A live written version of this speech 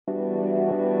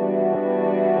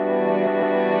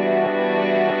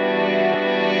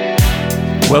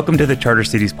Welcome to the Charter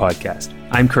Cities Podcast.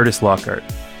 I'm Curtis Lockhart.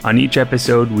 On each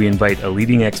episode, we invite a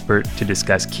leading expert to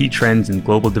discuss key trends in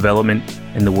global development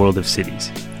and the world of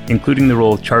cities, including the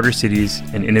role charter cities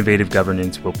and innovative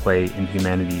governance will play in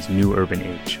humanity's new urban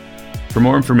age. For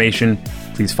more information,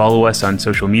 please follow us on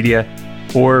social media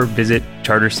or visit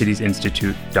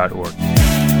chartercitiesinstitute.org.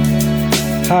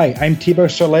 Hi, I'm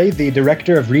Thibaut Soleil, the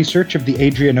Director of Research of the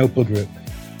Adrianople Group.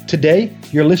 Today,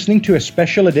 you're listening to a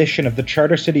special edition of the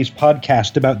Charter Cities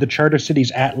podcast about the Charter Cities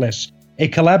Atlas, a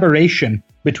collaboration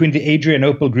between the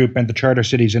Adrianople Group and the Charter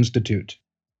Cities Institute.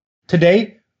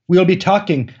 Today, we'll be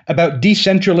talking about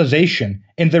decentralization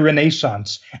in the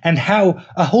Renaissance and how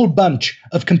a whole bunch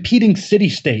of competing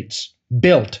city-states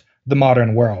built the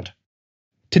modern world.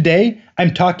 Today,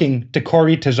 I'm talking to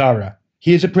Corey Tezzara.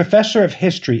 He is a professor of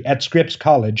history at Scripps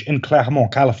College in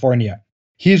Claremont, California.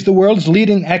 He is the world's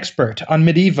leading expert on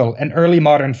medieval and early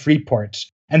modern free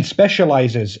ports and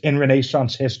specializes in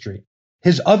Renaissance history.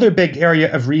 His other big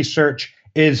area of research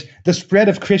is the spread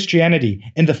of Christianity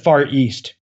in the Far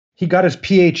East. He got his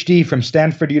PhD from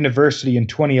Stanford University in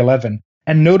 2011,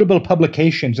 and notable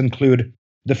publications include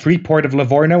The Free Port of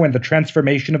Livorno and the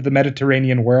Transformation of the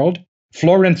Mediterranean World,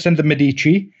 Florence and the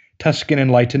Medici, Tuscan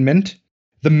Enlightenment,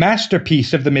 The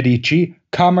Masterpiece of the Medici,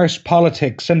 Commerce,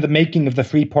 Politics, and the Making of the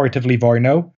Free Port of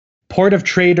Livorno, Port of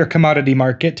Trade or Commodity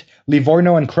Market,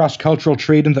 Livorno and Cross-Cultural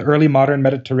Trade in the Early Modern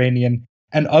Mediterranean,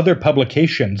 and other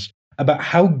publications about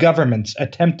how governments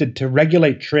attempted to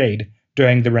regulate trade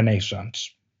during the Renaissance.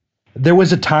 There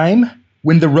was a time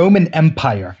when the Roman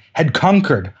Empire had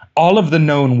conquered all of the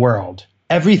known world,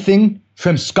 everything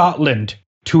from Scotland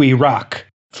to Iraq,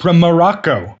 from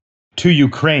Morocco to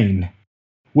Ukraine,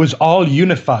 was all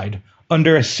unified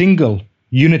under a single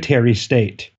unitary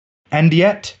state. And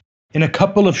yet, in a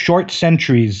couple of short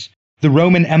centuries, the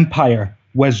Roman Empire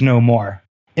was no more.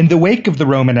 In the wake of the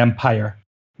Roman Empire,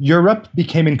 Europe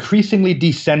became increasingly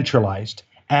decentralized,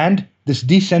 and this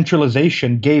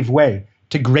decentralization gave way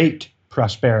to great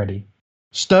prosperity.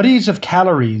 Studies of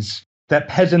calories that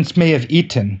peasants may have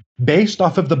eaten, based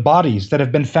off of the bodies that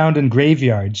have been found in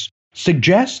graveyards,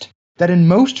 suggest that in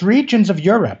most regions of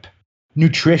Europe,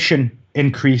 nutrition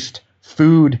increased,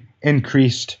 food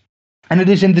increased. And it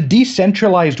is in the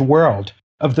decentralized world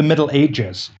of the Middle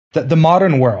Ages that the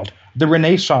modern world, the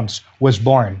Renaissance, was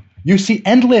born. You see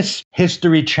endless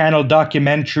History Channel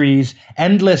documentaries,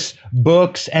 endless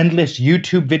books, endless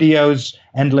YouTube videos,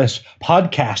 endless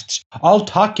podcasts, all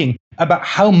talking about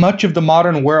how much of the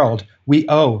modern world we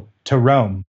owe to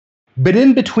Rome. But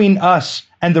in between us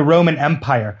and the Roman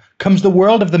Empire comes the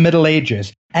world of the Middle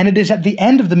Ages, and it is at the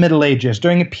end of the Middle Ages,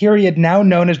 during a period now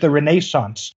known as the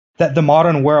Renaissance, that the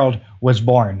modern world was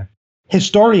born.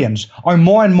 Historians are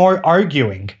more and more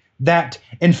arguing that,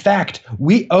 in fact,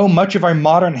 we owe much of our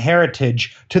modern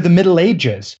heritage to the Middle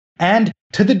Ages, and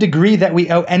to the degree that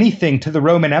we owe anything to the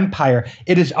Roman Empire,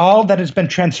 it is all that has been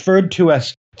transferred to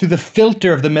us through the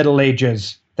filter of the Middle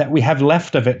Ages that we have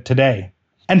left of it today.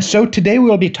 And so today we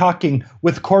will be talking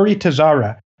with Corey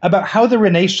Tezzara about how the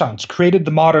Renaissance created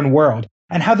the modern world,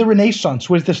 and how the Renaissance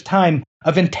was this time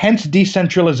of intense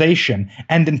decentralization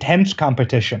and intense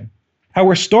competition.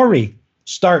 Our story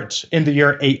starts in the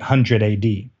year 800 AD.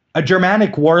 A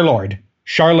Germanic warlord,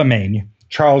 Charlemagne,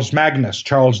 Charles Magnus,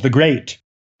 Charles the Great,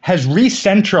 has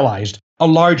re-centralized a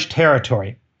large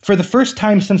territory. For the first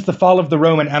time since the fall of the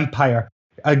Roman Empire,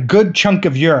 a good chunk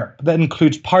of Europe that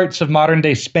includes parts of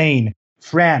modern-day Spain,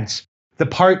 France, the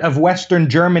part of Western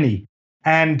Germany,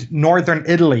 and Northern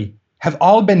Italy have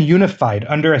all been unified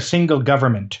under a single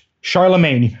government.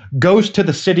 Charlemagne goes to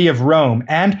the city of Rome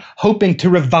and, hoping to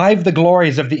revive the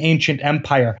glories of the ancient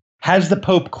empire, has the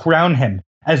Pope crown him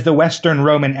as the Western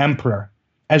Roman Emperor,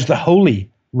 as the Holy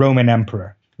Roman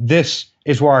Emperor. This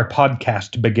is where our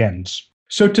podcast begins.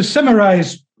 So to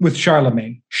summarize with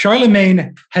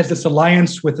Charlemagne has this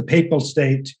alliance with the Papal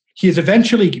State. He is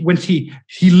eventually, when he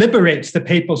liberates the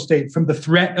Papal State from the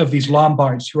threat of these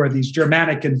Lombards, who are these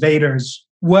Germanic invaders,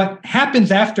 what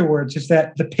happens afterwards is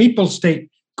that the Papal State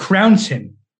crowns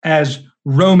him as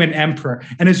Roman Emperor.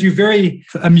 And as you very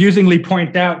amusingly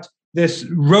point out, this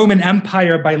Roman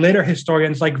Empire, by later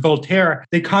historians like Voltaire,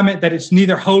 they comment that it's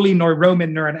neither holy nor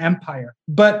Roman nor an empire.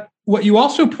 But what you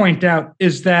also point out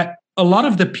is that a lot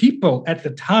of the people at the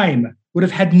time would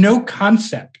have had no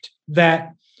concept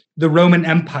that the Roman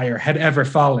Empire had ever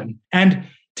fallen. And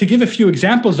to give a few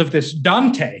examples of this,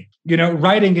 Dante,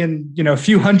 writing in, a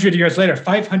few hundred years later,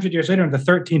 500 years later in the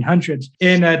 1300s,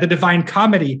 in the Divine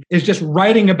Comedy, is just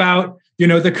writing about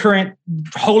the current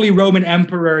Holy Roman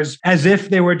emperors as if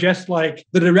they were just like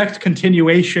the direct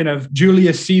continuation of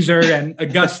Julius Caesar and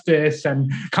Augustus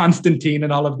and Constantine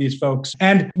and all of these folks.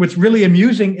 And what's really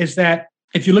amusing is that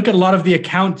if you look at a lot of the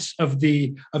accounts of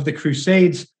the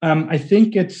Crusades, I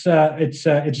think it's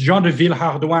Jean de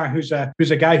Villehardouin,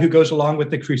 who's a guy who goes along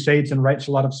with the Crusades and writes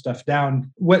a lot of stuff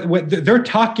down. What they're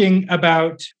talking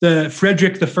about the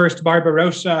Frederick I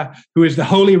Barbarossa, who is the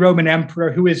Holy Roman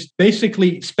Emperor, who is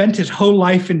basically spent his whole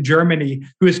life in Germany,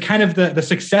 who is kind of the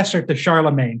successor to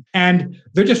Charlemagne, and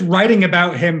they're just writing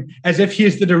about him as if he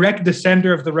is the direct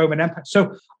descender of the Roman Empire.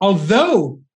 So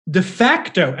although de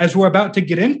facto, as we're about to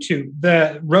get into,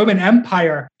 the Roman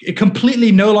Empire, it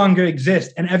completely no longer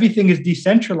exists and everything is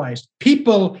decentralized.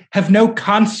 People have no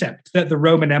concept that the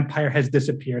Roman Empire has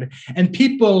disappeared. And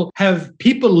people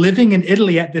living in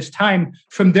Italy at this time,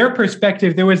 from their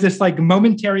perspective, there was this like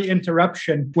momentary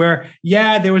interruption where,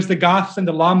 there was the Goths and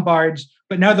the Lombards,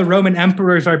 but now the Roman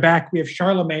emperors are back. We have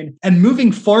Charlemagne. And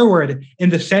moving forward in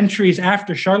the centuries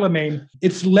after Charlemagne,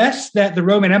 it's less that the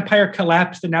Roman Empire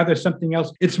collapsed and now there's something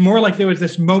else. It's more like there was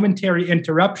this momentary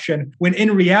interruption when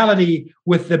in reality,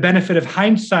 with the benefit of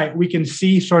hindsight, we can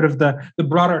see sort of the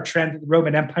broader trend that the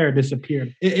Roman Empire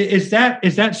disappeared. Is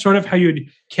that sort of how you'd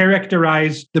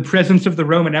characterize the presence of the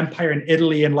Roman Empire in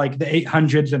Italy in like the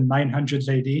 800s and 900s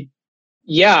AD?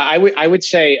 Yeah, I would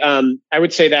say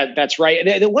that that's right.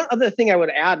 And the one other thing I would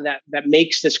add that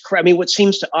makes this, what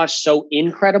seems to us so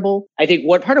incredible, I think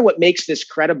part of what makes this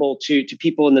credible to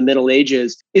people in the Middle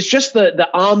Ages is just the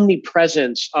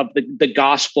omnipresence of the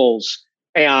Gospels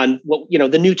and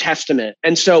the New Testament.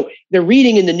 And so they're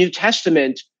reading in the New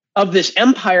Testament of this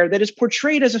empire that is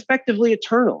portrayed as effectively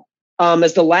eternal,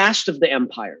 as the last of the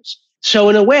empires. So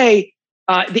in a way,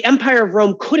 the Empire of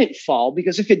Rome couldn't fall,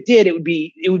 because if it did, it would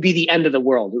be the end of the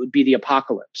world. It would be the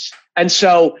apocalypse. And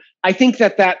so I think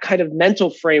that kind of mental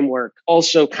framework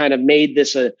also kind of made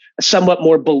this a somewhat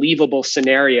more believable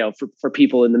scenario for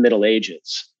people in the Middle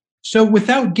Ages. So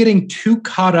without getting too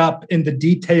caught up in the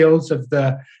details of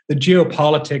the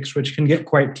geopolitics, which can get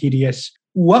quite tedious,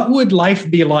 what would life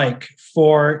be like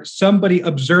for somebody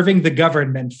observing the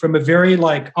government from a very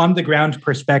like on the ground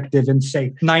perspective in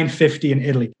say 950 in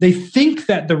Italy? They think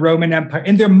that the Roman Empire,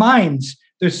 in their minds,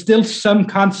 there's still some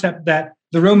concept that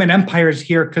the Roman Empire is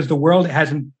here because the world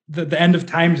hasn't, the end of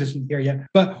times isn't here yet.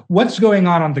 But what's going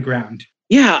on the ground?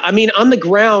 Yeah, on the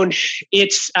ground,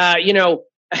 it's,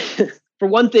 for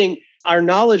one thing, our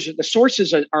knowledge of the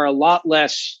sources are a lot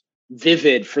less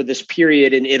vivid for this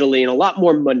period in Italy and a lot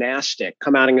more monastic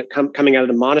coming out of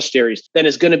the monasteries than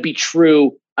is going to be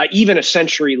true even a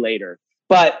century later.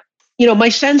 But my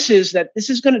sense is that this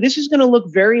is going to look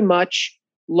very much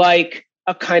like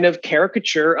a kind of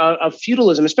caricature of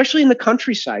feudalism, especially in the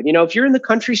countryside. If you're in the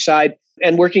countryside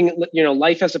and working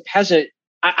life as a peasant,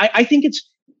 I think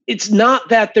it's not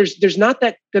that there's not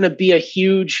going to be a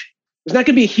huge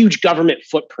government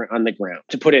footprint on the ground,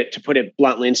 to put it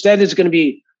bluntly. Instead, it's going to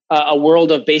be a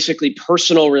world of basically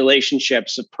personal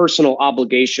relationships, of personal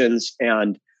obligations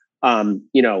and,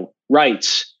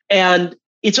 rights. And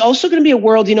it's also going to be a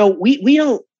world, we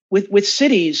don't, with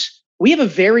cities, we have a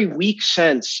very weak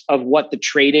sense of what the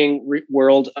trading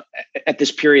world at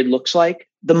this period looks like.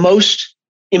 The most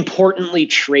importantly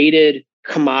traded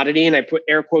commodity, and I put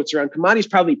air quotes around commodities,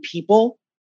 probably people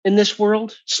in this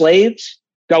world, slaves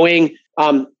going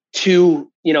to,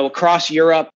 across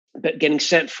Europe, getting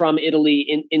sent from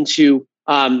Italy into,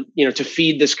 to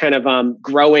feed this kind of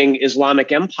growing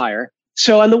Islamic empire.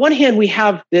 So on the one hand, we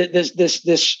have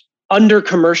this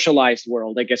under-commercialized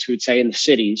world, I guess we would say, in the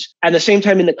cities. At the same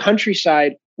time, in the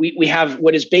countryside, we have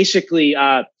what is basically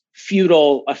a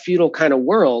feudal kind of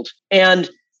world. And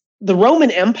the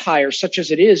Roman Empire, such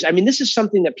as it is, this is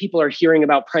something that people are hearing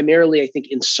about primarily, I think,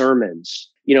 in sermons,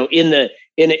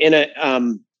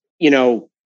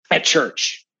 at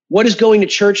church. What is going to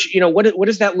church? What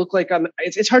does that look like?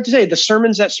 It's hard to say. The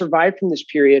sermons that survived from this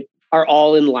period are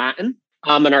all in Latin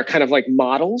and are kind of like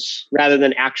models rather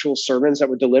than actual sermons that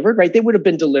were delivered, right? They would have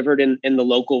been delivered in the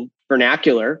local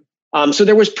vernacular. So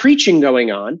there was preaching going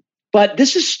on, but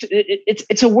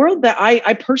it's a world that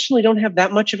I personally don't have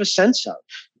that much of a sense of,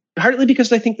 partly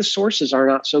because I think the sources are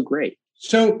not so great.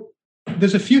 So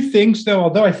there's a few things, though,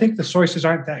 although I think the sources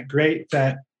aren't that great,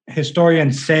 that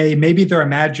historians say maybe they're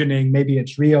imagining, maybe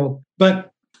it's real.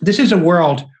 But this is a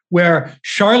world where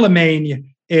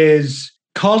Charlemagne is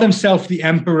called himself the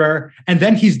emperor, and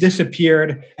then he's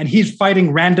disappeared, and he's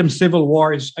fighting random civil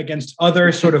wars against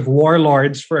other sort of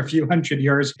warlords for a few hundred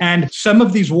years. And some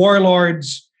of these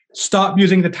warlords stop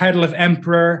using the title of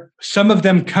emperor. Some of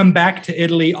them come back to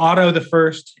Italy. Otto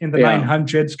I in the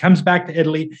 900s comes back to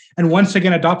Italy and once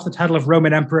again adopts the title of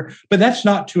Roman emperor. But that's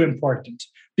not too important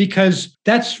because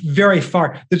that's very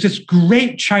far. There's this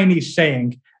great Chinese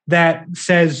saying that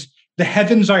says, the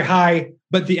heavens are high,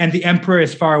 but the emperor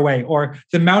is far away, or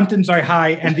the mountains are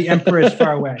high and the emperor is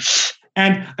far away.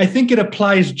 And I think it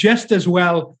applies just as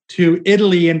well to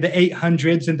Italy in the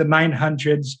 800s and the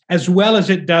 900s, as well as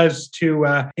it does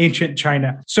to ancient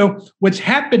China. So what's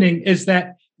happening is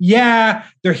that,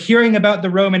 they're hearing about the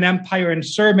Roman Empire in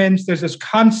sermons. There's this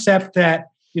concept that,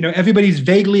 everybody's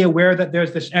vaguely aware that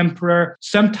there's this emperor.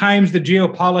 Sometimes the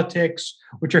geopolitics,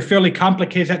 which are fairly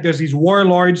complicated, that there's these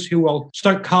warlords who will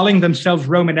start calling themselves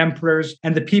Roman emperors,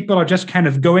 and the people are just kind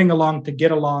of going along to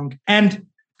get along. And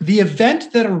the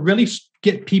event that'll really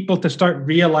get people to start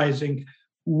realizing,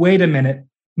 wait a minute,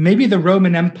 maybe the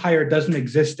Roman Empire doesn't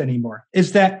exist anymore,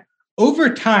 is that over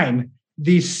time,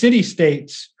 these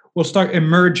city-states will start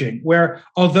emerging where,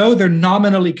 although they're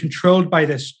nominally controlled by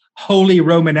this holy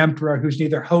Roman emperor who's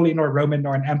neither holy nor Roman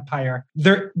nor an empire,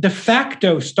 they're de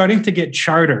facto starting to get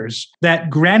charters that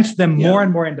grant them more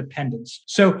and more independence.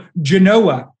 So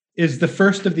Genoa is the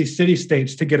first of these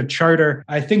city-states to get a charter.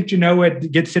 I think Genoa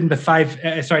gets in the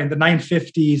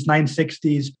 950s,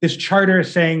 960s. This charter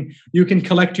is saying you can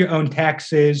collect your own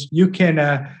taxes, you can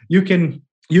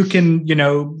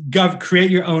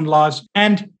create your own laws.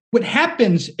 And what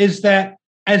happens is that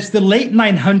as the late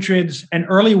 900s and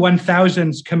early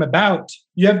 1000s come about,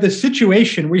 you have this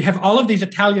situation where you have all of these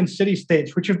Italian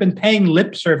city-states which have been paying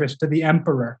lip service to the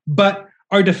emperor, but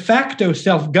are de facto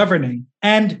self-governing.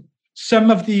 And some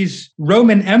of these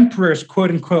Roman emperors, quote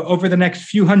unquote, over the next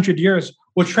few hundred years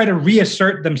will try to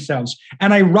reassert themselves.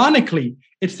 And ironically,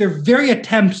 it's their very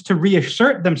attempts to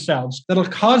reassert themselves that'll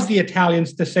cause the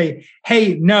Italians to say,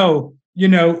 hey, no,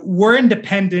 we're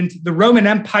independent. The Roman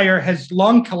Empire has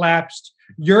long collapsed.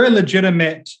 You're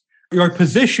illegitimate. Your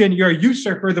position, you're a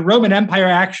usurper. The Roman Empire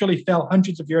actually fell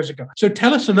hundreds of years ago. So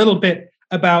tell us a little bit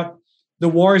about the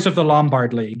Wars of the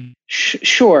Lombard League.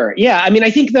 Sure. Yeah. I mean,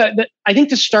 I think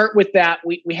to start with that,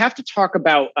 we have to talk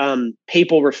about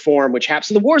papal reform, which happened.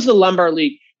 So the Wars of the Lombard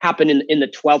League happened in the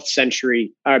 12th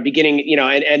century, beginning,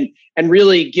 and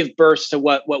really give birth to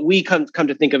what we come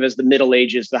to think of as the Middle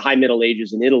Ages, the High Middle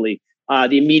Ages in Italy.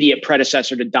 The immediate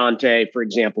predecessor to Dante, for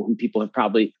example, who people have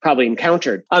probably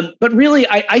encountered. But really,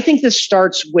 I think this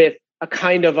starts with a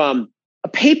kind of a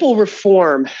papal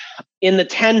reform in the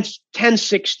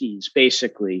 1060s,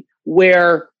 basically,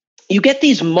 where you get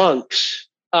these monks,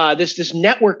 this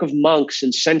network of monks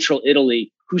in central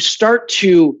Italy who start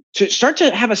to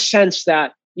have a sense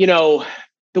that,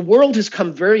 the world has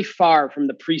come very far from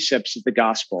the precepts of the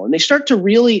gospel, and they start to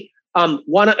really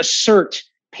want to assert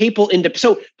papal independence.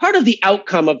 So part of the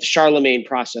outcome of the Charlemagne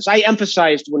process, I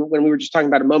emphasized when we were just talking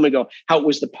about a moment ago, how it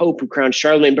was the Pope who crowned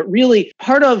Charlemagne, but really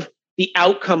part of the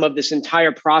outcome of this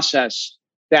entire process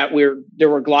that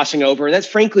we're glossing over, and that's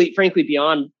frankly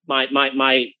beyond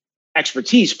my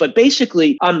expertise, but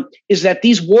basically is that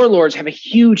these warlords have a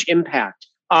huge impact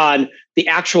on the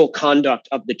actual conduct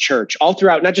of the church all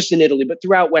throughout, not just in Italy, but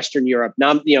throughout Western Europe.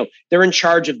 Now, they're in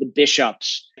charge of the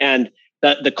bishops and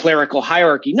the clerical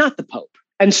hierarchy, not the Pope.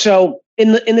 And so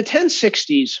in the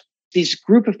 1060s, these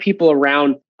group of people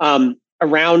around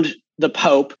the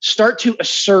Pope start to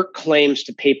assert claims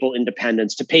to papal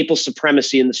independence, to papal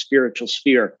supremacy in the spiritual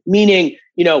sphere, meaning,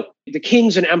 the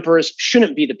kings and emperors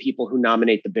shouldn't be the people who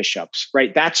nominate the bishops,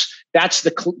 right? That's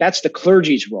the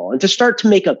clergy's role. And to start to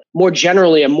make a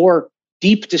more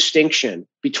deep distinction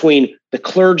between the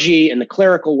clergy and the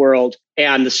clerical world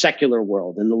and the secular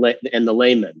world and the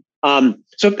layman.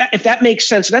 So if that makes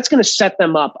sense, that's going to set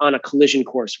them up on a collision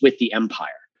course with the empire.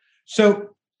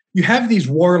 So you have these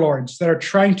warlords that are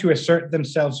trying to assert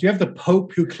themselves. You have the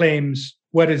Pope who claims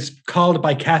what is called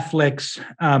by Catholics,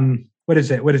 what is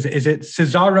it? Is it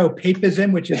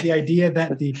Caesaropapism, which is the idea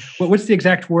that what's the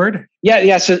exact word?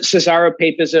 Yeah. So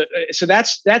Caesaropapism. So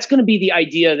that's going to be the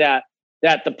idea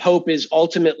that the Pope is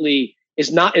ultimately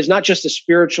is not just a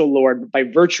spiritual lord, but by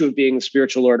virtue of being the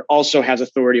spiritual lord, also has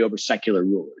authority over secular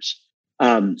rulers.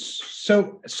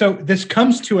 So this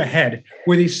comes to a head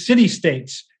where these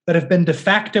city-states that have been de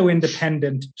facto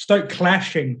independent start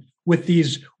clashing with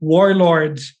these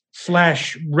warlords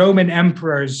 / Roman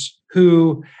emperors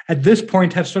who at this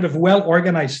point have sort of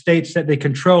well-organized states that they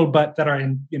control, but that are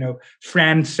in,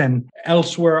 France and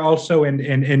elsewhere, also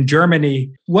in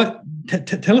Germany.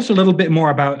 Tell us a little bit more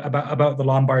about the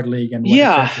Lombard League and what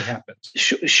exactly happens.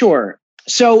 Sure.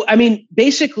 So, I mean,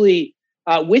 basically,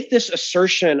 with this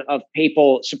assertion of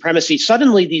papal supremacy,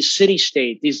 suddenly these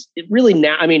city-states, these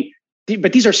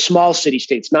these are small city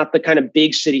states, not the kind of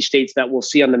big city states that we'll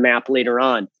see on the map later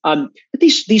on. But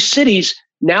these cities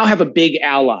now have a big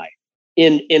ally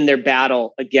in their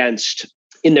battle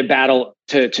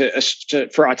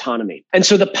for autonomy. And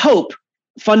so the Pope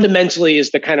fundamentally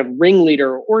is the kind of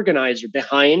ringleader or organizer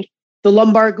behind the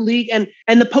Lombard League. And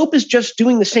the Pope is just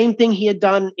doing the same thing he had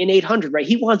done in 800, right?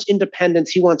 He wants independence,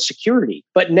 he wants security.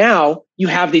 But now you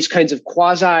have these kinds of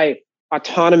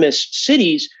quasi-autonomous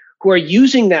cities who are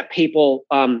using that papal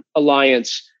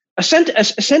alliance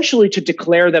essentially to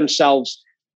declare themselves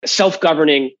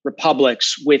self-governing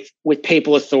republics with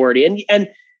papal authority. And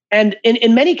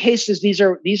in many cases,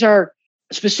 these are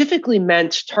specifically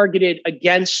targeted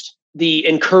against the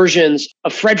incursions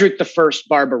of Frederick I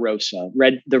Barbarossa,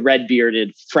 the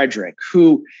red-bearded Frederick,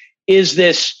 who is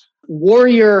this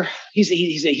warrior.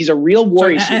 He's a real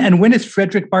warrior. Sorry, and when is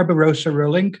Frederick Barbarossa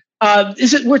ruling?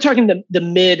 We're talking the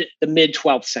mid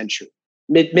 12th century,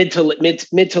 mid to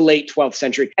late 12th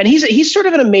century, and he's sort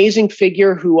of an amazing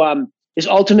figure who is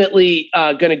ultimately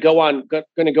going to go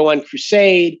on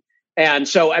crusade, and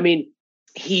so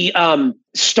he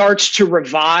starts to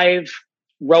revive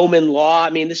Roman law.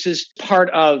 This is part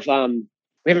of,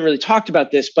 we haven't really talked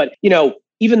about this, but,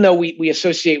 even though we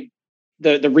associate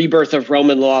the rebirth of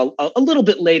Roman law a little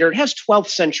bit later, it has 12th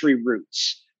century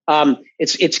roots.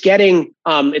 It's getting,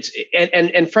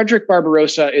 and Frederick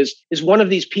Barbarossa is one of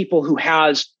these people who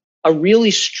has a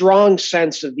really strong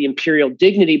sense of the imperial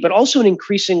dignity, but also an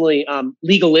increasingly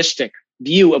legalistic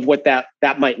view of what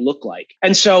that might look like.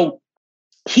 And so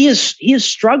he is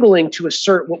struggling to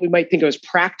assert what we might think of as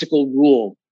practical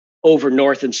rule over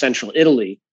North and Central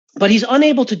Italy, but he's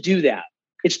unable to do that.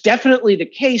 It's definitely the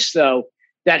case, though,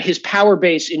 that his power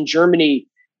base in Germany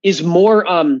is more,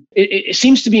 it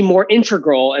seems to be more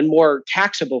integral and more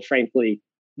taxable, frankly,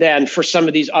 than for some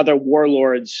of these other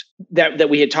warlords that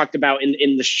we had talked about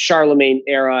in the Charlemagne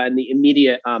era and the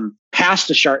immediate past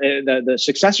the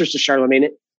successors to Charlemagne.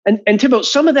 And Thibaut,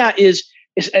 some of that is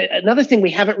another thing we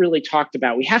haven't really talked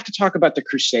about. We have to talk about the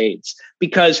Crusades,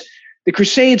 because the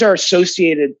Crusades are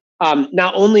associated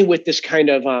not only with this kind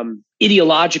of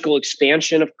ideological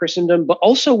expansion of Christendom, but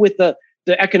also with the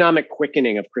economic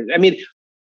quickening of Christendom.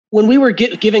 When we were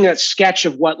giving a sketch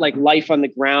of what like life on the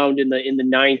ground in the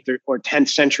 9th or 10th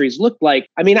centuries looked like,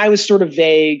 I was sort of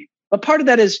vague. But part of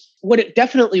that is what it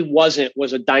definitely wasn't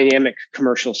was a dynamic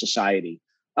commercial society.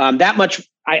 That much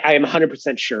I am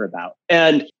 100% sure about.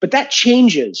 But that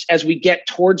changes as we get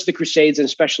towards the Crusades, and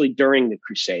especially during the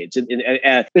Crusades.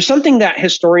 There's something that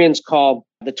historians call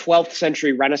the 12th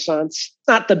century Renaissance. It's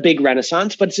not the big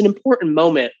Renaissance, but it's an important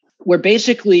moment where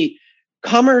basically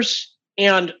commerce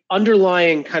and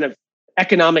underlying kind of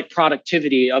economic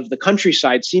productivity of the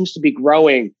countryside seems to be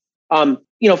growing,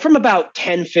 from about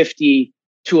 1050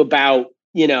 to about,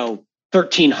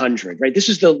 1300, right? This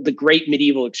is the great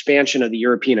medieval expansion of the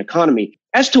European economy.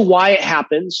 As to why it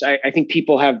happens, I think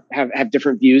people have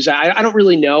different views. I don't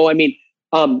really know.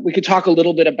 We could talk a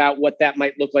little bit about what that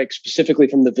might look like specifically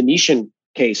from the Venetian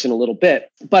case in a little bit.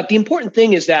 But the important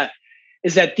thing is that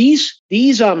these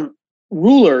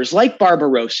rulers like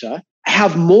Barbarossa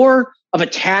have more of a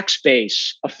tax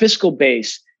base, a fiscal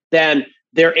base, than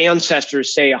their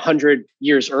ancestors, say 100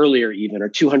 years earlier, even, or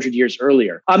 200 years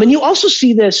earlier. And you also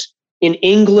see this in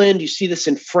England, you see this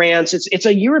in France. It's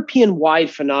a European-wide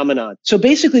phenomenon. So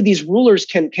basically, these rulers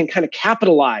can kind of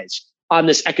capitalize on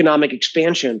this economic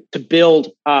expansion to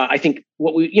build, I think,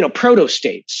 what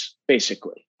proto-states,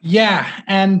 basically. Yeah,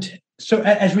 and so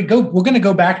as we go, we're going to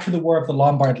go back to the War of the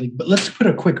Lombard League, but let's put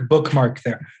a quick bookmark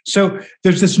there. So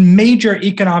there's this major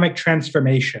economic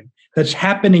transformation that's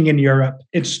happening in Europe.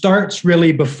 It starts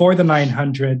really before the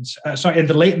 900s, in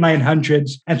the late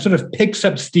 900s, and sort of picks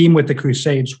up steam with the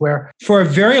Crusades, where for a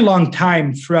very long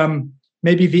time, from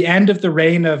maybe the end of the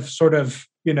reign of sort of,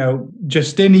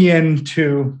 Justinian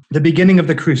to the beginning of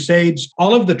the Crusades,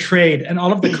 all of the trade and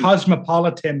all of the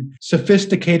cosmopolitan,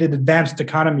 sophisticated, advanced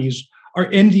economies are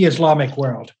in the Islamic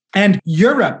world. And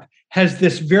Europe has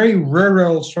this very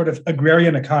rural sort of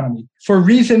agrarian economy. For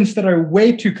reasons that are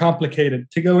way too complicated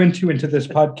to go into this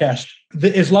podcast,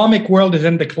 the Islamic world is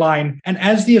in decline. And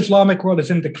as the Islamic world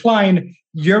is in decline,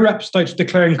 Europe starts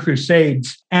declaring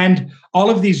crusades. And all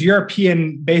of these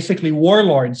European, basically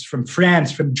warlords from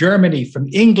France, from Germany, from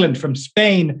England, from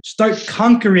Spain, start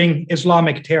conquering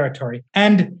Islamic territory.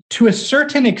 And to a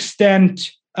certain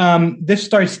extent, this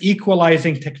starts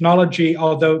equalizing technology,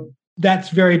 although that's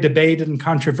very debated and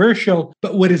controversial.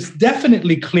 But what is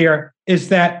definitely clear is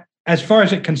that as far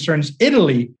as it concerns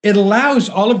Italy, it allows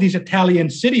all of these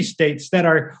Italian city-states that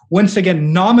are once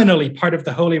again nominally part of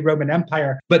the Holy Roman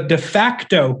Empire, but de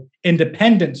facto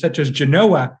independent, such as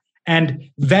Genoa and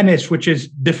Venice, which is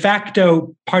de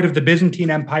facto part of the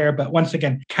Byzantine Empire, but once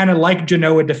again, kind of like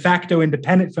Genoa, de facto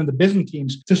independent from the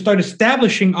Byzantines, to start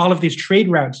establishing all of these trade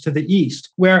routes to the east,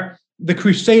 where the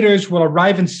Crusaders will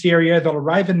arrive in Syria, they'll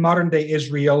arrive in modern-day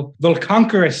Israel, they'll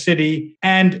conquer a city,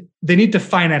 and they need to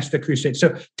finance the crusade.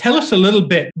 So tell us a little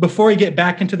bit, before we get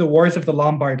back into the wars of the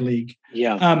Lombard League,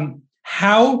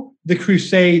 how the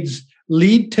Crusades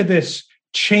lead to this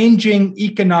changing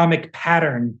economic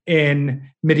pattern in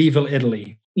medieval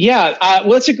Italy. Yeah,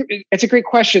 well, it's a great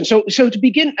question. So to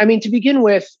begin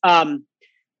with,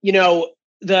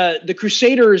 the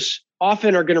Crusaders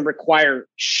often are going to require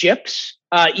ships.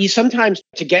 Sometimes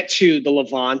to get to the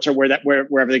Levant or wherever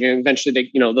they're going to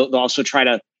eventually, they'll also try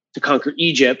to conquer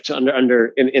Egypt in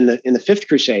the Fifth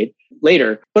Crusade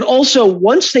later. But also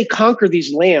once they conquer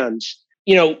these lands,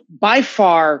 by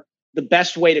far the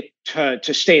best way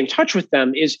to stay in touch with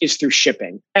them is through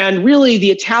shipping. And really,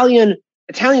 the Italian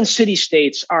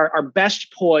city-states are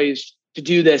best poised to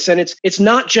do this. And it's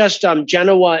not just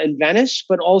Genoa and Venice,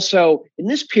 but also in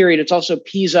this period, it's also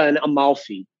Pisa and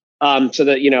Amalfi. So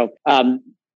there's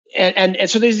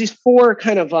these four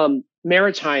kind of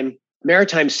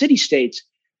maritime city-states.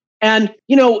 And,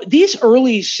 these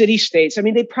early city-states,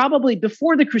 they probably,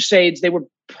 before the Crusades, they were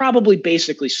probably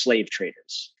basically slave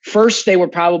traders. First, they were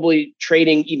probably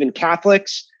trading even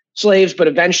Catholics slaves, but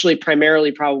eventually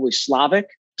primarily probably Slavic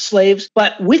slaves.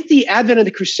 But with the advent of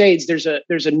the Crusades, there's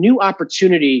a new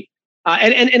opportunity,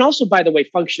 and also, by the way,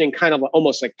 functioning kind of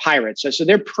almost like pirates. So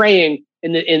they're preying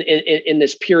in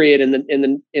this period in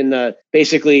the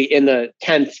basically in the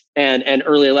 10th and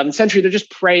early 11th century. They're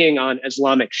just preying on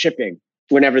Islamic shipping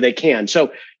whenever they can. So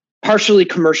partially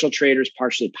commercial traders,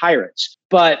 partially pirates.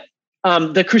 But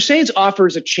the Crusades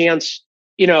offers a chance,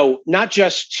 not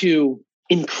just to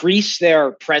increase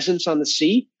their presence on the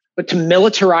sea, but to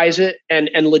militarize it and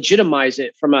legitimize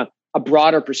it from a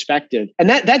broader perspective. And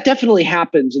that definitely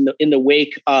happens in the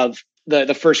wake of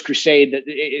the First Crusade,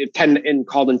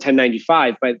 called in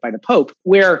 1095 by the Pope,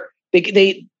 where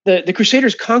the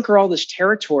Crusaders conquer all this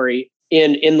territory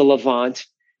in the Levant.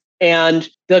 And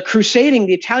the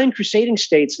Italian crusading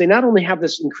states, they not only have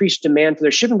this increased demand for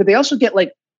their shipping, but they also get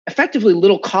effectively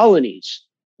little colonies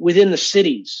within the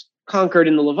cities conquered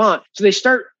in the Levant. So they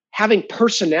start having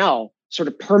personnel sort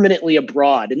of permanently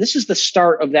abroad. And this is the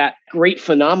start of that great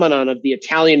phenomenon of the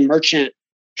Italian merchant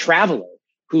traveler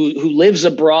who lives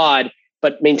abroad,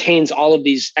 but maintains all of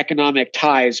these economic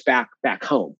ties back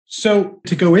home. So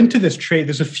to go into this trade,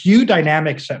 there's a few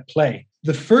dynamics at play.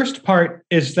 The first part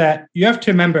is that you have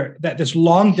to remember that this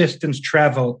long distance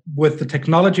travel with the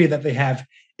technology that they have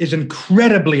is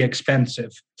incredibly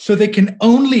expensive. So they can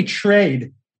only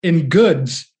trade in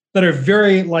goods that are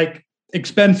very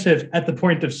expensive at the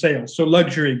point of sale. So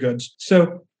luxury goods.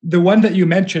 So the one that you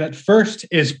mentioned at first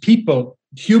is people,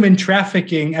 human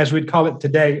trafficking, as we'd call it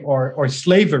today, or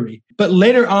slavery. But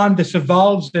later on, this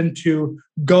evolves into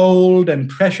gold and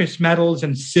precious metals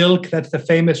and silk. That's the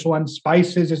famous one.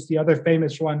 Spices is the other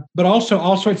famous one. But also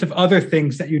all sorts of other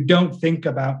things that you don't think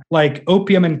about, like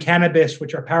opium and cannabis,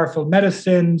 which are powerful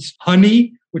medicines,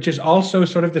 honey, which is also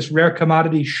sort of this rare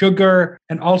commodity, sugar,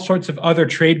 and all sorts of other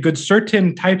trade goods,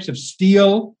 certain types of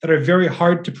steel that are very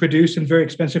hard to produce and very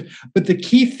expensive. But the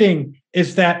key thing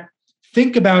is that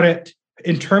think about it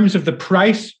in terms of the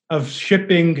price of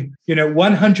shipping,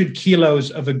 100 kilos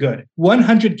of a good.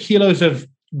 100 kilos of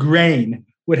grain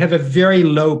would have a very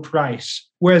low price,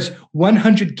 whereas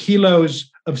 100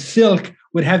 kilos of silk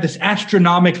would have this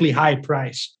astronomically high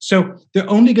price. So they're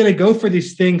only going to go for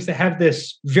these things that have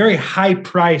this very high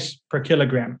price per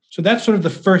kilogram. So that's sort of the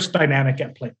first dynamic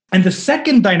at play. And the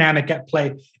second dynamic at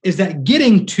play is that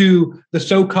getting to the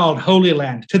so-called Holy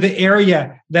Land, to the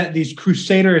area that these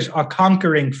crusaders are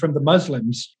conquering from the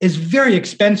Muslims, is very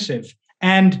expensive.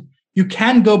 And you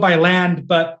can go by land,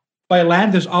 but by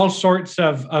land, there's all sorts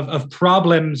of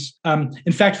problems.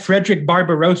 In fact, Frederick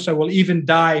Barbarossa will even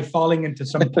die falling into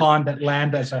some pond at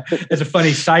land as a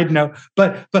funny side note.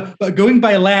 But going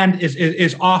by land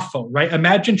is awful, right?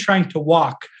 Imagine trying to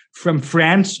walk from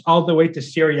France all the way to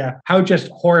Syria. How just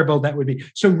horrible that would be.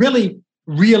 So really,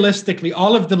 realistically,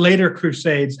 all of the later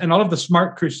crusades and all of the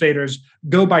smart crusaders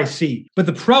go by sea. But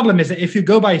the problem is that if you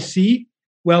go by sea,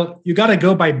 well, you got to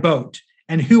go by boat.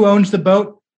 And who owns the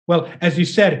boat? Well, as you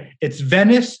said, it's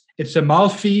Venice, it's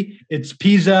Amalfi, it's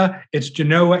Pisa, it's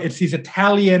Genoa, it's these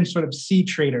Italian sort of sea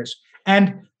traders.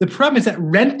 And the problem is that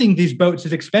renting these boats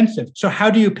is expensive. So how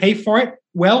do you pay for it?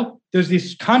 Well, there's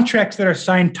these contracts that are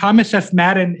signed. Thomas F.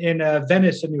 Madden in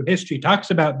Venice, A New History, talks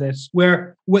about this,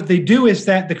 where what they do is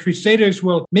that the Crusaders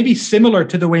will, maybe similar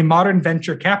to the way modern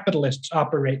venture capitalists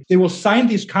operate, they will sign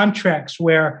these contracts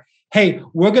where hey,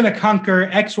 we're going to conquer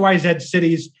XYZ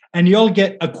cities and you'll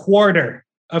get a quarter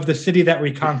of the city that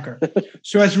we conquer.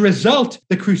 So as a result,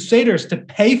 the Crusaders, to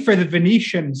pay for the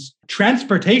Venetians'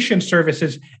 transportation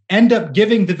services, end up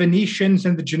giving the Venetians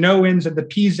and the Genoans and the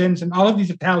Pisans and all of these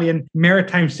Italian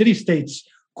maritime city-states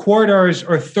quarters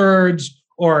or thirds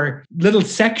or little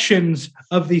sections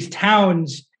of these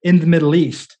towns in the Middle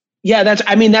East. Yeah,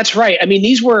 that's right. I mean,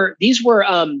 these were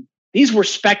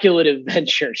speculative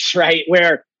ventures, right?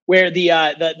 Where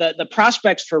the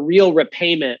prospects for real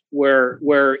repayment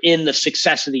were in the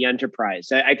success of the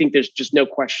enterprise. I think there's just no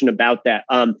question about that.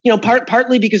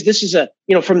 Partly because this is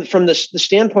from the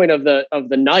standpoint of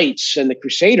the Knights and the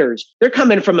Crusaders, they're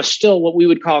coming from a still what we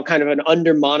would call kind of an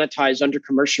under-monetized,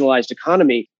 under-commercialized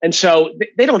economy, and so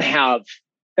they don't have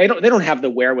the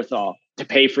wherewithal to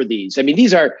pay for these. I mean,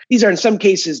 these are in some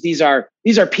cases these are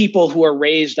people who are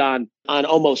raised on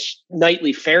almost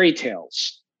nightly fairy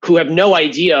tales, who have no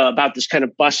idea about this kind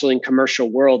of bustling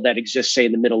commercial world that exists, say,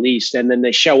 in the Middle East. And then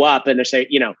they show up and they say,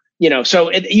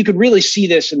 so you could really see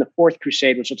this in the Fourth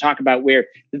Crusade, which we'll talk about, where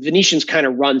the Venetians kind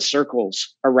of run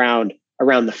circles around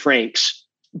the Franks.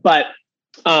 But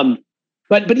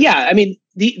yeah, I mean,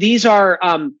 these are,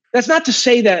 that's not to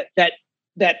say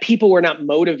that people were not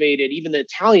motivated, even the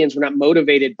Italians were not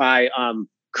motivated by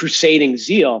crusading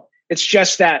zeal. It's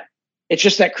just that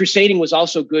crusading was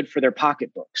also good for their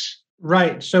pocketbooks.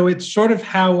 Right. So it's sort of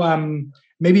how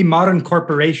maybe modern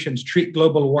corporations treat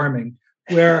global warming,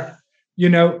 where,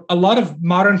 a lot of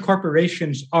modern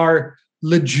corporations are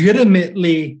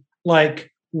legitimately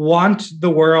want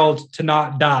the world to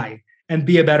not die and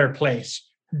be a better place.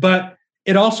 But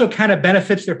it also kind of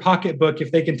benefits their pocketbook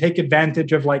if they can take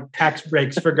advantage of tax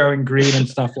breaks for going green and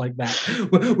stuff like that.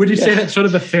 Would you say that's sort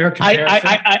of a fair comparison?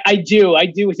 I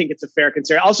do think it's a fair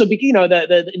comparison. Also, because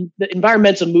the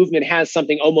environmental movement has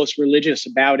something almost religious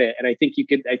about it, and I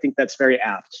think that's very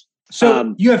apt.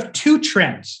 So you have two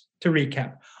trends to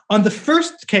recap. On the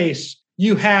first case,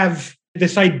 you have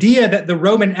this idea that the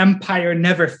Roman Empire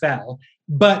never fell,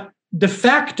 but de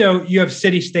facto, you have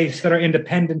city-states that are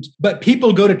independent, but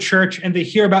people go to church and they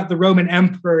hear about the Roman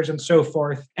emperors and so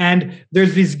forth. And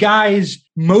there's these guys,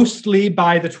 mostly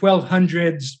by the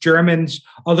 1200s, Germans,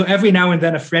 although every now and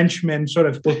then a Frenchman sort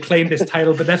of will claim this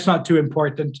title, but that's not too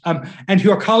important, and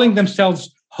who are calling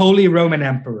themselves Holy Roman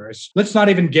Emperors. Let's not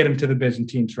even get into the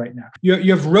Byzantines right now.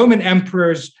 You have Roman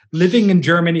emperors living in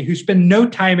Germany who spend no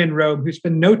time in Rome, who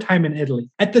spend no time in Italy.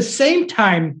 At the same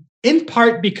time, in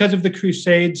part because of the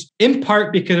Crusades, in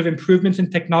part because of improvements in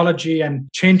technology and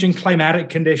changing climatic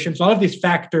conditions, all of these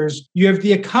factors, you have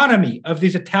the economy of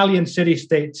these Italian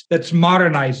city-states that's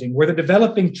modernizing, where they're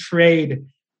developing trade.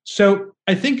 So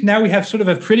I think now we have sort of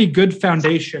a pretty good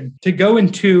foundation to go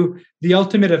into the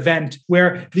ultimate event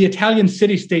where the Italian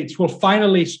city-states will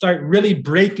finally start really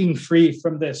breaking free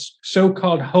from this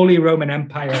so-called Holy Roman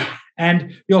Empire.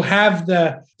 And you'll have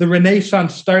the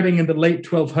Renaissance starting in the late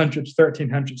 1200s,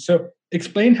 1300s. So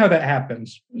explain how that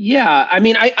happens. Yeah, I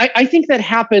mean, I think that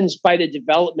happens by the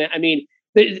development. I mean,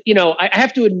 I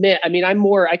have to admit, I mean,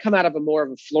 I come out of more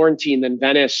of a Florentine than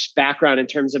Venice background in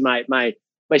terms of my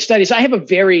studies. I have a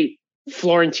very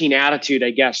Florentine attitude, I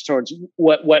guess, towards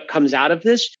what comes out of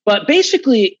this. But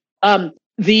basically,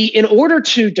 in order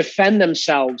to defend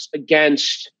themselves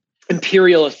against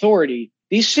imperial authority,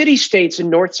 these city-states in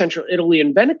North Central Italy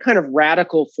invent a kind of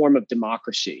radical form of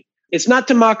democracy. It's not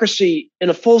democracy in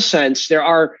a full sense. There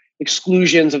are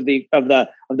exclusions of the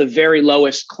very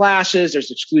lowest classes. There's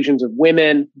exclusions of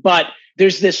women, but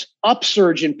there's this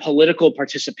upsurge in political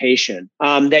participation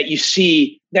that you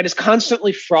see that is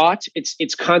constantly fraught.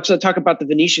 It's constantly, I'll talk about the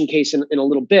Venetian case in a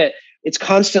little bit. It's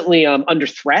constantly under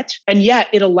threat, and yet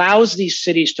it allows these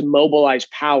cities to mobilize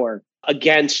power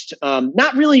against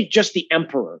not really just the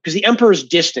emperor, because the emperor is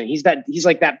distant. He's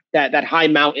like that high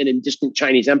mountain and distant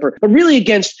Chinese emperor, but really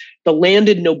against the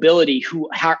landed nobility who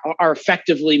are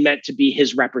effectively meant to be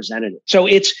his representatives. So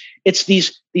it's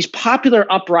these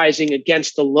popular uprising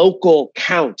against the local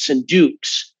counts and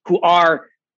dukes who are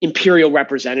imperial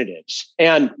representatives.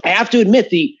 And I have to admit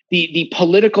the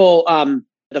political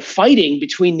the fighting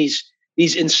between these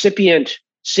incipient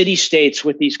city-states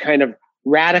with these kind of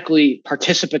radically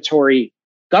participatory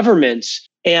governments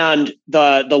and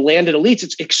the landed elites,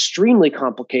 it's extremely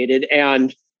complicated.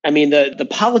 And I mean, the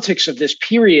politics of this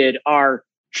period are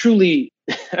truly,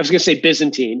 I was going to say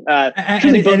Byzantine.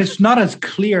 And it's not as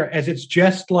clear as it's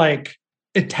just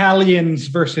Italians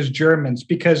versus Germans,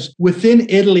 because within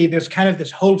Italy, there's kind of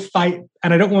this whole fight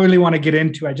and I don't really want to get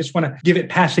into, I just want to give it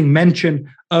passing mention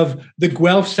of the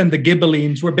Guelphs and the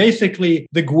Ghibellines, where basically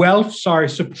the Guelphs are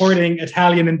supporting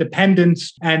Italian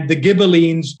independence and the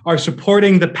Ghibellines are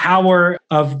supporting the power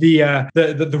of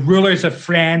the rulers of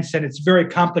France. And it's very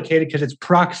complicated because it's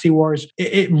proxy wars.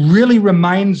 It really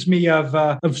reminds me of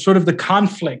sort of the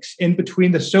conflicts in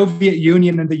between the Soviet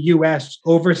Union and the US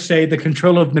over, say, the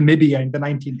control of Namibia in the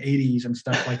 1980s and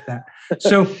stuff like that.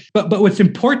 So, but what's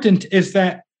important is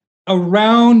that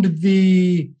around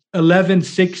the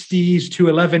 1160s to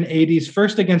 1180s,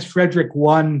 first against Frederick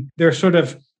I, there sort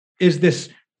of is this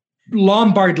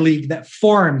Lombard League that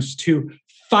forms to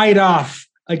fight off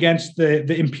against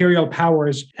the imperial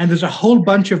powers. And there's a whole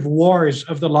bunch of wars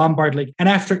of the Lombard League. And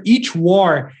after each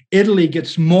war, Italy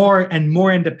gets more and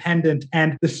more independent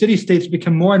and the city-states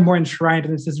become more and more enshrined.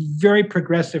 And it's this very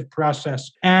progressive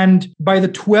process. And by the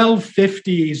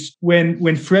 1250s,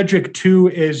 when Frederick II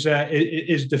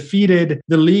is defeated,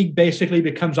 the League basically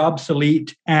becomes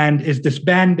obsolete and is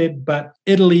disbanded, but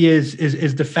Italy is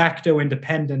de facto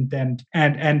independent,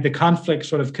 and the conflict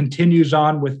sort of continues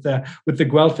on with the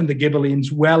Guelph and the Ghibellines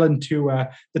well into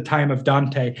the time of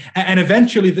Dante. And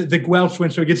eventually the Guelphs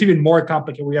win, so it gets even more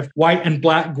complicated. We have white and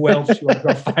black Guelphs who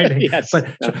are fighting. Yes. But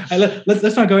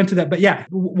let's not go into that. But yeah,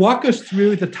 walk us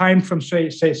through the time from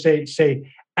say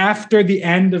after the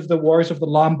end of the wars of the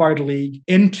Lombard League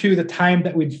into the time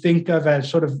that we'd think of as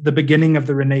sort of the beginning of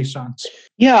the Renaissance.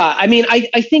 Yeah, I mean,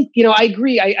 I think, I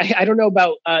agree. I don't know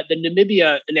about the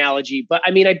Namibia analogy, but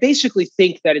I mean, I basically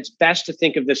think that it's best to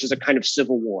think of this as a kind of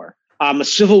civil war. A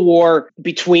civil war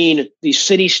between these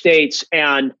city-states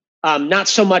and not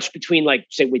so much between, like,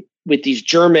 say, with these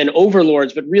German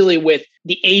overlords, but really with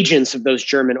the agents of those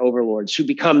German overlords who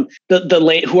become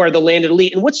who are the landed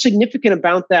elite. And what's significant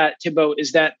about that, Thibaut,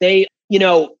 is that they,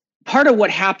 part of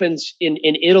what happens in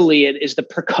Italy is the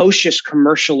precocious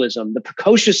commercialism, the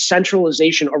precocious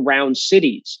centralization around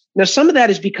cities. Now, some of that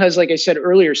is because, like I said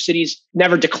earlier, cities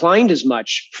never declined as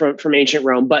much from ancient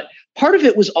Rome, but part of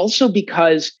it was also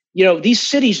because these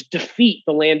cities defeat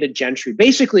the landed gentry.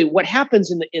 Basically, what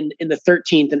happens in the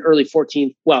 13th and early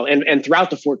 14th, and throughout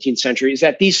the 14th century, is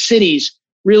that these cities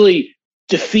really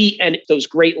defeat those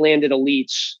great landed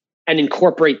elites and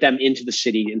incorporate them into the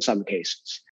city in some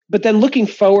cases. But then looking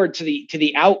forward to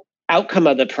the outcome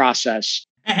of the process.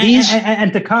 And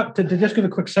to just give a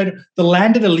quick side, the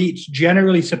landed elites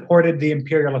generally supported the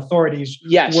imperial authorities,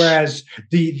 yes, whereas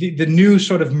the new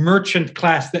sort of merchant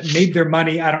class that made their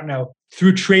money, I don't know,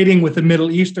 through trading with the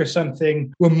Middle East or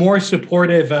something, were more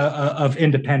supportive of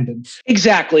independence.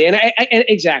 Exactly, and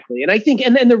I think,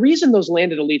 and the reason those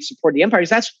landed elites support the empire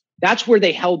is that's where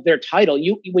they held their title.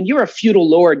 When you're a feudal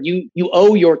lord, you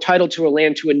owe your title to a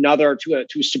land to another, to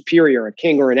a superior, a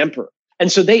king or an emperor.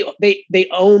 And so they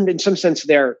owned, in some sense,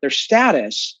 their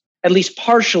status, at least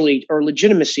partially, or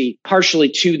legitimacy partially,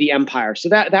 to the empire. So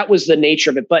that was the nature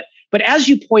of it. But as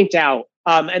you point out,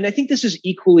 and I think this is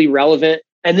equally relevant,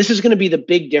 and this is going to be the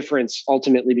big difference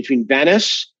ultimately between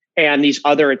Venice and these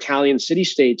other Italian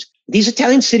city-states. These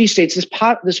Italian city-states,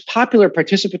 this popular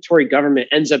participatory government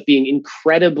ends up being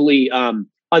incredibly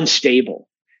unstable.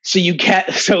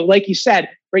 So like you said,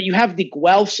 right, you have the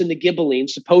Guelphs and the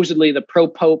Ghibellines, supposedly the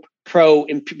pro-pope,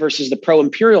 versus the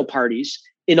pro-imperial parties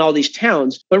in all these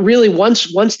towns. But really, once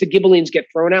the Ghibellines get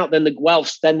thrown out, then the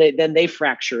Guelphs, then they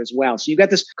fracture as well. So you've got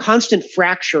this constant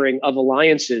fracturing of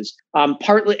alliances,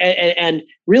 partly, and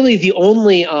really the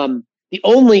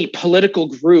only political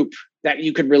group that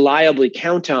you could reliably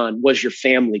count on was your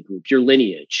family group, your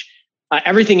lineage.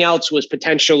 Everything else was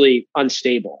potentially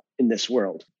unstable in this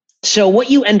world. So what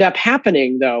you end up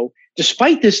happening, though,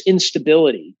 despite this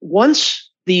instability, once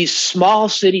these small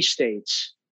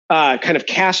city-states kind of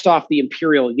cast off the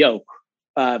imperial yoke,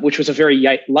 which was a very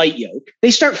light yoke, they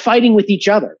start fighting with each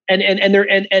other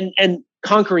and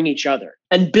conquering each other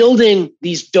and building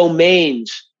these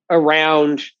domains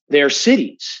around their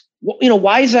cities.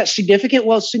 Why is that significant?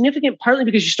 Well, it's significant partly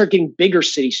because you start getting bigger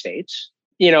city-states,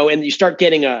 and you start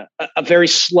getting a very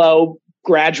slow,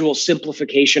 gradual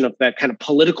simplification of that kind of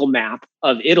political map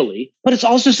of Italy. But it's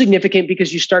also significant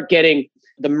because you start getting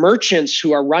the merchants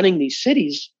who are running these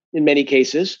cities, in many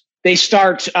cases, they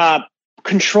start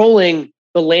controlling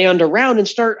the land around and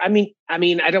start, I mean,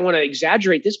 I don't want to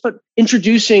exaggerate this, but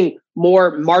introducing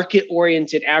more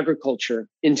market-oriented agriculture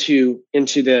into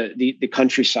the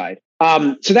countryside.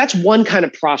 So that's one kind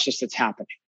of process that's happening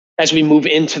as we move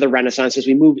into the Renaissance, as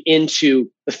we move into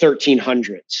the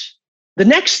 1300s. The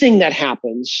next thing that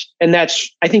happens, and that's,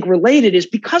 I think, related, is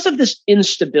because of this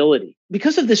instability,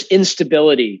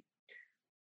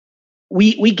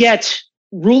 we get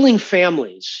ruling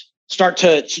families start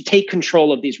to take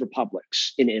control of these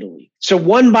republics in Italy. So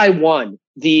one by one,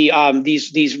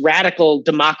 these radical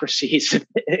democracies,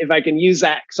 if I can use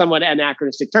that somewhat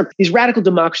anachronistic term, these radical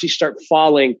democracies start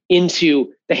falling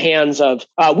into the hands of,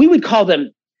 we would call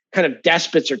them kind of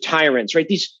despots or tyrants, right?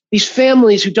 These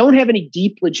families who don't have any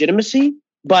deep legitimacy,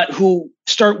 but who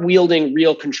start wielding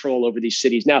real control over these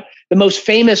cities. Now, the most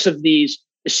famous of these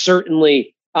is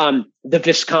certainly the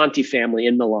Visconti family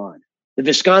in Milan. The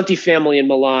Visconti family in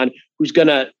Milan, who's going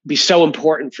to be so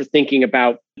important for thinking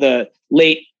about the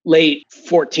late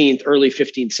 14th, early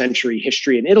 15th century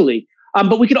history in Italy.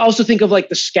 But we could also think of like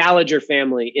the Scaliger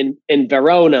family in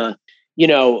Verona.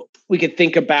 We could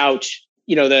think about,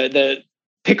 the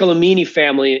Piccolomini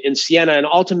family in Siena, and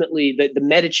ultimately the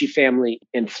Medici family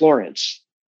in Florence.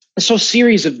 So a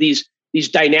series of these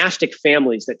dynastic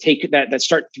families that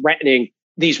start threatening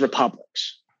these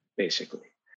republics, basically.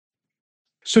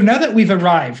 So now that we've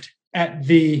arrived at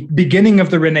the beginning of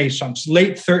the Renaissance,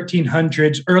 late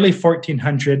 1300s, early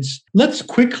 1400s, let's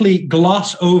quickly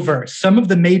gloss over some of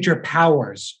the major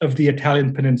powers of the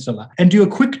Italian peninsula and do a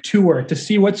quick tour to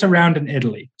see what's around in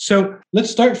Italy. So let's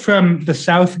start from the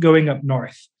south going up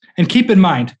north. And keep in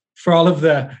mind, for all of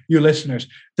you listeners,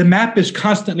 the map is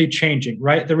constantly changing,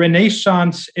 right? The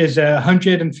Renaissance is a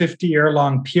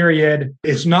 150-year-long period.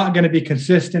 It's not going to be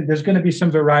consistent. There's going to be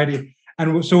some variety.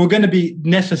 And so we're going to be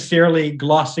necessarily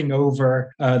glossing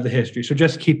over the history. So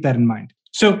just keep that in mind.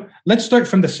 So let's start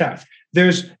from the south.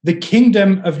 There's the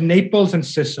Kingdom of Naples and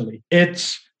Sicily.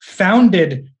 It's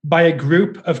founded by a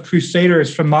group of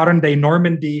crusaders from modern-day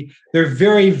Normandy. Their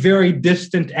very, very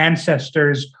distant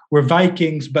ancestors were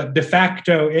Vikings, but de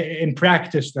facto, in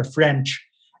practice, they're French.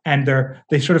 And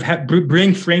they sort of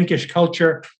bring Frankish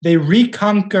culture. They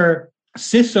reconquer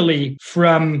Sicily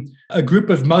from a group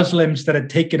of Muslims that had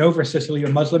taken over Sicily, or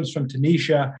Muslims from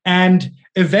Tunisia. And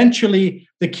eventually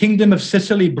the Kingdom of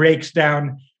Sicily breaks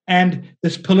down, and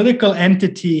this political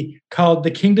entity called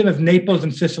the Kingdom of Naples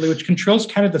and Sicily, which controls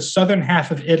kind of the southern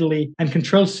half of Italy and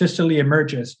controls Sicily,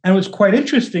 emerges. And what's quite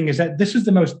interesting is that this is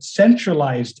the most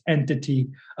centralized entity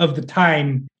of the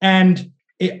time. And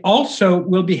it also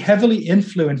will be heavily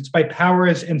influenced by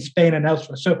powers in Spain and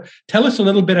elsewhere. So tell us a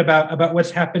little bit about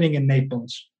what's happening in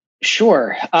Naples.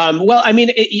 Sure. Well, I mean,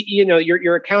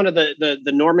 your account of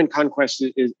the Norman conquest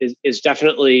is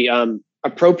definitely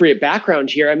appropriate background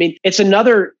here. I mean, it's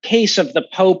another case of the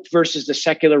Pope versus the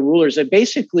secular rulers that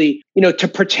basically, to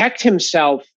protect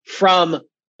himself from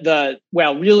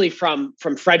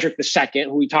from Frederick II,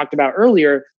 who we talked about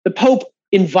earlier, the Pope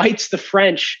invites the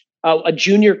French, a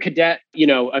junior cadet,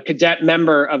 a cadet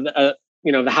member of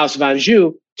the House of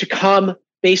Anjou, to come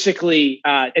basically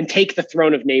and take the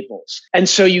throne of Naples. And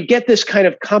so you get this kind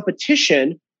of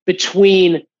competition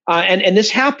between, and this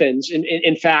happens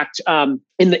in fact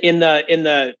in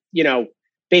the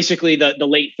basically the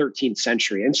late 13th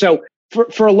century. And so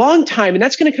for a long time, and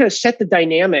that's going to kind of set the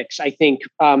dynamics, I think,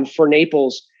 for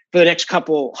Naples for the next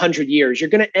couple hundred years. You're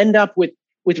going to end up with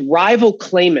rival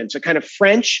claimants, a kind of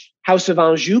French House of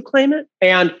Anjou claimant,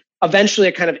 and eventually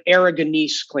a kind of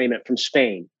Aragonese claimant from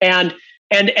Spain. And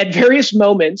at various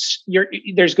moments,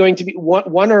 there's going to be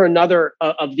one or another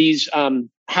of these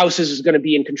houses is going to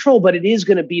be in control, but it is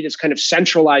going to be this kind of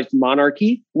centralized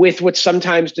monarchy with what's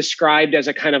sometimes described as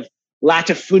a kind of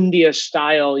latifundia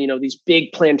style, these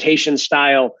big plantation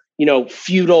style,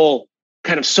 feudal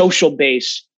kind of social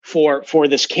base for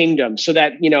this kingdom. So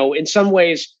that, in some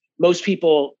ways, most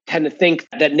people tend to think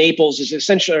that Naples is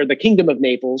essentially, or the Kingdom of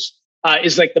Naples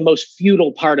is like the most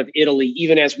feudal part of Italy,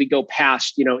 even as we go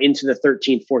past, into the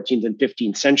 13th, 14th, and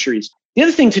 15th centuries. The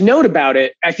other thing to note about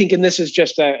it, I think, and this is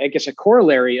just a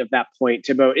corollary of that point,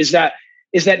 Thibaut, is that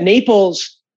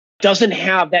Naples doesn't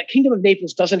have, that Kingdom of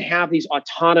Naples doesn't have these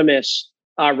autonomous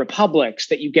republics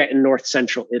that you get in north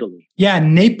central Italy. Yeah,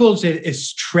 Naples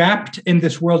is trapped in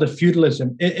this world of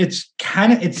feudalism. It's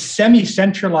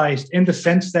semi-centralized in the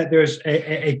sense that there's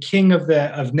a king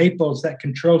of Naples that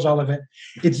controls all of it.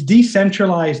 It's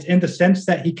decentralized in the sense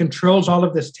that he controls all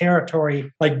of this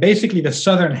territory, like basically the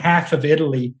southern half of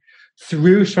Italy,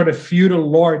 through sort of feudal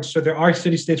lords. So there are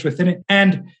city-states within it.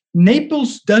 And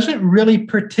Naples doesn't really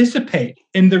participate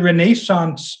in the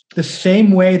Renaissance the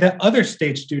same way that other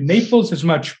states do. Naples is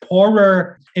much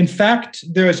poorer. In fact,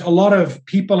 there's a lot of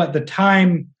people at the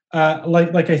time,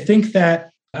 like I think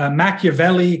that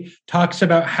Machiavelli talks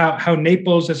about how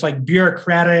Naples is like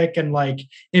bureaucratic and like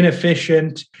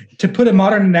inefficient. To put a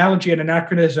modern analogy and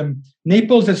anachronism,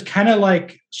 Naples is kind of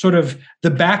like sort of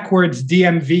the backwards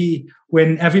DMV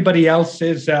when everybody else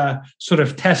is sort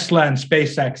of Tesla and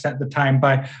SpaceX at the time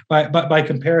by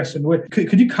comparison.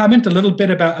 Could you comment a little bit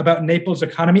about Naples'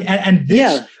 economy and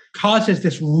this causes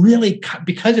this really,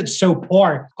 because it's so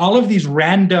poor, all of these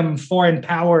random foreign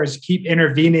powers keep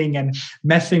intervening and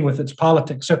messing with its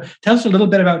politics. So tell us a little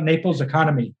bit about Naples'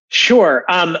 economy. Sure.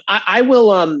 I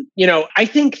will, I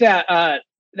think that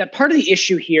that part of the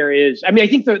issue here is, I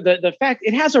think the fact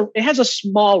it has a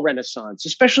small renaissance,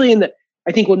 especially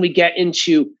I think when we get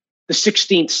into the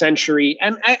 16th century.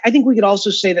 And I think we could also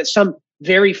say that some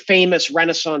very famous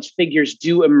Renaissance figures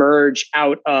do emerge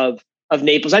out of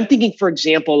Naples. I'm thinking, for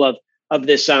example, of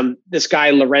this guy,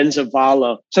 Lorenzo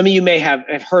Valla. Some of you may have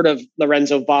heard of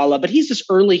Lorenzo Valla, but he's this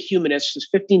early humanist, this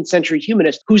 15th century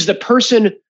humanist, who's the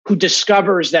person who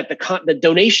discovers that the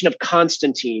donation of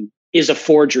Constantine is a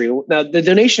forgery. Now, the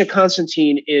donation of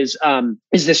Constantine is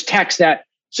this text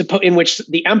in which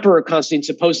the Emperor Constantine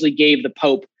supposedly gave the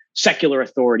Pope secular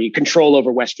authority, control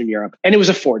over Western Europe, and it was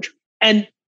a forgery. And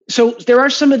so there are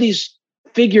some of these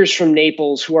figures from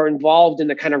Naples who are involved in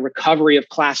the kind of recovery of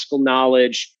classical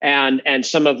knowledge and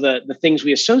some of the things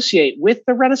we associate with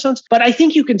the Renaissance. But I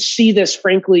think you can see this,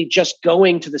 frankly, just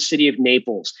going to the city of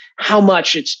Naples, how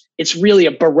much it's really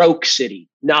a Baroque city,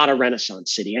 not a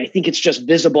Renaissance city. I think it's just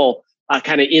visible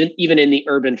even in the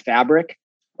urban fabric.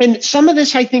 And some of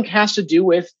this, I think, has to do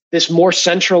with this more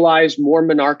centralized, more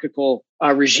monarchical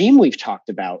regime we've talked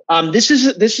about. This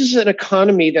is an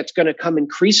economy that's going to come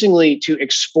increasingly to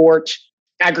export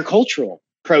agricultural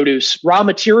produce, raw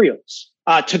materials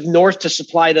to north to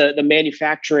supply the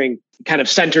manufacturing kind of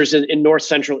centers in north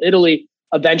central Italy,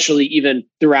 eventually even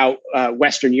throughout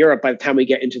Western Europe by the time we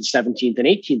get into the 17th and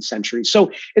 18th century.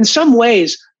 So in some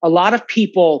ways, a lot of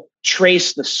people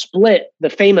trace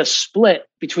the famous split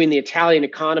between the Italian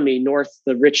economy,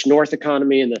 the rich north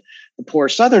economy and the poor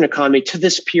southern economy to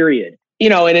this period.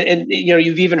 And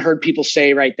you've even heard people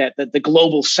say, right, that the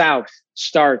global south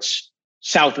starts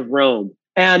south of Rome.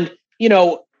 And,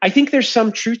 I think there's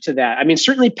some truth to that.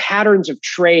 Certainly patterns of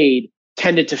trade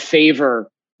tended to favor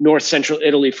north central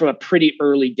Italy from a pretty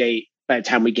early date by the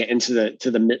time we get into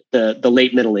the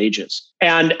late Middle Ages.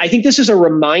 And I think this is a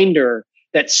reminder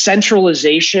that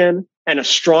centralization and a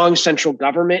strong central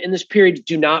government in this period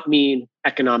do not mean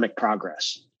economic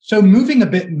progress. So moving a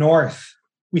bit north,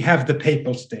 we have the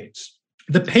Papal States.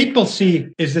 The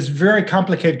papacy is this very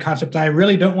complicated concept. And I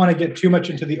really don't want to get too much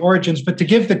into the origins, but to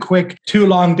give the quick, too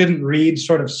long, didn't read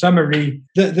sort of summary,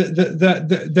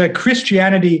 the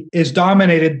Christianity is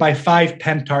dominated by 5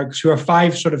 pentarchs who are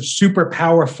 5 sort of super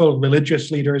powerful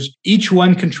religious leaders. Each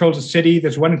one controls a city.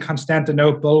 There's one in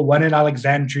Constantinople, one in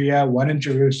Alexandria, one in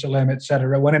Jerusalem,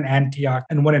 etc., one in Antioch,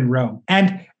 and one in Rome.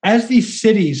 And as these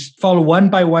cities fall one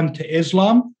by one to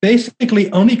Islam,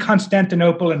 basically only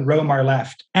Constantinople and Rome are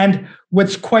left. And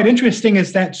what's quite interesting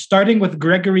is that starting with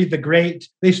Gregory the Great,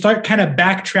 they start kind of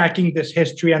backtracking this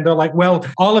history and they're like, well,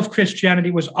 all of Christianity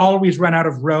was always run out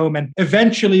of Rome. And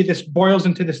eventually this boils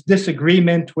into this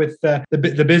disagreement with the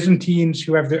Byzantines,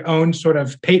 who have their own sort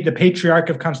of the Patriarch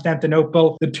of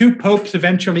Constantinople. The 2 popes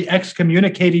eventually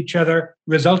excommunicate each other,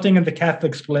 resulting in the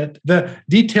Catholic split. The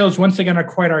details, once again, are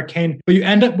quite arcane, but you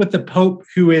end up with the Pope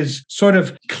who is sort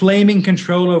of claiming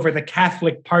control over the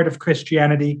Catholic part of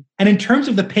Christianity. And in terms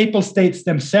of the Papal States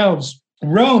themselves,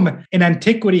 Rome in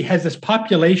antiquity has this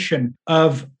population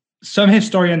of, some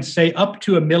historians say, up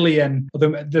to 1 million,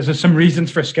 although there's some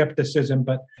reasons for skepticism.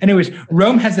 But anyways,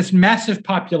 Rome has this massive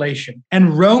population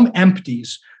and Rome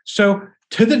empties. So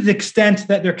to the extent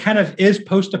that there kind of is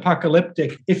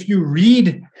post-apocalyptic, if you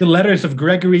read the letters of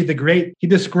Gregory the Great, he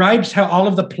describes how all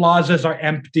of the plazas are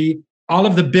empty. All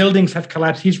of the buildings have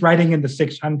collapsed. He's writing in the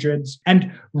 600s.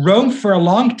 And Rome for a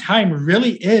long time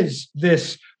really is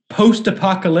this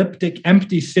post-apocalyptic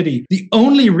empty city. The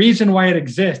only reason why it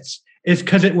exists is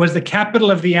because it was the capital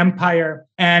of the empire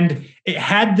and it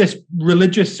had this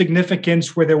religious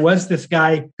significance where there was this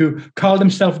guy who called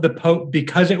himself the Pope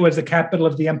because it was the capital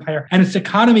of the empire. And its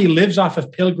economy lives off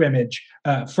of pilgrimage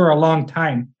for a long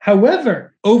time.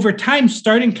 However, over time,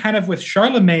 starting kind of with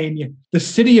Charlemagne, the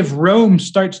city of Rome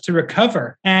starts to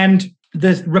recover. And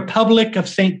the Republic of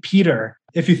St. Peter,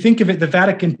 if you think of it, the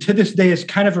Vatican to this day is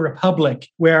kind of a republic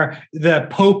where the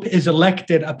Pope is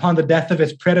elected upon the death of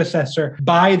his predecessor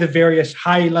by the various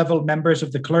high-level members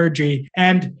of the clergy.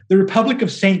 And the Republic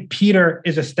of St. Peter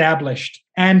is established.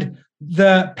 And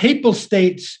the Papal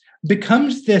States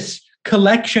becomes this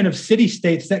collection of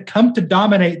city-states that come to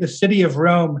dominate the city of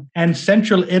Rome and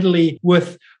central Italy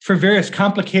for various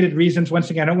complicated reasons. Once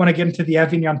again, I don't want to get into the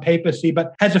Avignon papacy,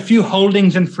 but has a few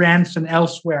holdings in France and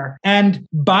elsewhere. And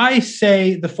by,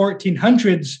 say, the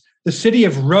 1400s, the city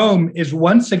of Rome is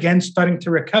once again starting to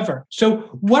recover. So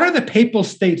what are the Papal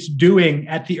States doing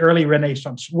at the early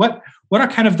Renaissance? What are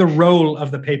kind of the role of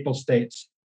the Papal States?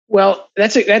 Well,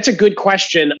 that's a good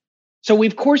question. So we,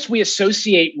 of course, we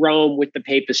associate Rome with the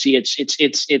papacy.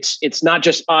 It's not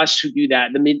just us who do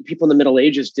that. The people in the Middle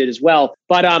Ages did as well.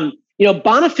 But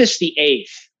Boniface VIII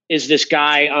is this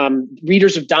guy.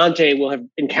 Readers of Dante will have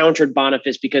encountered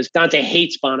Boniface because Dante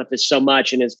hates Boniface so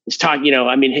much, and is talking.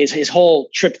 His whole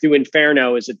trip through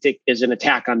Inferno is an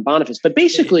attack on Boniface. But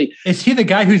basically, is he the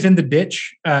guy who's in the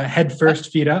ditch, head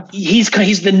first, feet up? He's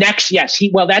the next. Yes,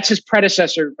 that's his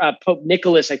predecessor, Pope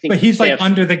Nicholas, I think. But he's like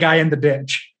under the guy in the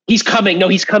ditch. He's coming. No,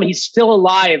 he's coming. He's still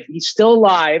alive.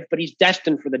 But he's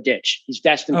destined for the ditch. He's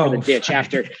destined for the ditch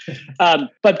after.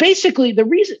 But basically, the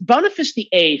reason Boniface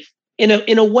VIII,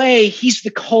 in a way, he's the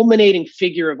culminating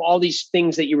figure of all these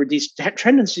things these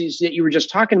tendencies that you were just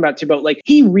talking about, Thibaut. Like,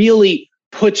 he really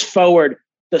puts forward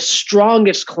the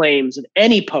strongest claims of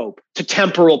any pope to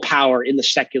temporal power in the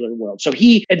secular world. So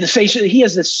he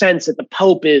has this sense that the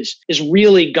pope is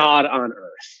really God on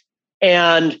earth,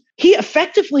 and he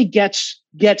effectively gets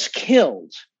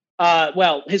killed.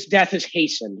 His death is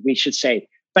hastened, we should say,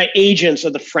 by agents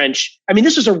of the French. I mean,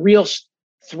 this is a real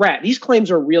threat. These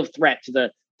claims are a real threat to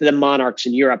the monarchs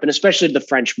in Europe, and especially the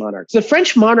French monarchs. The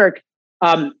French monarch,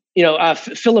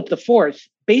 Philip IV,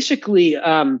 basically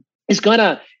is going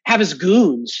to have his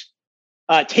goons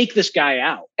take this guy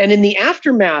out. And in the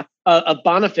aftermath of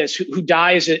Boniface, who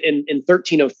dies in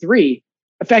 1303,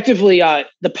 effectively,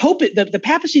 the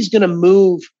papacy is going to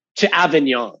move to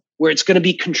Avignon, where it's going to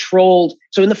be controlled.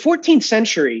 So in the 14th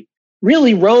century,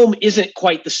 really, Rome isn't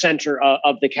quite the center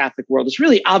of the Catholic world. It's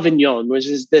really Avignon, which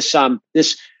is this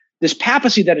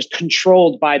papacy that is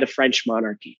controlled by the French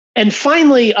monarchy. And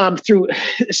finally, through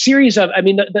a series of,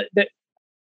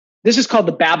 this is called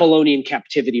the Babylonian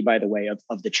captivity, by the way,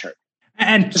 of the church.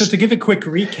 And so to give a quick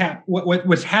recap,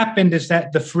 what's happened is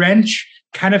that the French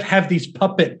kind of have these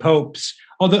puppet popes,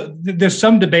 although there's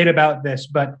some debate about this,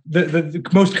 but the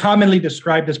most commonly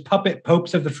described as puppet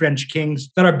popes of the French kings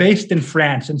that are based in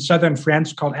France, in southern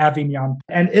France, called Avignon.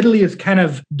 And Italy is kind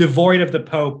of devoid of the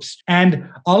popes. And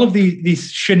all of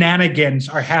these shenanigans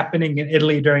are happening in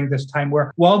Italy during this time,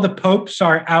 where while the popes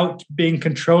are out being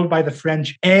controlled by the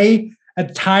French,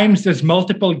 at times, there's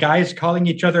multiple guys calling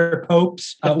each other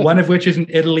popes, one of which is in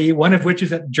Italy, one of which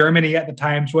is at Germany at the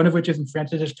times, one of which is in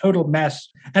France. It's a total mess.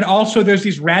 And also, there's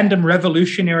these random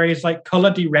revolutionaries like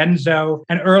Cola di Renzo.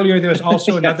 And earlier, there was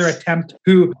also another attempt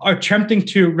who are attempting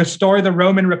to restore the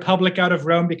Roman Republic out of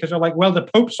Rome because they're like, well, the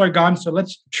popes are gone, so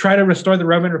let's try to restore the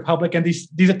Roman Republic. And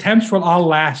these attempts will all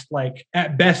last, like,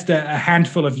 at best, a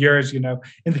handful of years, In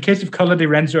the case of Cola di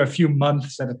Renzo, a few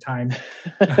months at a time.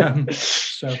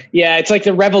 Yeah, it's like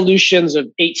the revolutions of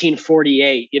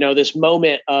 1848, this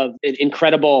moment of an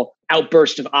incredible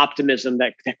outburst of optimism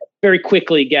that very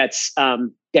quickly gets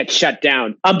shut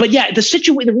down. But yeah,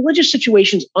 the religious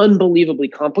situation is unbelievably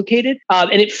complicated.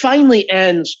 And it finally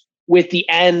ends with the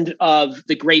end of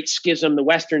the Great Schism, the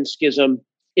Western Schism,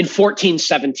 in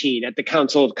 1417 at the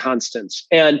Council of Constance.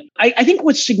 And I think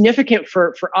what's significant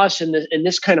for us in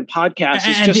this kind of podcast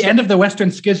is just the end of the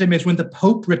Western Schism is when the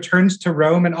Pope returns to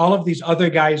Rome, and all of these other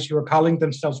guys who are calling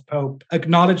themselves Pope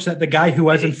acknowledge that the guy who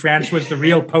was in France was the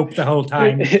real Pope the whole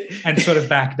time and sort of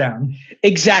back down.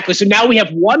 Exactly. So now we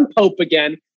have one Pope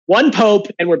again,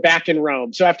 and we're back in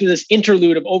Rome. So after this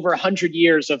interlude of over 100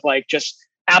 years of just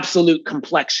absolute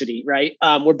complexity, right?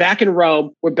 We're back in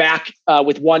Rome. We're back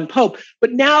with one Pope.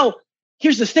 But now,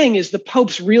 here's the thing, is the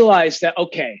popes realize that,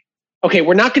 okay,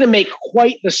 we're not going to make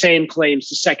quite the same claims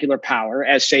to secular power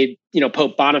as, say,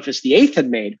 Pope Boniface VIII had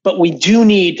made, but we do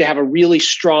need to have a really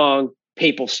strong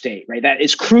papal state, right? That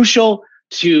is crucial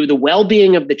to the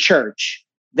well-being of the church,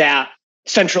 that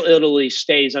central Italy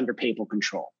stays under papal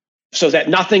control so that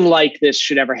nothing like this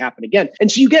should ever happen again.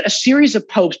 And so you get a series of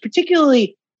popes,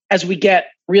 particularly as we get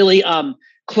really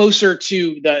closer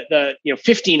to the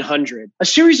 1500, a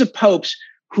series of popes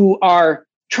who are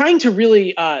trying to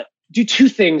really do two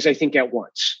things, I think, at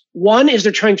once. One is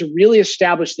they're trying to really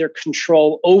establish their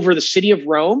control over the city of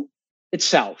Rome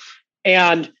itself.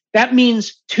 And that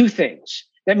means two things.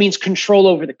 That means control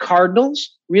over the cardinals,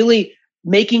 really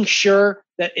making sure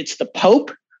that it's the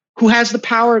Pope who has the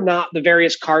power, not the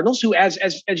various cardinals, who, as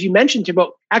you mentioned,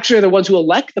 Thibaut, actually are the ones who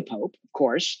elect the Pope, of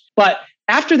course. But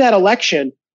after that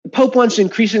election, the Pope wants to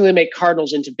increasingly make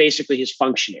cardinals into basically his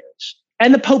functionaries.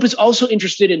 And the Pope is also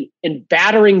interested in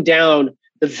battering down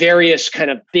the various kind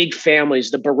of big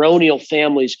families, the baronial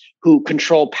families who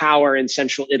control power in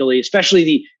central Italy,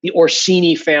 especially the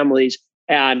Orsini families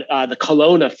and the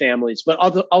Colonna families, but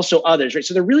also others, right?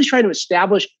 So they're really trying to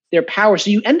establish their power. So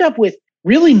you end up with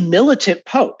really militant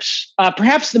popes.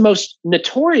 Perhaps the most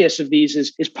notorious of these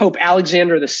is Pope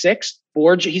Alexander VI.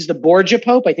 Borgia. He's the Borgia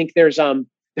Pope. I think there's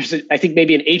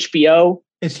maybe an HBO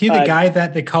Is he the guy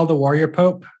that they call the warrior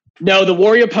pope? No, the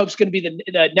warrior pope's going to be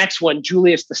the next one,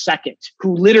 Julius II,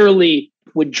 who literally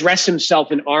would dress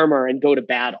himself in armor and go to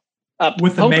battle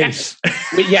with a mace.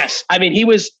 Yes, I mean he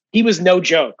was no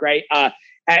joke, right?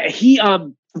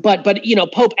 But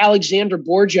Pope Alexander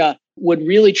Borgia would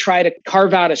really try to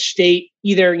carve out a state,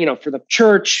 either for the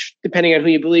church, depending on who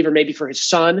you believe, or maybe for his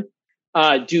son,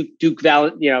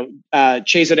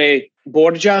 Cesare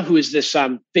Borgia, who is this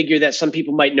figure that some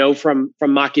people might know from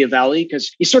Machiavelli,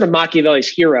 because he's sort of Machiavelli's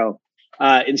hero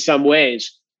in some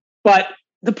ways. But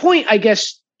the point, I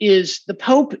guess, is the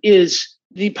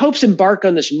popes embark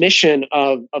on this mission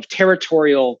of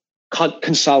territorial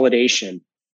consolidation.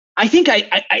 I think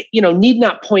I need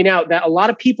not point out that a lot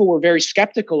of people were very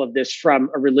skeptical of this from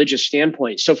a religious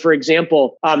standpoint. So, for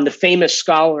example, the famous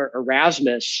scholar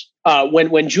Erasmus,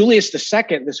 when Julius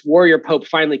II, this warrior pope,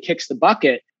 finally kicks the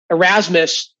bucket,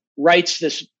 Erasmus writes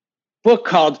this book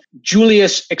called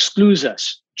Julius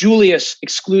Exclusus, Julius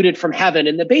excluded from heaven.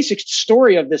 And the basic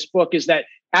story of this book is that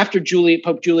after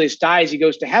Pope Julius dies, he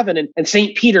goes to heaven, and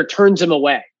St. Peter turns him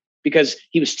away because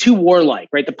he was too warlike,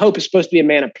 right? The Pope is supposed to be a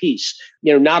man of peace,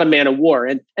 not a man of war.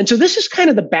 And so this is kind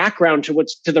of the background to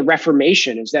the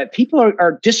Reformation, is that people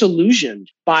are disillusioned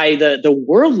by the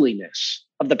worldliness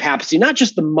of the papacy, not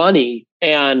just the money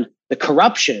and the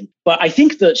corruption, but I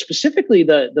think specifically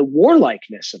the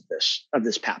warlikeness of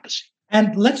this papacy.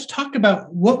 And let's talk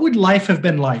about what would life have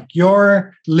been like.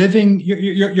 You're traveling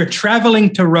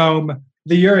to Rome.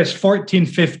 The year is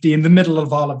 1450, in the middle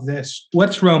of all of this.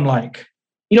 What's Rome like?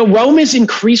 Rome is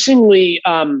increasingly,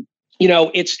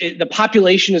 the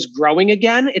population is growing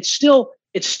again. It's still,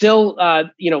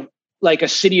 like a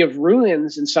city of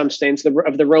ruins in some sense,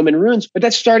 of the Roman ruins, but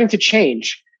that's starting to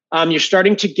change. You're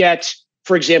starting to get,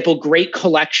 for example, great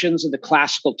collections of the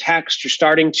classical text. You're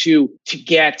starting to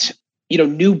get,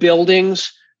 new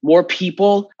buildings, more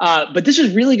people. But this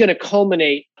is really going to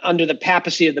culminate under the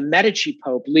papacy of the Medici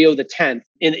Pope, Leo X,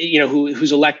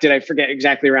 who's elected, I forget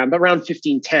exactly but around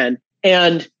 1510.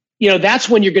 And, that's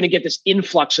when you're going to get this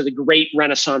influx of the great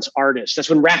Renaissance artists.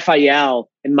 That's when Raphael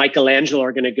and Michelangelo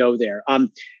are going to go there.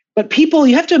 But people,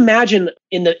 you have to imagine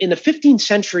in the 15th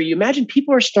century, you imagine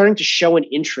people are starting to show an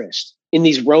interest in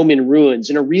these Roman ruins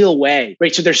in a real way,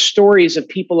 right? So there's stories of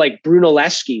people like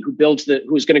Brunelleschi,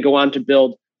 who's going to go on to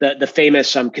build the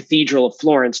famous cathedral of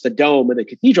Florence, the dome of the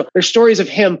cathedral. There's stories of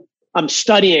him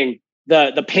studying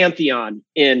the Pantheon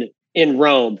in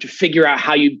Rome to figure out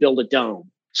how you build a dome.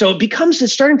 So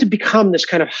it's starting to become this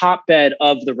kind of hotbed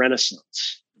of the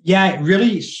Renaissance. Yeah, it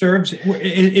really serves.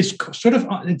 It's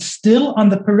still on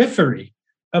the periphery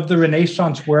of the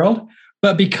Renaissance world,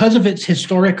 but because of its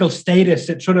historical status,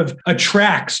 it sort of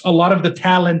attracts a lot of the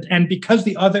talent. And because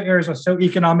the other areas are so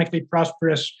economically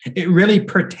prosperous, it really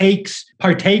partakes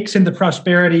in the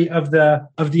prosperity of the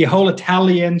whole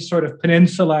Italian sort of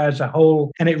peninsula as a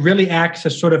whole. And it really acts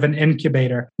as sort of an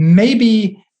incubator.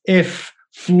 Maybe if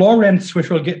Florence, which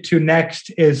we'll get to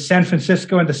next, is San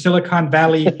Francisco and the Silicon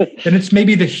Valley, then it's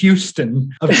maybe the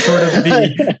Houston of sort of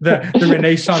the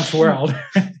Renaissance world.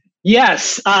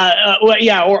 Yes.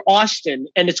 Or Austin.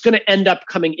 And it's going to end up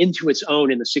coming into its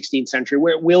own in the 16th century,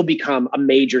 where it will become a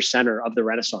major center of the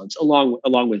Renaissance, along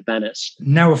with Venice.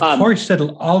 Now, of course,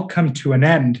 it'll all come to an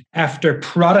end after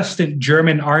Protestant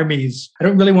German armies, I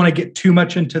don't really want to get too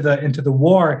much into the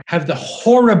war, have the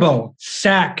horrible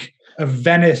sack of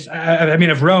Venice,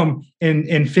 of Rome in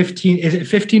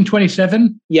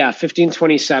 1527? Yeah,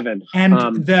 1527.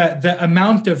 And the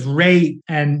amount of rape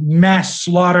and mass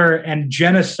slaughter and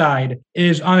genocide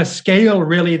is on a scale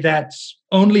really that's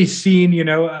only seen,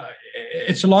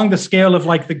 it's along the scale of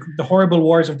like the horrible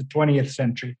wars of the 20th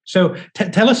century. So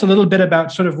tell us a little bit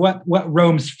about sort of what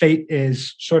Rome's fate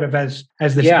is sort of as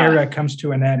this era comes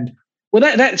to an end.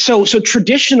 Well, so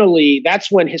traditionally, that's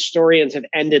when historians have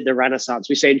ended the Renaissance.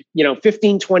 We say,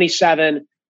 1527,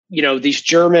 these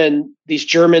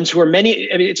Germans who are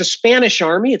it's a Spanish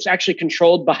army. It's actually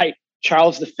controlled by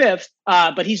Charles V,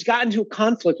 but he's gotten into a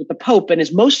conflict with the Pope, and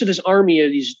most of his army are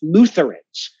these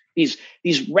Lutherans, these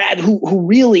who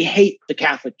really hate the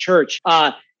Catholic Church,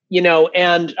 so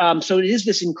it is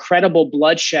this incredible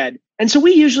bloodshed. And so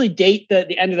we usually date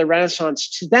the end of the Renaissance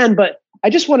to then, but I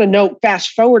just want to note,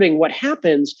 fast forwarding, what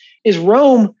happens is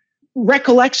Rome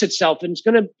recollects itself, and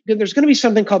there's going to be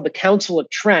something called the Council of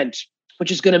Trent,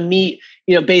 which is going to meet,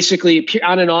 basically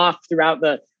on and off throughout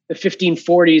the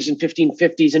 1540s and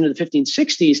 1550s into the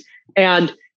 1560s.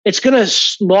 And it's going to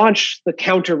launch the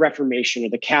Counter-Reformation or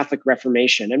the Catholic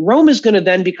Reformation. And Rome is going to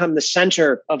then become the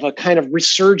center of a kind of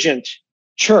resurgent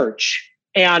church,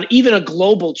 and even a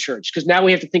global church, because now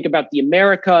we have to think about the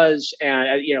Americas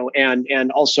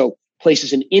and also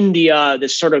places in India,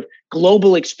 this sort of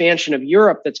global expansion of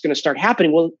Europe that's going to start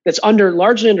happening. Well, that's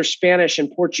largely under Spanish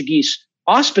and Portuguese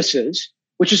auspices,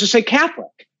 which is to say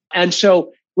Catholic. And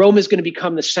so Rome is going to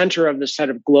become the center of this sort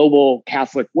of global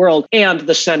Catholic world and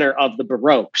the center of the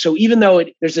Baroque. So even though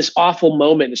there's this awful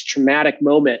moment, this traumatic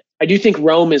moment, I do think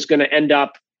Rome is going to end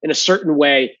up in a certain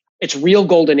way. Its real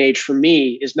golden age for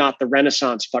me is not the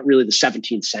Renaissance, but really the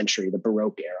 17th century, the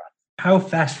Baroque era. How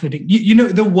fascinating. You know,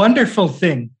 the wonderful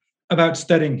thing about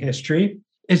studying history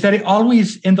is that it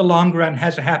always, in the long run,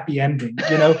 has a happy ending.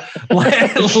 You know,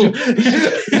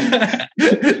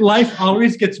 life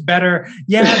always gets better.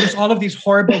 Yeah, there's all of these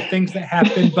horrible things that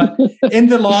happen, but in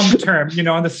the long term, you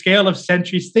know, on the scale of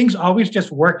centuries, things always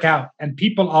just work out, and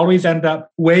people always end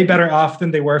up way better off than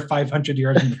they were 500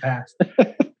 years in the past.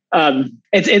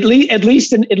 It's at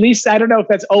least I don't know if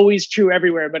that's always true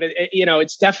everywhere, but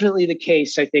it's definitely the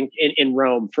case. I think in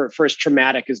Rome for as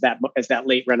traumatic as that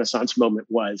late Renaissance moment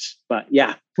was. But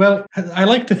yeah. Well, I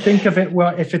like to think of it.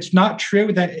 Well, if it's not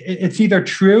true, that it's either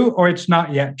true or it's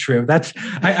not yet true.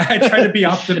 I try to be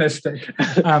optimistic.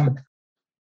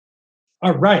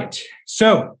 All right.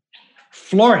 So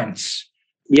Florence.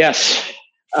 Yes.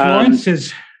 Florence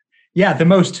is, the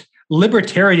most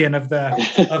libertarian of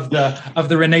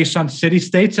the Renaissance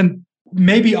city-states, and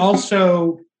maybe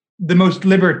also the most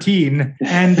libertine.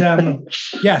 And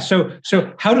so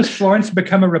how does Florence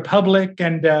become a republic,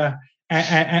 and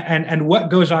what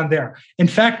goes on there? In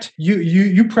fact,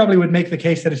 you probably would make the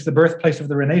case that it's the birthplace of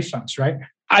the Renaissance, right?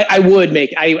 I would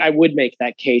make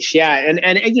that case, yeah. And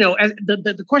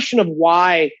the question of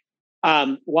why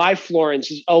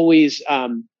Florence is always,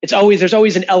 there's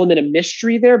always an element of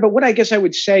mystery there. But what I guess I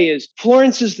would say is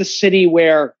Florence is the city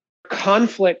where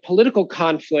political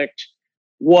conflict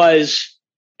was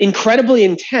incredibly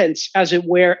intense, as it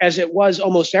was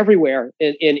almost everywhere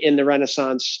in the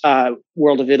Renaissance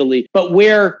world of Italy, but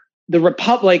where the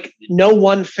Republic, no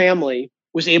one family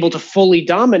was able to fully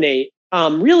dominate,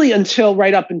 really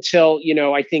right up until,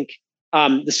 I think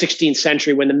the 16th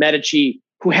century, when the Medici,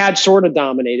 who had sort of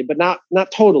dominated, but not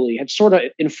totally, had sort of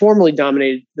informally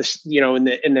dominated this, in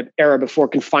the era before,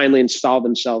 can finally install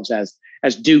themselves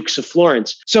as dukes of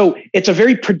Florence. So it's a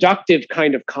very productive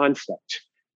kind of conflict.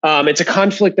 It's a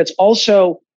conflict that's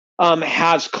also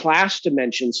has class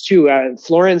dimensions too.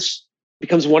 Florence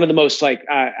becomes one of the most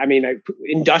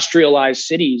industrialized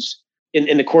cities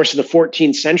in the course of the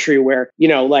 14th century, where,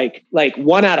 like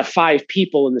 1 out of 5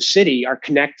 people in the city are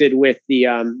connected with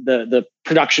the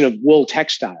production of wool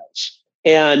textiles.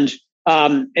 And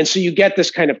so you get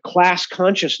this kind of class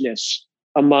consciousness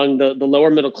among the lower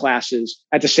middle classes,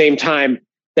 at the same time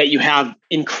that you have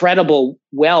incredible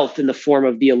wealth in the form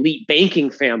of the elite banking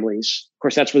families. Of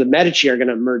course, that's where the Medici are going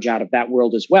to emerge out of that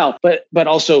world as well. But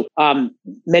also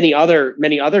many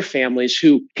other families,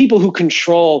 people who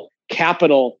control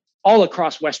capital all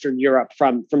across Western Europe,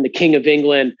 from the King of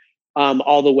England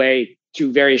all the way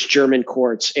to various German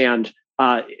courts, and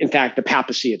in fact, the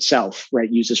papacy itself, right,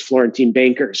 uses Florentine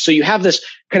bankers. So you have this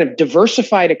kind of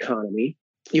diversified economy.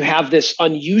 You have this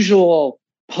unusual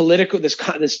political, this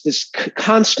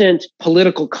constant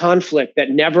political conflict that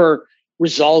never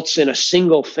results in a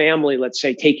single family, let's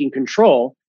say, taking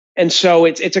control. And so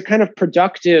it's a kind of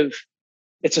productive,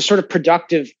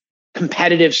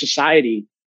 competitive society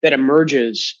that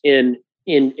emerges in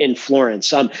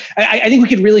Florence. I think we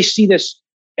could really see this.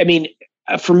 I mean,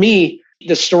 for me,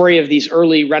 the story of these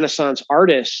early Renaissance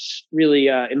artists really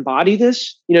embody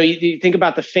this. You think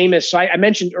about the famous. So I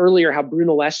mentioned earlier how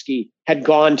Brunelleschi had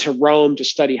gone to Rome to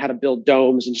study how to build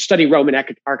domes and study Roman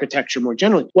architecture more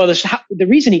generally. Well, the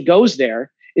reason he goes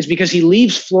there is because he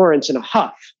leaves Florence in a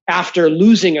huff after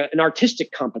losing an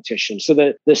artistic competition. So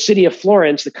the city of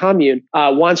Florence, the commune,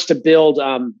 wants to build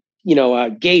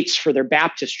gates for their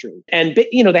baptistry. And,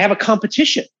 they have a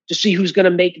competition to see who's going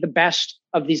to make the best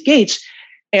of these gates.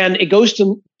 And it goes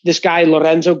to this guy,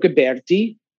 Lorenzo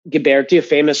Ghiberti, a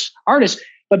famous artist.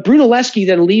 But Brunelleschi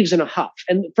then leaves in a huff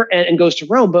and goes to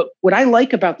Rome. But what I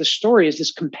like about the story is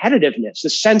this competitiveness, the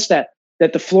sense that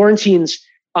the Florentines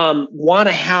want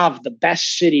to have the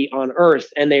best city on earth,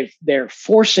 and they're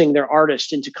forcing their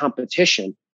artists into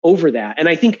competition over that. And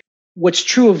I think what's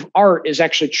true of art is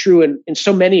actually true in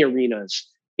so many arenas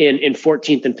in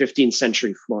 14th and 15th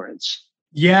century Florence.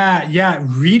 Yeah.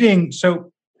 Reading.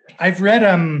 So I've read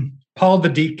Paul the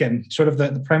Deacon, sort of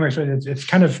the primary story. It's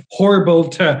kind of horrible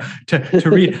to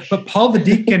read, but Paul the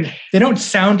Deacon, they don't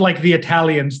sound like the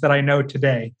Italians that I know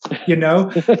today,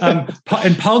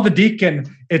 And Paul the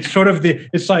Deacon, it's sort of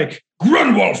it's like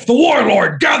Grunwulf, the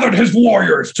warlord, gathered his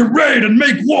warriors to raid and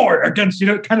make war against,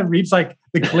 it kind of reads like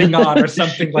the Klingon or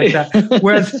something like that.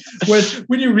 Whereas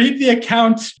when you read the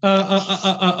accounts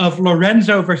of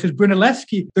Lorenzo versus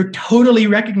Brunelleschi, they're totally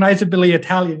recognizably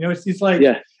Italian. It's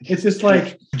this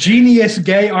like genius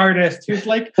gay artist who's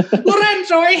like,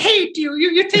 Lorenzo, I hate you.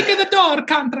 You're taking the door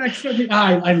contracts from me.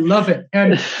 I love it.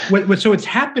 And so what's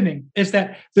happening is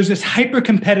that there's this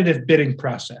hyper-competitive bidding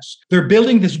process. They're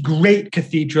building this great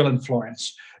cathedral in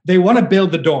Florence. They want to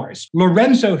build the doors.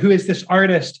 Lorenzo, who is this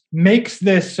artist, makes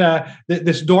this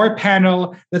this door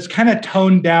panel that's kind of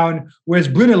toned down, whereas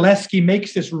Brunelleschi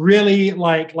makes this really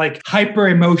like hyper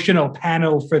emotional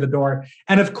panel for the door.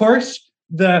 And of course,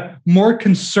 the more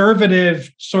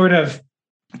conservative sort of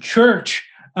church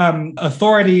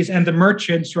authorities and the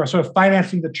merchants who are sort of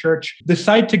financing the church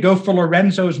decide to go for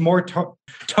Lorenzo's more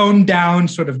toned down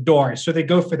sort of doors. So they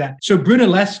go for that. So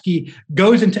Brunelleschi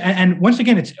goes into, and once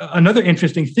again, it's another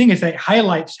interesting thing is that it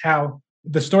highlights how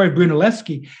the story of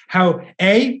Brunelleschi, how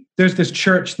A, there's this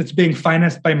church that's being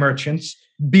financed by merchants.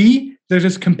 B, there's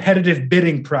this competitive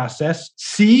bidding process.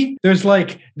 C, there's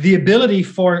like the ability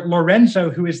for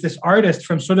Lorenzo, who is this artist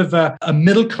from sort of a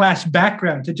middle-class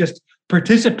background, to just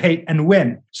participate and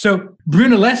win. So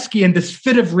Brunelleschi, in this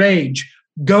fit of rage,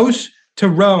 goes to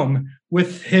Rome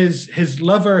with his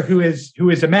lover, who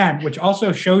is a man, which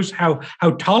also shows how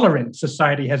tolerant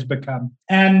society has become.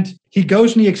 And he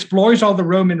goes and he explores all the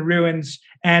Roman ruins,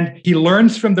 and he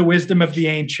learns from the wisdom of the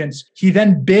ancients. He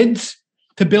then bids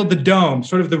to build the dome,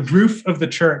 sort of the roof of the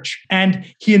church. And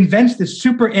he invents this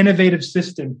super innovative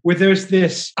system where there's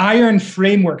this iron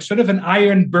framework, sort of an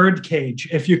iron bird cage,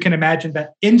 if you can imagine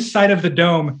that, inside of the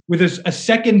dome, where there's a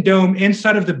second dome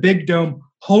inside of the big dome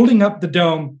holding up the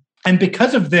dome. And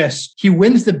because of this, he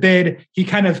wins the bid. He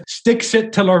kind of sticks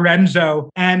it to Lorenzo,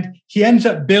 and he ends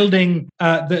up building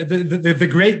the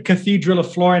great Cathedral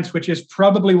of Florence, which is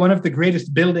probably one of the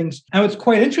greatest buildings. And what's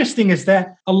quite interesting is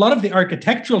that a lot of the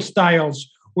architectural styles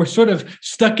were sort of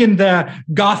stuck in the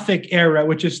Gothic era,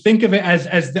 which is, think of it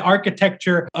as the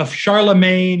architecture of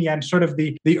Charlemagne and sort of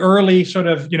the early sort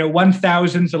of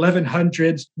 1000s,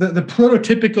 1100s. The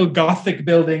prototypical Gothic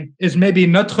building is maybe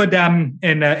Notre Dame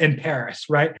in Paris,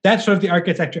 right? That's sort of the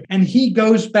architecture. And he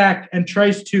goes back and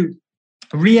tries to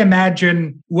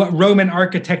reimagine what Roman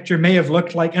architecture may have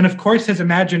looked like. And of course, his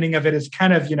imagining of it is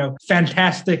kind of,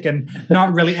 fantastic and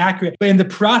not really accurate. But in the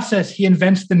process, he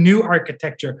invents the new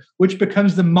architecture, which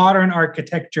becomes the modern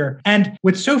architecture. And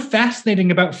what's so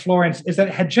fascinating about Florence is that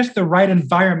it had just the right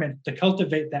environment to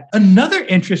cultivate that. Another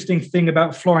interesting thing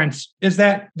about Florence is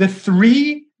that the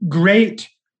three great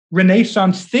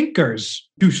Renaissance thinkers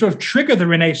who sort of trigger the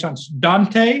Renaissance,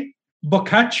 Dante,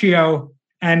 Boccaccio,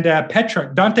 and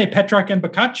Petrarch, Dante, Petrarch, and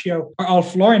Boccaccio are all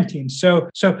Florentines. So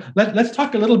let's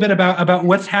talk a little bit about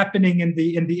what's happening in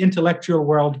the intellectual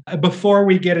world before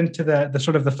we get into the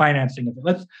sort of the financing of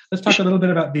it. Let's talk a little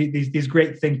bit about these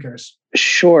great thinkers.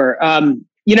 Sure.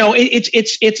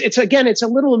 It's again, it's a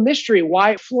little mystery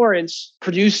why Florence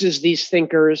produces these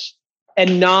thinkers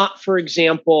and not, for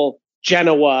example,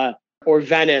 Genoa or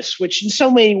Venice, which in so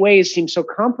many ways seem so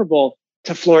comparable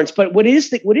to Florence. But what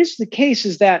is the case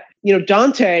is that,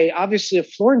 Dante, obviously a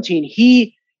Florentine,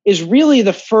 he is really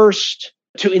the first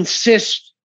to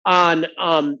insist on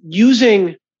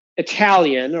using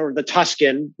Italian, or the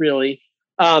Tuscan, really,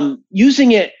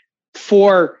 using it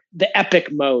for the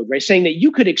epic mode, right? Saying that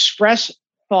you could express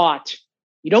thought.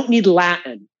 You don't need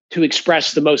Latin to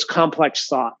express the most complex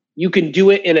thought. You can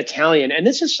do it in Italian. And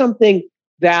this is something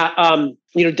that,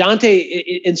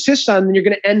 Dante insists on, and you're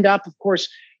going to end up, of course,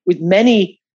 with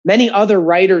many other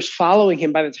writers following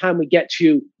him by the time we get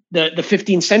to the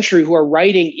 15th century, who are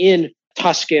writing in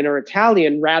Tuscan or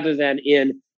Italian rather than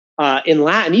in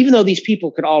Latin, even though these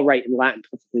people could all write in Latin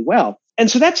perfectly well.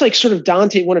 And so that's like sort of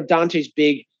Dante, one of Dante's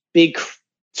big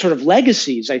sort of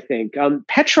legacies, I think.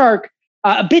 Petrarch,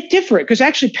 a bit different, because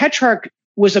actually Petrarch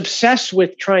was obsessed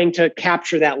with trying to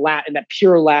capture that Latin, that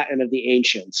pure Latin of the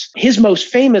ancients. His most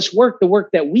famous work, the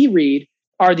work that we read,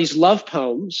 are these love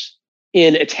poems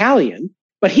in Italian,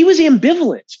 but he was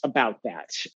ambivalent about that.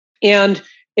 And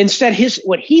instead,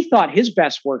 what he thought his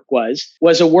best work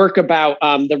was a work about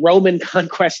the Roman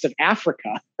conquest of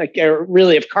Africa,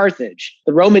 really of Carthage,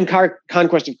 the Roman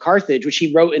conquest of Carthage, which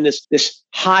he wrote in this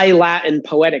high Latin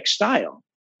poetic style.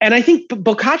 And I think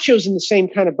Boccaccio's in the same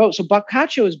kind of boat. So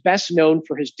Boccaccio is best known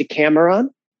for his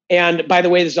Decameron. And by the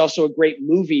way, there's also a great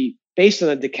movie based on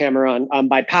the Decameron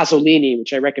by Pasolini,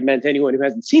 which I recommend to anyone who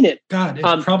hasn't seen it. God,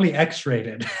 it's probably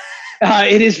X-rated.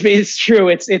 It is. It's true.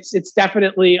 It's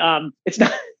definitely. It's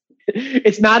not.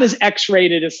 It's not as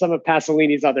X-rated as some of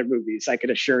Pasolini's other movies, I can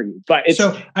assure you. But it's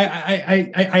so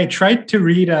I tried to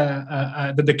read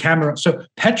the Decameron. So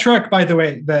Petrarch, by the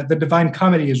way, the Divine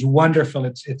Comedy is wonderful.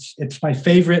 It's my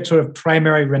favorite sort of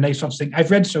primary Renaissance thing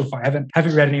I've read so far. I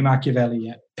haven't read any Machiavelli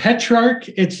yet. Petrarch,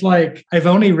 it's like I've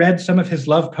only read some of his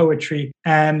love poetry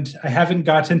and I haven't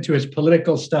got into his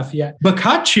political stuff yet.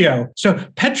 Boccaccio. So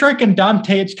Petrarch and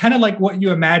Dante, it's kind of like what you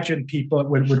imagine people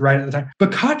would write at the time.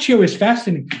 Boccaccio is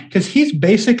fascinating because he's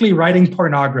basically writing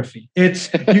pornography. It's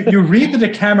you read the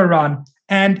Decameron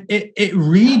and it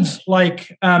reads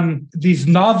like these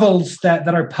novels that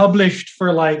are published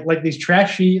for like these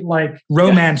trashy like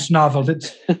romance novels.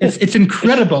 It's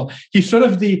incredible. He's sort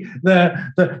of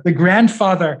the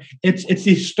grandfather. It's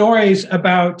these stories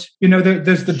about,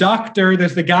 there's the doctor,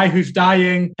 there's the guy who's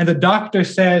dying, and the doctor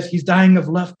says he's dying of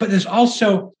love. But there's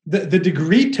also the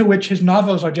degree to which his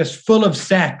novels are just full of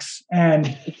sex.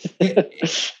 And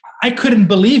I couldn't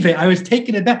believe it. I was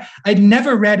taken aback. I'd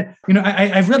never read,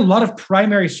 I've read a lot of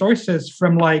primary sources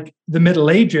from like the Middle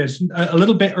Ages, a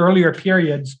little bit earlier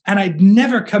periods, and I'd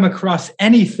never come across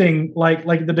anything like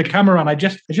the Decameron. I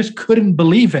just couldn't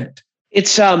believe it.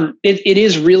 It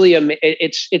is really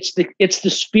it's the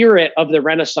spirit of the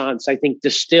Renaissance, I think,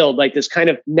 distilled, like this kind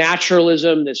of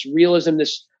naturalism, this realism,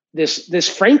 this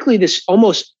frankly, this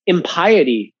almost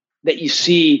impiety that you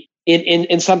see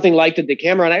in something like the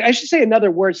Decameron. I should say another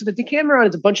word. So the Decameron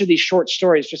is a bunch of these short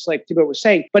stories, just like Thibaut was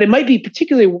saying, but it might be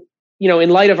particularly, in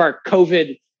light of our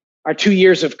 2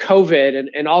 years of COVID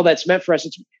and all that's meant for us,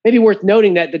 it's maybe worth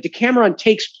noting that the Decameron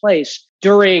takes place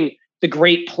during the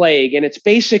Great Plague. And it's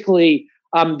basically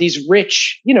these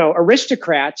rich,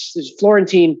 aristocrats, these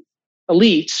Florentine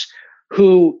elites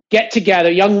who get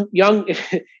together, young,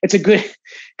 it's a good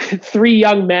 3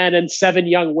 young men and 7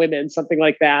 young women, something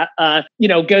like that,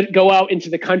 go out into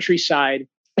the countryside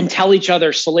and tell each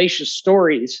other salacious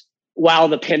stories while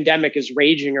the pandemic is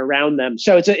raging around them.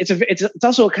 So it's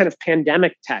also a kind of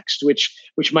pandemic text, which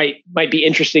might be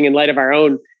interesting in light of our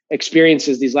own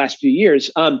experiences these last few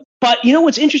years. But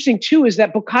what's interesting too is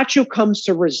that Boccaccio comes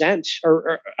to resent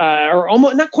or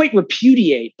almost not quite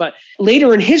repudiate, but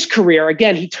later in his career,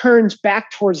 again, he turns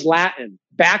back towards Latin,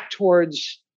 back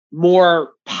towards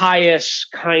more pious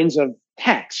kinds of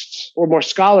texts or more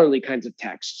scholarly kinds of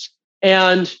texts.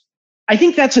 And I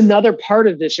think that's another part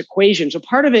of this equation. So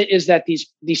part of it is that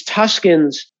these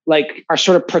Tuscans are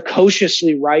sort of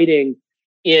precociously writing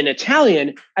in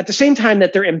Italian at the same time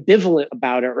that they're ambivalent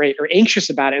about it, right, or anxious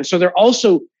about it. And so they're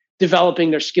also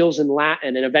developing their skills in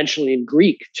Latin and eventually in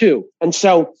Greek too. And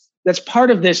so that's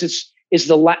part of this is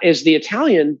the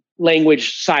Italian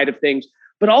language side of things,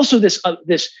 but also this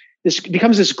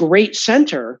becomes this great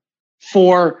center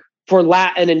for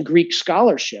Latin and Greek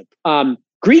scholarship.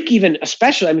 Greek, even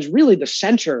especially, was really the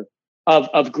center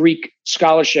of Greek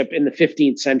scholarship in the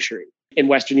 15th century in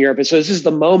Western Europe. And so this is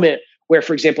the moment where,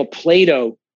 for example,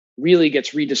 Plato really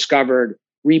gets rediscovered,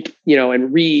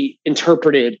 and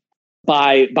reinterpreted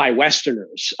by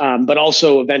Westerners, but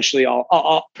also eventually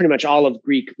pretty much all of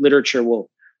Greek literature will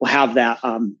have that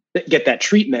get that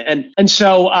treatment. And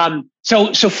so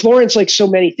Florence, like so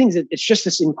many things, it's just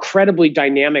this incredibly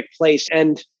dynamic place.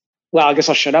 And well, I guess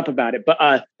I'll shut up about it.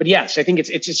 But yes, I think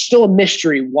it's still a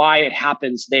mystery why it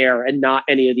happens there and not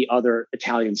any of the other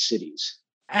Italian cities.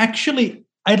 Actually,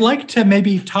 I'd like to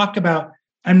maybe talk about,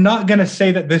 I'm not going to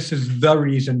say that this is the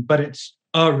reason, but it's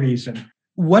a reason.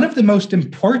 One of the most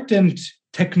important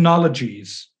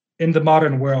technologies in the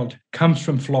modern world comes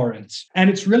from Florence. And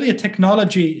it's really a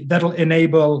technology that'll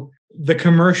enable the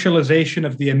commercialization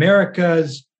of the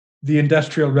Americas, the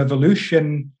Industrial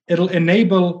Revolution. It'll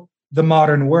enable the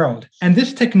modern world. And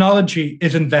this technology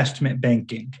is investment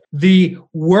banking. The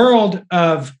world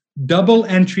of double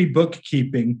entry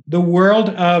bookkeeping, the world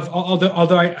of,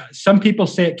 although some people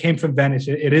say it came from Venice,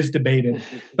 it is debated.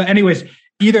 But anyways,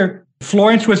 either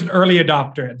Florence was an early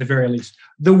adopter at the very least.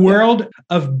 The world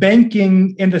of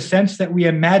banking in the sense that we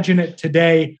imagine it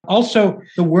today, also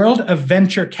the world of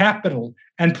venture capital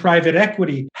and private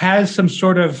equity has some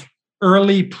sort of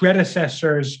early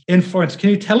predecessors in Florence.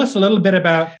 Can you tell us a little bit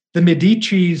about the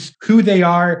Medicis, who they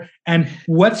are, and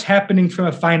what's happening from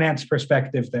a finance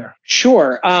perspective there?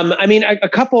 Sure. A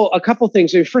couple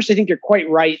things. First, I think you're quite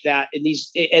right that in these,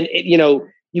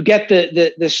 you get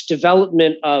this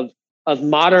development of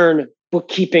modern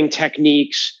bookkeeping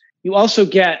techniques. You also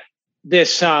get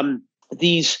this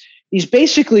these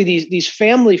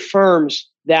family firms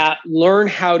that learn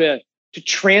how to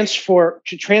transfer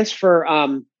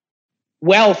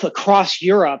wealth across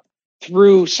Europe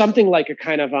through something like a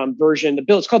kind of version.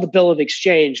 It's called the Bill of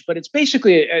Exchange, but it's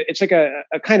basically it's like a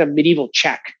kind of medieval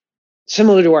check.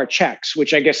 similar to our checks,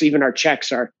 which I guess even our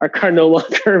checks are no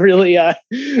longer really,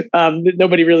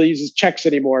 nobody really uses checks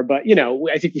anymore, but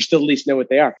I think we still at least know what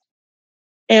they are.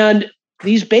 And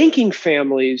these banking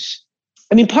families,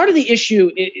 I mean, part of the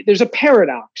issue, there's a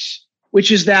paradox,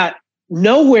 which is that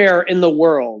nowhere in the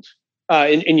world,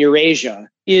 in Eurasia,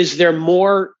 is there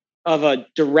more of a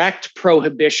direct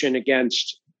prohibition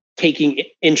against taking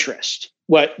interest,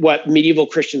 what medieval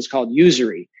Christians called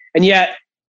usury. And yet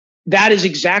that is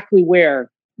exactly where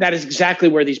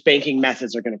these banking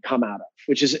methods are going to come out of,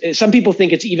 which is, some people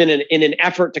think it's even in an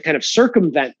effort to kind of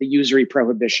circumvent the usury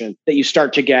prohibition that you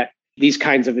start to get these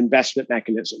kinds of investment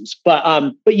mechanisms.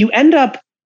 But you end up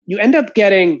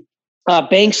getting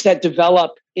banks that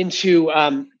develop into,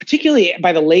 particularly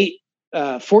by the late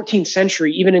 14th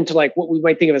century, even into like what we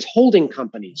might think of as holding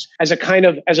companies, as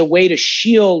a way to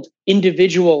shield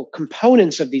individual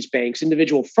components of these banks,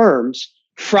 individual firms,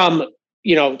 from,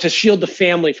 to shield the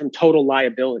family from total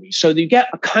liability. So you get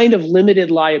a kind of limited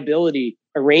liability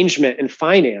arrangement in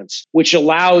finance, which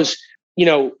allows,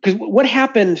 because what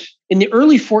happened in the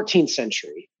early 14th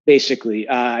century, basically,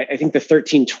 I think the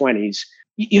 1320s,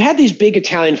 you had these big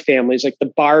Italian families like the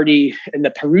Bardi and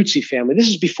the Peruzzi family. This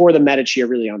is before the Medici are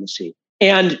really on the scene.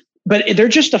 But they're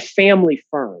just a family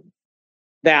firm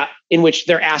in which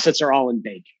their assets are all in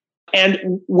banking.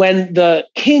 And when the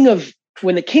king of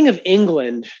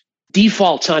England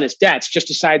defaults on his debts, just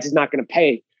decides he's not going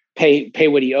to pay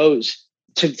what he owes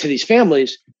to these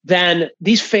families, then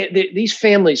these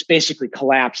families basically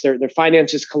collapse. Their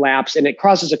finances collapse, and it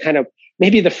causes a kind of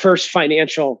maybe the first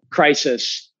financial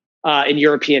crisis in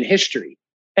European history.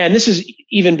 And this is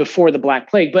even before the Black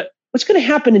Plague. But what's going to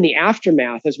happen in the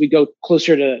aftermath as we go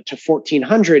closer to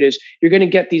 1400 is you're going to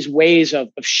get these ways of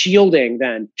shielding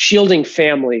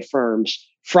family firms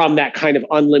from that kind of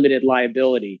unlimited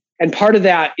liability. And part of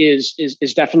that is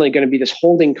definitely going to be this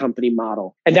holding company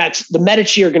model. And that's the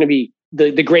Medici are going to be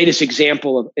the greatest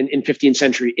example of in 15th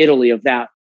century Italy of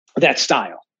that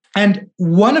style. And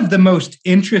one of the most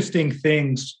interesting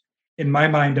things in my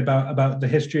mind about the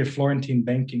history of Florentine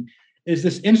banking is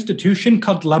this institution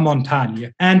called La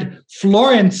Montagne. And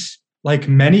Florence, like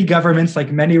many governments,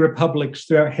 like many republics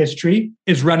throughout history,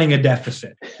 is running a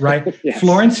deficit, right? Yes.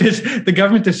 The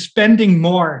government is spending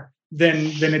more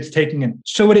than it's taking in.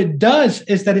 So what it does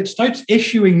is that it starts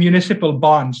issuing municipal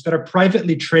bonds that are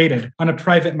privately traded on a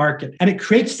private market. And it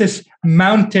creates this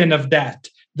mountain of debt,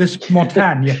 this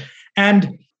montagne.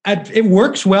 And it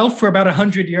works well for about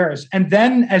 100 years. And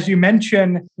then, as you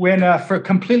mentioned, when for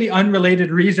completely unrelated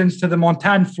reasons to the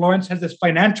montagne, Florence has this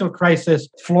financial crisis.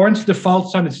 Florence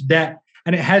defaults on its debt.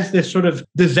 And it has this sort of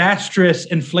disastrous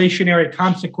inflationary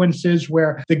consequences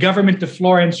where the government of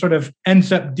Florence sort of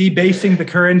ends up debasing the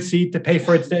currency to pay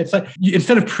for its debt. It's like,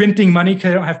 instead of printing money, because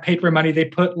they don't have paper money, they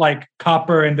put like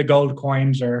copper in the gold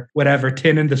coins or whatever,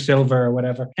 tin in the silver or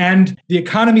whatever. And the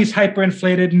economy is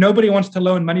hyperinflated. Nobody wants to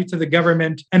loan money to the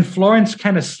government. And Florence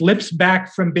kind of slips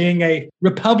back from being a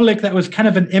republic that was kind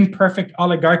of an imperfect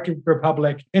oligarchic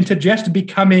republic into just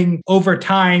becoming, over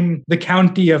time, the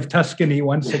county of Tuscany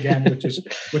once again,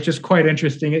 which is quite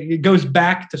interesting. It goes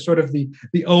back to sort of the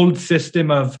old system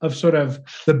of sort of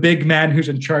the big man who's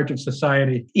in charge of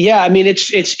society. Yeah, I mean,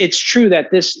 it's true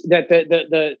that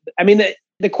the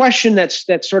question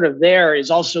that's sort of there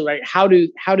is also like how do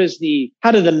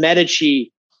the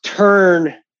Medici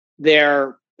turn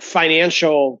their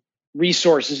financial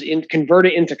resources convert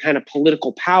it into kind of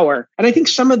political power. And I think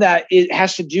some of that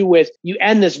has to do with the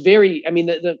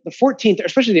 14th,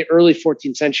 especially the early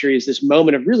 14th century, is this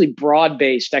moment of really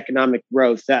broad-based economic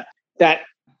growth that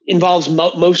involves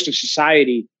most of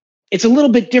society. It's a little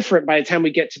bit different by the time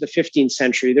we get to the 15th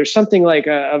century. There's something like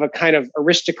a kind of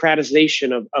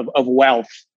aristocratization of wealth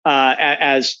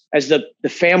as the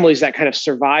families that kind of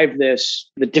survive the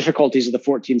difficulties of the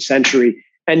 14th century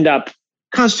end up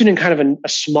constituting kind of a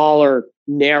smaller,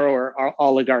 narrower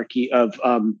oligarchy of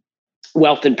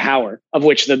wealth and power, of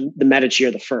which the Medici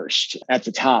are the first at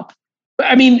the top.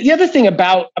 I mean, the other thing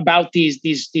about these,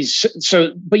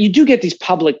 but you do get these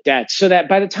public debts, so that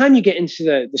by the time you get into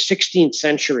the 16th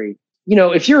century,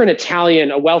 if you're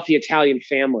a wealthy Italian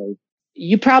family,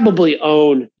 you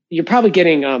own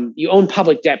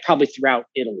public debt probably throughout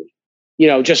Italy.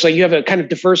 Just like you have a kind of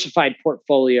diversified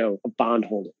portfolio of bond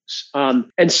holdings.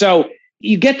 And so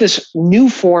you get this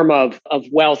new form of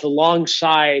wealth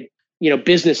alongside,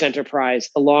 business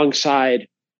enterprise, alongside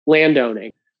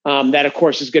landowning. That, of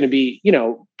course, is going to be,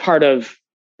 part of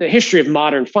the history of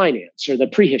modern finance, or the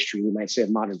prehistory, we might say,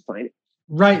 of modern finance.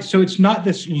 Right. So it's not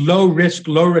this low risk,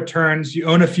 low returns. You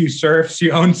own a few serfs,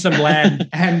 you own some land,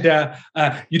 and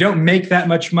you don't make that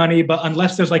much money. But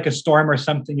unless there's like a storm or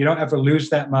something, you don't ever lose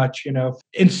that much.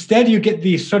 Instead, you get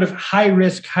these sort of high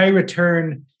risk, high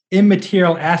return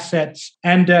immaterial assets.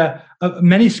 And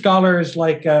many scholars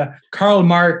like Karl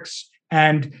Marx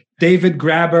and David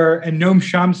Graeber and Noam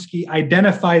Chomsky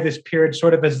identify this period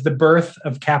sort of as the birth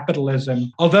of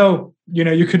capitalism. Although,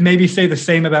 you could maybe say the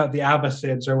same about the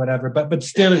Abbasids or whatever, but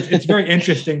still, it's very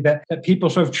interesting that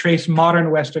people sort of trace modern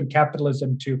Western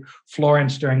capitalism to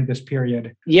Florence during this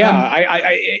period. Yeah,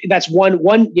 I that's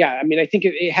one. Yeah, I mean, I think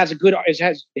it has good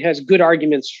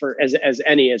arguments for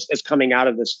as coming out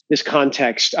of this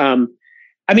context. I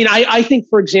mean, I think,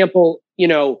 for example,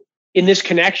 in this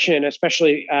connection,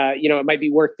 especially, it might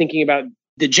be worth thinking about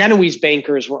the Genoese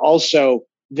bankers were also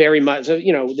very much,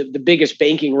 the biggest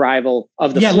banking rival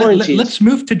of the Florentines. Let's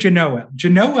move to Genoa.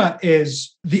 Genoa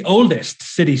is the oldest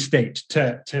city-state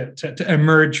to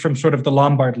emerge from sort of the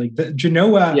Lombard League.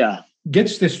 Genoa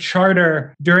gets this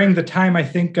charter during the time, I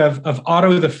think, of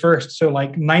Otto I, so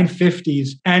like 950s.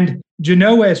 And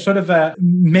Genoa is sort of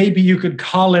maybe you could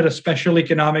call it a special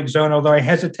economic zone, although I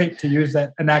hesitate to use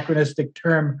that anachronistic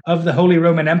term, of the Holy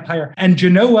Roman Empire. And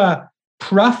Genoa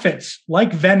profits,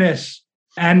 like Venice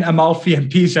and Amalfi and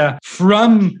Pisa,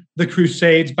 from the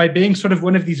Crusades by being sort of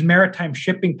one of these maritime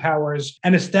shipping powers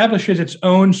and establishes its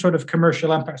own sort of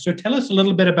commercial empire. So tell us a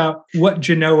little bit about what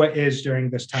Genoa is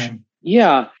during this time.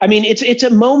 Yeah, I mean, it's a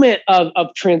moment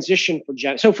of transition for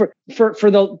Genoa. So for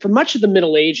much of the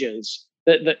Middle Ages,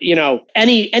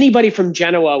 anybody from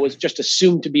Genoa was just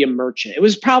assumed to be a merchant. It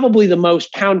was probably the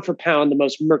most pound for pound, the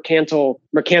most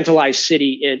mercantilized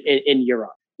city in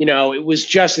Europe.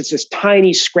 It's this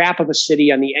tiny scrap of a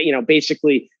city on the,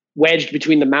 basically wedged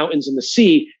between the mountains and the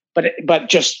sea, but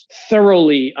just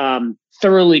thoroughly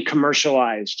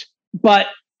commercialized. But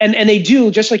and they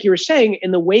do, just like you were saying, in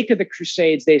the wake of the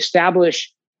Crusades, they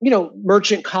establish,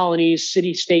 merchant colonies,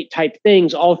 city-state type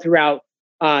things all throughout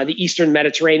the Eastern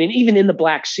Mediterranean, even in the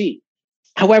Black Sea.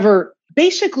 However,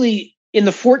 basically, in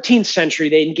the 14th century,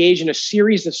 they engage in a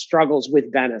series of struggles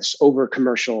with Venice over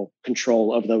commercial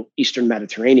control of the Eastern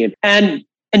Mediterranean. And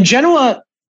Genoa,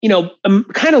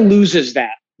 kind of loses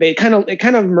that. It kind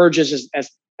of emerges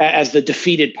as the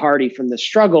defeated party from the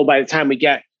struggle by the time we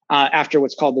get after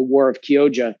what's called the War of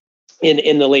Chioggia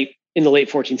in the late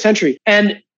 14th century.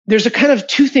 And there's a kind of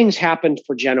two things happened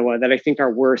for Genoa that I think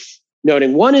are worth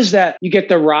noting. One is that you get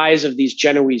the rise of these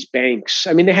Genoese banks.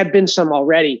 I mean, there had been some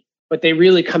already, but they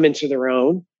really come into their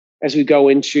own as we go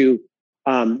into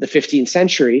the 15th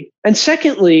century. And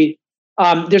secondly,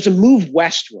 there's a move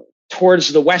westward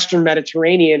towards the Western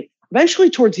Mediterranean, eventually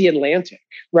towards the Atlantic,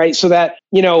 right? So that,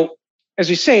 as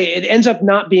we say, it ends up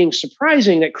not being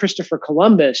surprising that Christopher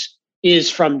Columbus is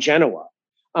from Genoa.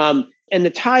 And the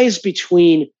ties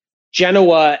between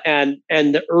Genoa and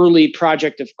the early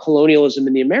project of colonialism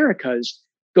in the Americas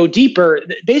go deeper.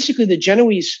 Basically, the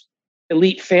Genoese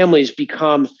elite families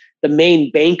become the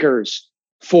main bankers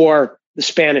for the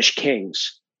Spanish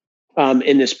kings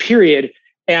in this period,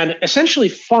 and essentially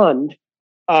fund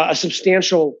a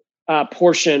substantial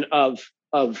portion of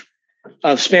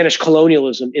Spanish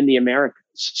colonialism in the Americas.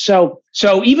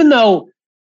 So even though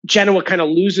Genoa kind of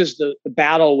loses the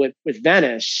battle with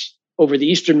Venice over the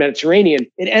Eastern Mediterranean,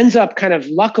 it ends up kind of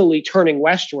luckily turning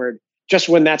westward just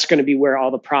when that's going to be where all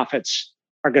the profits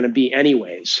are going to be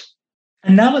anyways.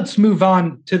 And now let's move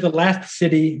on to the last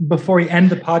city before we end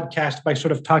the podcast by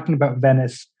sort of talking about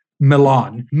Venice,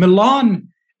 Milan. Milan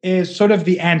is sort of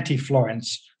the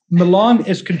anti-Florence. Milan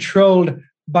is controlled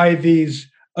by these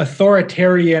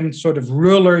authoritarian sort of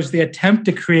rulers. They attempt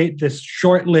to create this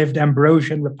short-lived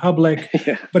Ambrosian republic,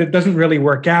 but it doesn't really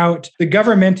work out. The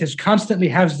government constantly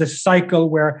has this cycle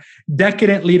where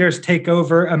decadent leaders take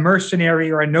over, a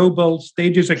mercenary or a noble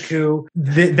stages a coup.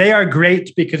 They are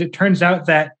great because it turns out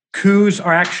that coups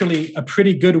are actually a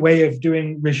pretty good way of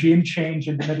doing regime change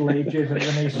in the Middle Ages and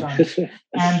Renaissance.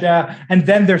 And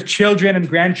then their children and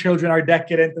grandchildren are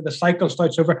decadent and the cycle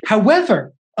starts over.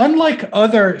 However, unlike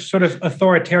other sort of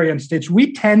authoritarian states,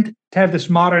 we tend to have this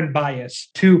modern bias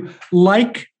to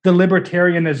like the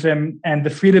libertarianism and the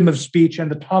freedom of speech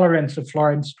and the tolerance of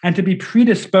Florence and to be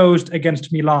predisposed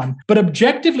against Milan. But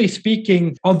objectively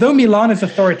speaking, although Milan is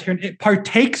authoritarian, it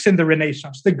partakes in the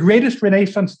Renaissance. The greatest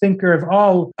Renaissance thinker of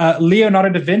all,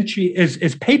 Leonardo da Vinci,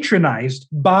 is patronized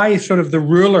by sort of the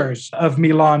rulers of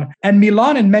Milan. And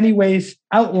Milan in many ways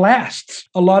outlasts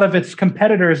a lot of its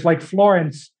competitors like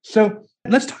Florence. So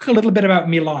let's talk a little bit about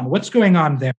Milan. What's going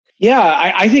on there?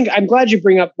 Yeah, I think I'm glad you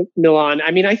bring up Milan. I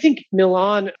mean, I think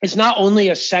Milan is not only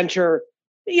a center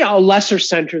a lesser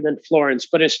center than Florence,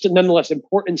 but it's nonetheless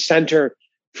important center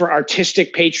for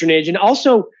artistic patronage and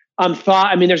also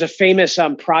there's a famous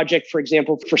project, for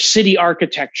example, for city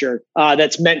architecture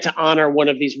that's meant to honor one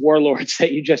of these warlords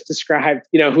that you just described,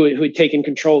 who had taken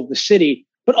control of the city.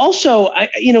 But also,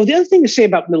 the other thing to say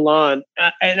about Milan,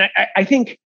 and I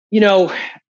think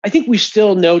we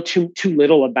still know too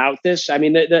little about this. I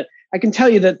mean, I can tell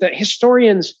you that the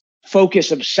historians focus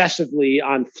obsessively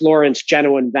on Florence,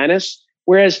 Genoa, and Venice,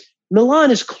 whereas Milan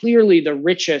is clearly the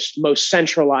richest, most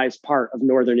centralized part of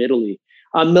northern Italy.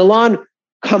 Milan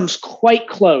comes quite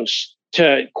close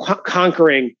to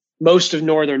conquering most of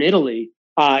northern Italy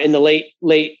in the late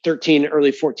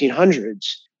early 1400s,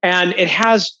 and it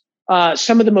has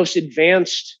some of the most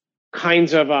advanced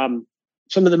economy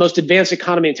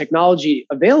and technology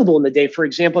available in the day. For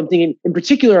example, I'm thinking in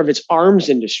particular of its arms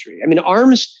industry. I mean,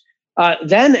 arms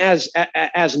then as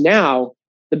now,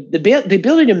 the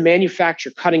ability to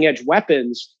manufacture cutting edge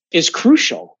weapons is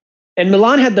crucial. And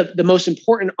Milan had the most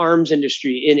important arms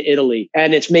industry in Italy,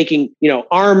 and it's making,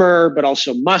 armor, but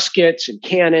also muskets and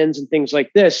cannons and things like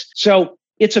this. So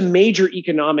it's a major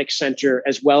economic center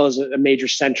as well as a major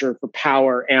center for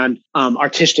power and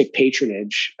artistic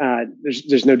patronage.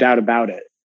 There's no doubt about it.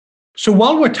 So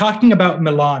while we're talking about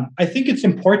Milan, I think it's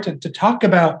important to talk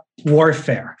about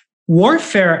warfare.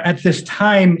 Warfare at this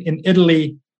time in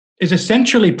Italy is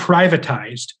essentially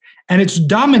privatized, and it's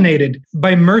dominated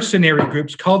by mercenary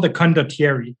groups called the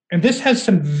condottieri. And this has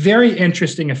some very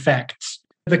interesting effects.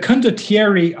 The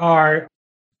condottieri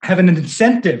have an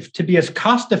incentive to be as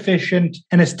cost efficient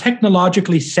and as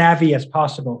technologically savvy as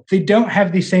possible. They don't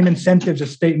have the same incentives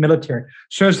as state military.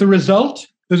 So as a result,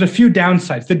 there's a few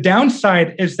downsides. The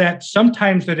downside is that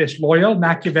sometimes they're disloyal.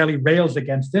 Machiavelli rails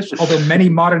against this, although many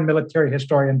modern military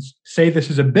historians say this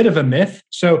is a bit of a myth.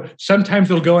 So sometimes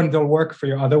they'll go and they'll work for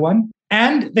your other one.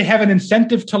 And they have an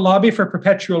incentive to lobby for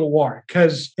perpetual war,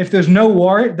 because if there's no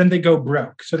war, then they go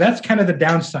broke. So that's kind of the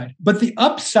downside. But the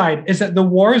upside is that the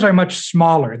wars are much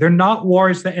smaller. They're not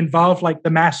wars that involve like the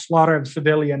mass slaughter of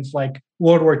civilians like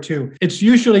World War II. It's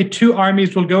usually two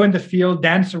armies will go in the field,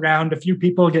 dance around, a few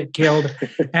people get killed,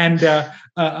 and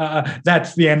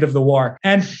that's the end of the war.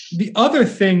 And the other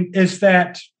thing is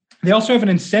that they also have an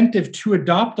incentive to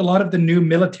adopt a lot of the new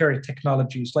military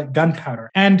technologies like gunpowder.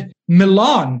 And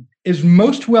Milan is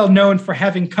most well known for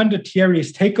having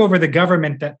condottieris take over the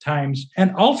government at times,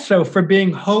 and also for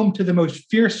being home to the most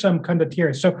fearsome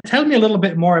condottieri. So tell me a little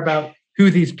bit more about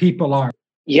who these people are.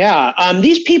 Yeah,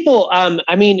 these people,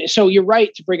 so you're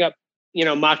right to bring up,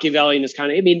 Machiavelli and this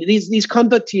kind of, these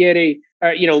condottieri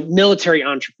are, military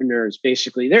entrepreneurs,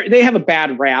 basically. They have a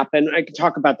bad rap, and I can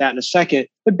talk about that in a second.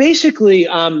 But basically,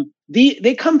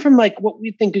 they come from like what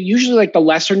we think are usually like the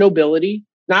lesser nobility,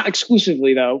 not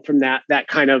exclusively though, from that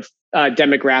kind of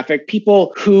demographic.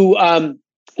 People who,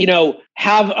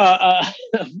 have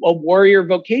a warrior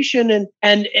vocation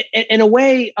and in a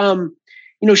way,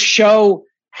 show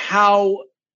how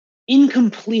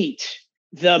incomplete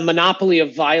the monopoly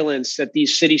of violence that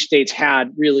these city-states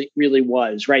had really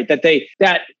was, right? That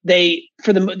they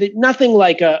nothing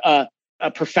like a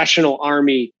professional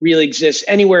army really exists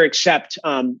anywhere except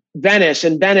Venice.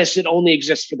 And Venice, it only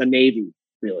exists for the Navy,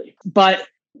 really. But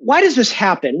why does this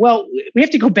happen? Well, we have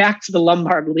to go back to the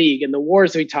Lombard League and the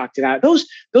wars that we talked about. Those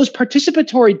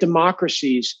participatory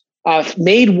democracies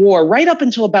made war right up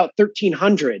until about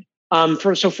 1300.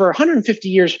 For 150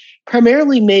 years,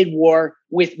 primarily made war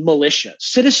with militias,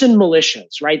 citizen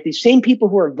militias, right? These same people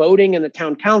who are voting in the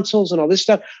town councils and all this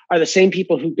stuff are the same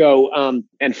people who go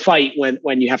and fight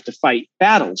when you have to fight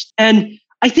battles. And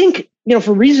I think,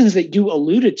 for reasons that you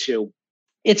alluded to,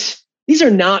 these are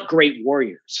not great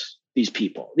warriors, these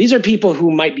people. These are people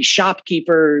who might be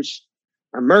shopkeepers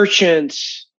or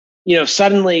merchants,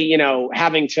 suddenly,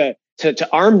 having to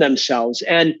arm themselves.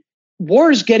 And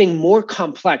war is getting more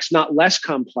complex, not less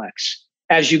complex,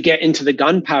 as you get into the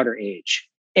gunpowder age.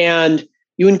 And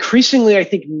you increasingly, I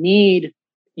think, need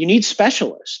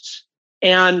specialists.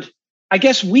 And I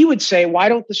guess we would say, why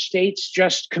don't the states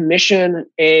just commission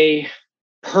a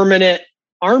permanent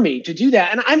army to do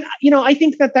that? And I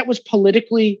think that was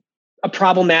politically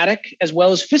problematic as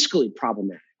well as fiscally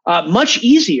problematic. Much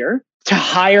easier to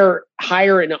hire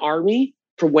an army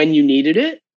for when you needed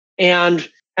it, and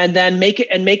then make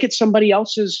it somebody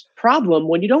else's problem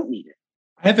when you don't need it.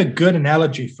 I have a good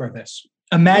analogy for this.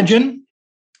 Imagine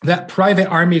that private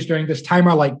armies during this time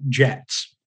are like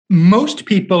jets. Most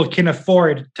people can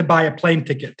afford to buy a plane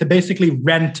ticket, to basically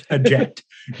rent a jet,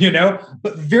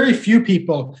 but very few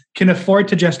people can afford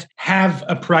to just have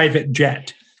a private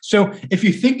jet. So if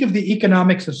you think of the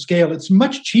economics of scale, it's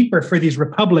much cheaper for these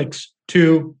republics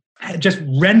to just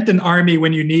rent an army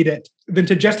when you need it than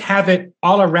to just have it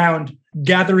all around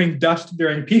gathering dust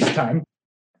during peacetime.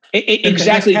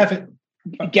 Exactly.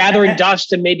 Gathering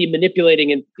dust and maybe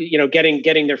manipulating and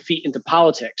getting their feet into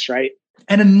politics, right?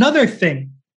 And another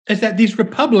thing is that these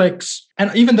republics,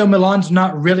 and even though Milan's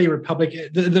not really a republic,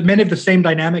 many of the same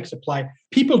dynamics apply.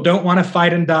 People don't want to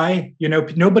fight and die.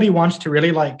 Nobody wants to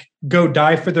really go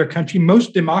die for their country.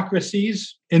 Most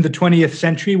democracies in the 20th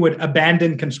century would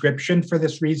abandon conscription for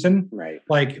this reason, right?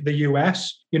 Like the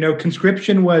US.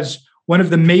 Conscription was one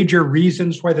of the major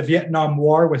reasons why the Vietnam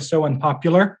War was so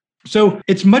unpopular. So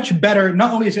it's much better.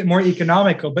 Not only is it more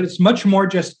economical, but it's much more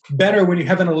just better when you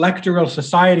have an electoral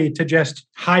society to just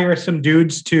hire some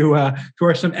dudes who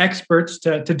are some experts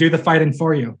to do the fighting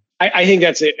for you. I think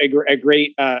that's a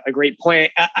great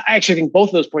point. I actually think both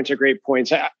of those points are great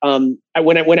points.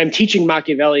 When I'm teaching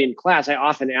Machiavelli in class, I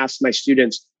often ask my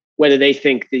students whether they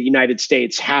think the United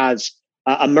States has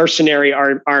a mercenary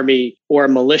army or a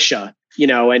militia,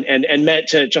 and meant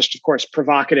to just, of course,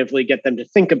 provocatively get them to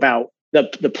think about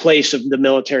the place of the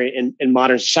military in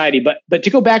modern society. But to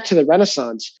go back to the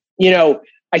Renaissance,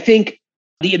 I think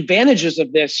the advantages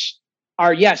of this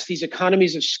are, yes, these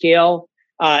economies of scale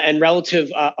and relative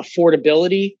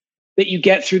affordability that you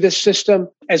get through this system,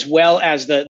 as well as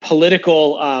the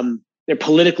political, they're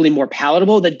politically more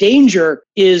palatable. The danger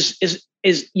is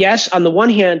yes, on the one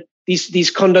hand,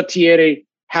 these condottieri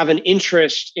have an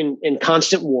interest in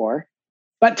constant war.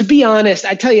 But to be honest,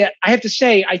 I tell you, I have to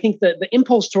say, I think the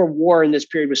impulse toward war in this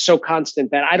period was so constant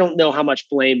that I don't know how much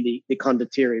blame the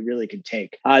condottieri really could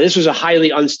take. This was a highly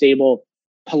unstable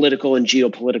political and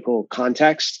geopolitical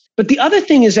context. But the other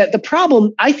thing is that the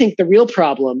problem, I think the real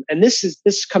problem, and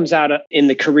this comes out in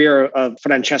the career of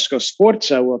Francesco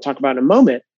Sforza, we'll talk about in a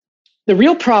moment. The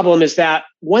real problem is that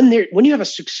when you have a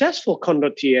successful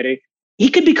condottieri, he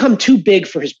could become too big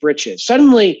for his britches.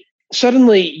 Suddenly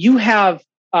you have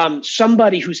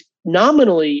somebody who's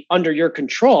nominally under your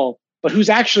control, but who's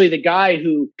actually the guy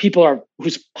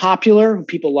who's popular, who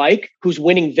people like, who's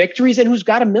winning victories, and who's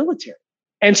got a military.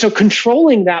 And so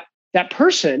controlling that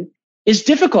person is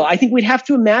difficult. I think we'd have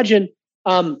to imagine,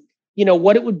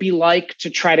 what it would be like to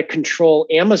try to control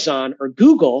Amazon or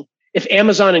Google if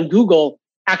Amazon and Google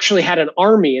actually had an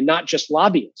army and not just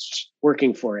lobbyists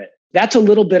working for it. That's a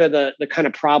little bit of the kind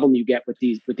of problem you get with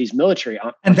these military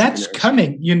and that's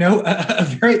coming. A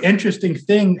very interesting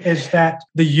thing is that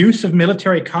the use of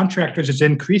military contractors is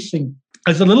increasing.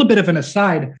 As a little bit of an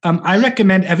aside, I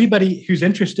recommend everybody who's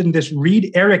interested in this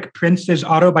read Erik Prince's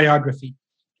autobiography.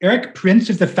 Erik Prince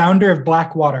is the founder of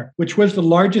Blackwater, which was the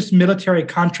largest military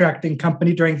contracting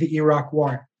company during the Iraq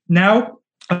War. Now,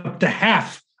 up to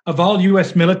half of all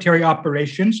U.S. military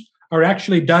operations are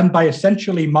actually done by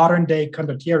essentially modern-day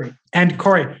condottieri. And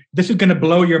Corey, this is going to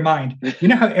blow your mind. You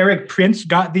know how Erik Prince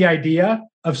got the idea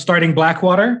of starting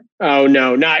Blackwater? Oh,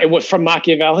 no. It was from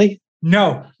Machiavelli?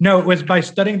 No, it was by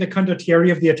studying the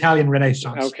condottieri of the Italian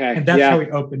Renaissance. Okay. And that's how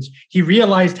he opens. He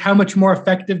realized how much more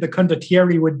effective the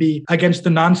condottieri would be against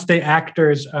the non-state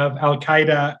actors of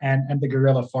Al-Qaeda and the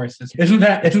guerrilla forces. Isn't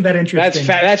that interesting?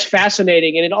 That's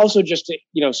fascinating. And it also just,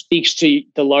 speaks to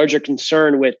the larger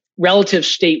concern with relative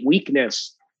state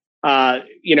weakness,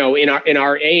 in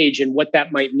our age, and what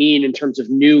that might mean in terms of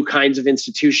new kinds of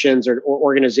institutions or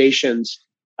organizations,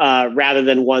 rather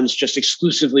than ones just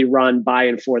exclusively run by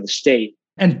and for the state.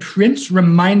 And Prince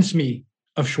reminds me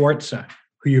of Sforza,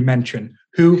 who you mentioned,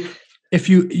 who, if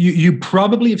you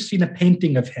probably have seen a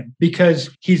painting of him, because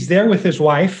he's there with his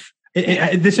wife.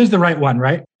 This is the right one,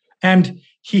 right? And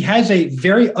he has a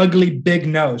very ugly big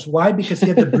nose. Why? Because he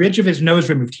had the bridge of his nose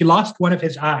removed. He lost one of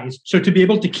his eyes. So to be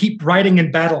able to keep riding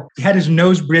in battle, he had his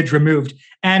nose bridge removed.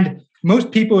 And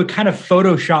most people would kind of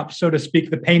Photoshop, so to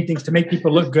speak, the paintings to make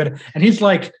people look good. And he's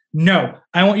like, no,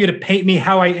 I want you to paint me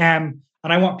how I am.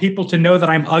 And I want people to know that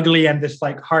I'm ugly and this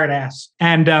hard ass.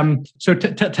 And so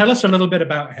tell us a little bit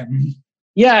about him.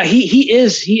 Yeah, he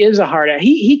is a hard ass.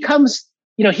 He comes,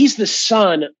 he's the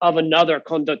son of another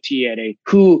condottieri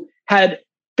who had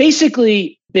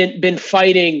basically been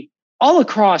fighting all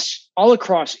across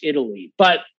Italy.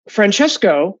 But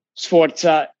Francesco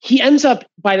Sforza, he ends up,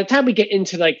 by the time we get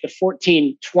into the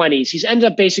 1420s,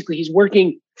 he's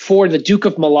working for the Duke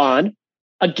of Milan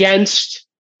against,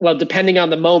 well, depending on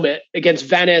the moment, against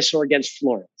Venice or against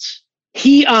Florence.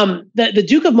 He, the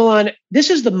Duke of Milan, this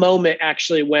is the moment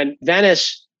actually when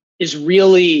Venice is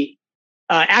really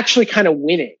actually kind of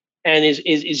winning and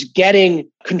is getting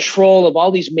control of all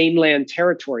these mainland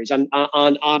territories on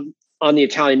the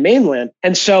Italian mainland.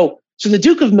 And so the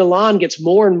Duke of Milan gets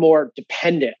more and more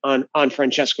dependent on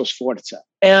Francesco Sforza.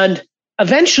 And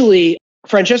eventually,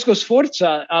 Francesco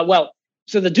Sforza,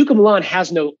 the Duke of Milan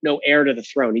has no heir to the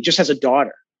throne. He just has a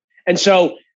daughter. And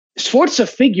so Sforza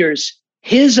figures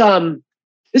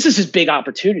this is his big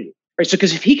opportunity, right? So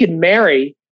because if he could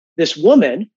marry this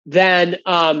woman, then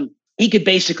he could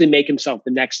basically make himself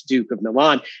the next Duke of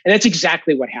Milan. And that's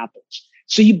exactly what happens.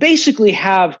 So you basically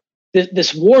have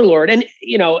this warlord, and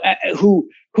who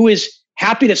is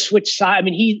happy to switch sides. I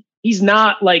mean, he's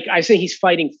not like, I say he's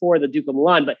fighting for the Duke of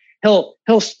Milan, but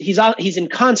he's in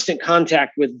constant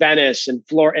contact with Venice and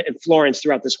Florence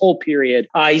throughout this whole period.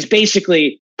 He's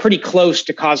basically pretty close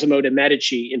to Cosimo de'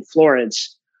 Medici in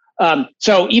Florence.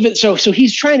 So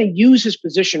he's trying to use his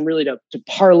position really to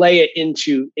parlay it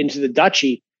into the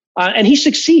duchy, and he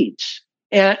succeeds.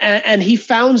 And he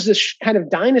founds this kind of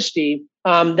dynasty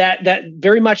that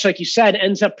very much, like you said,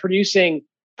 ends up producing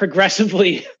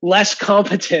progressively less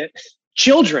competent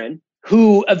children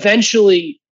who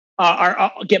eventually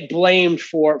get blamed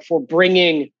for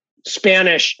bringing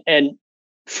Spanish and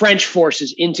French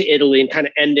forces into Italy and kind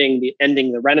of ending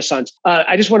the Renaissance.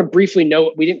 I just want to briefly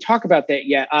note, we didn't talk about that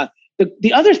yet.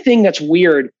 The other thing that's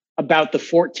weird about the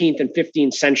 14th and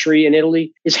 15th century in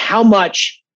Italy is how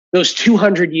much those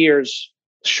 200 years,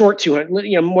 short 200,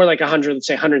 more like 100, let's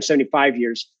say 175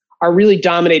 years, are really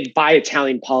dominated by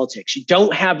Italian politics. You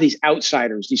don't have these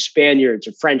outsiders, these Spaniards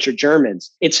or French or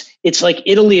Germans. It's like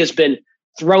Italy has been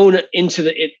thrown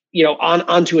into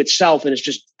onto itself and is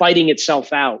just fighting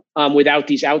itself out without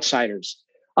these outsiders.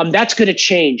 That's going to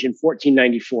change in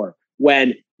 1494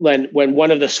 when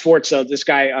one of the Sforza, this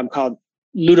guy called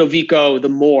Ludovico the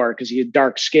Moor, because he had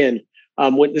dark skin.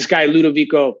 When this guy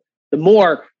Ludovico the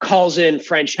Moor calls in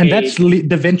French and aid. That's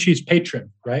Da Vinci's patron,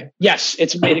 right? Yes,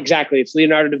 it's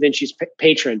Leonardo da Vinci's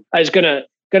patron. Is going to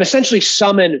essentially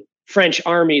summon French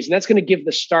armies, and that's going to give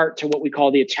the start to what we call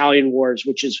the Italian Wars,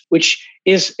 which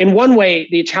is in one way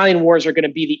the Italian Wars are going to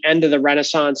be the end of the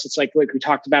Renaissance. It's like we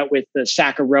talked about with the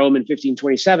sack of Rome in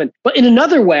 1527, but in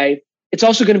another way, it's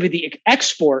also going to be the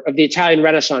export of the Italian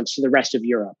Renaissance to the rest of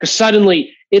Europe, because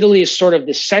suddenly Italy is sort of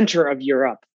the center of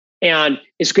Europe and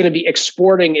is going to be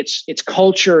exporting its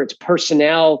culture, its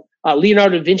personnel.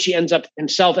 Leonardo da Vinci ends up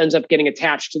getting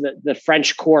attached to the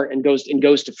French court and goes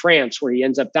to France, where he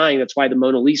ends up dying. That's why the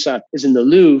Mona Lisa is in the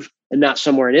Louvre and not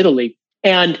somewhere in Italy.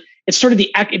 And it's sort of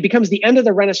it becomes the end of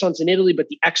the Renaissance in Italy, but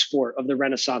the export of the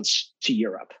Renaissance to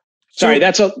Europe. Sorry,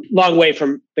 that's a long way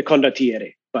from the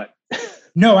condottieri, but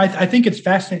no, I think it's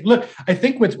fascinating. Look, I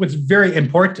think what's very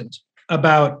important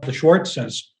about the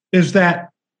Sforzas is that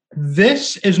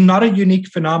this is not a unique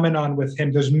phenomenon with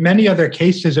him. There's many other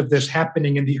cases of this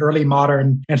happening in the early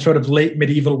modern and sort of late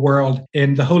medieval world.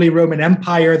 In the Holy Roman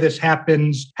Empire, this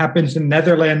happens in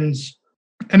Netherlands.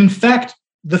 And in fact,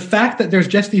 the fact that there's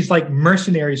just these like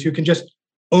mercenaries who can just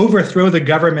overthrow the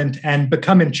government and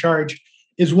become in charge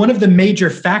is one of the major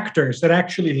factors that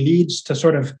actually leads to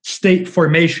sort of state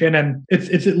formation. And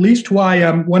it's at least why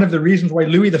one of the reasons why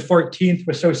Louis XIV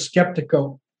was so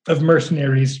skeptical of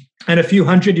mercenaries, and a few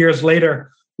hundred years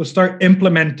later will start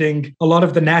implementing a lot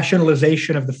of the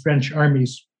nationalization of the French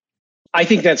armies. I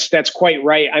think that's quite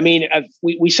right. I mean,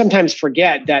 we sometimes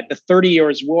forget that the 30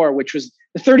 Years' War, which was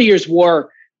the 30 Years' War,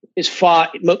 is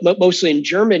fought mostly in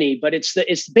Germany, but it's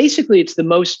the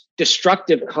most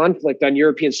destructive conflict on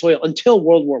European soil until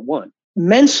World War I.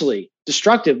 Immensely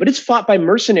destructive, but it's fought by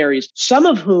mercenaries, some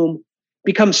of whom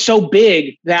become so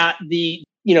big that the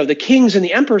kings and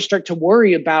the emperors start to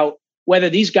worry about whether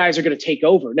these guys are going to take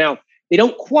over. Now, they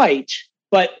don't quite,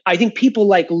 but I think people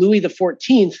like Louis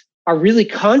XIV are really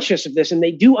conscious of this, and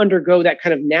they do undergo that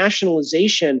kind of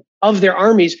nationalization of their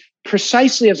armies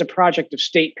precisely as a project of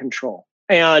state control.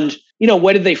 And,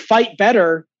 whether they fight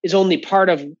better is only part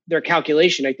of their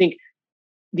calculation. I think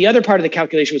the other part of the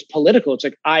calculation was political. It's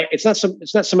like it's not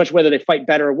so much whether they fight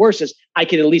better or worse as I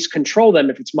can at least control them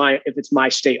if it's my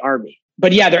state army.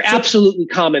 But yeah, they're absolutely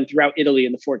common throughout Italy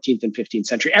in the 14th and 15th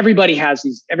century. Everybody has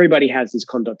these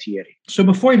condottieri. So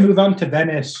before we move on to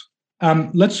Venice,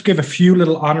 let's give a few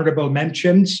little honorable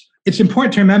mentions. It's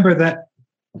important to remember that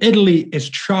Italy is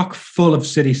chock full of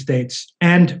city-states,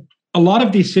 and a lot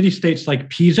of these city-states like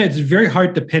Pisa, it's very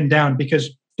hard to pin down because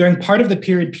during part of the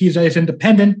period, Pisa is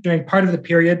independent. During part of the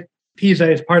period, Pisa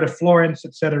is part of Florence,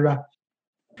 etc.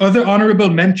 Other honorable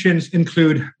mentions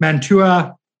include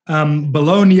Mantua,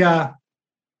 Bologna,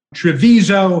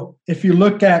 Treviso. If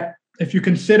you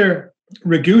consider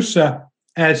Ragusa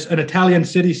as an Italian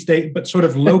city-state, but sort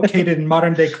of located in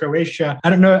modern-day Croatia, I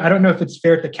don't know if it's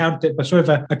fair to count it, but sort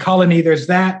of a colony. There's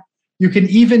that. You can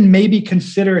even maybe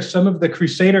consider some of the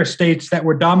Crusader states that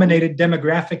were dominated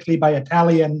demographically by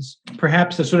Italians,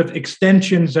 perhaps the sort of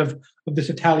extensions of this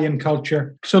Italian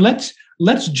culture. So let's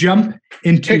let's jump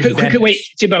into wait,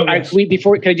 Thibaut,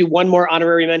 can I do one more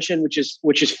honorary mention, which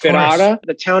is Ferrara,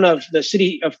 the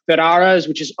city of Ferrara,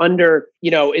 which is under,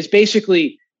 is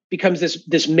basically becomes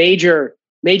this major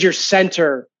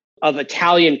center of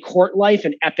Italian court life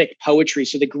and epic poetry.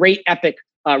 So the great epic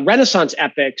Renaissance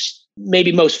epics,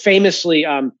 maybe most famously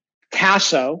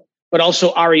Tasso, but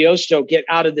also Ariosto, get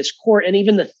out of this court, and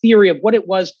even the theory of what it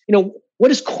was, what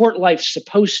is court life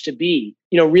supposed to be,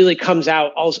 really comes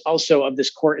out also of this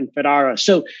court in Ferrara.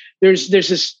 So there's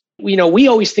this, we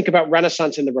always think about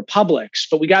Renaissance in the republics,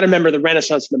 but we got to remember the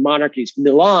Renaissance in the monarchies,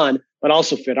 Milan, but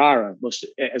also Ferrara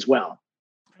as well.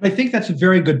 I think that's a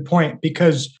very good point,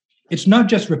 because it's not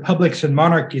just republics and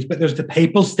monarchies, but there's the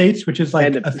papal states, which is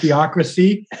like a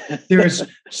theocracy. There's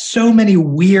so many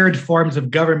weird forms of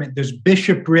government. There's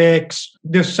bishoprics.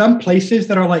 There's some places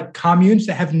that are like communes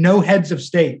that have no heads of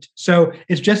state. So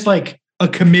it's just like a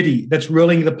committee that's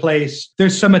ruling the place.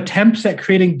 There's some attempts at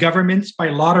creating governments by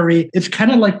lottery. It's kind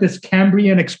of like this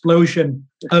Cambrian explosion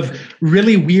of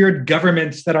really weird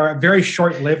governments that are very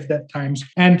short-lived at times.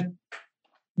 And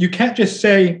you can't just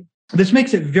say, this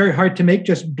makes it very hard to make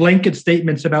just blanket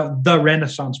statements about the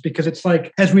Renaissance, because it's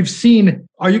like, as we've seen,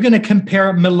 are you going to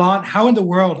compare Milan? How in the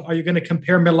world are you going to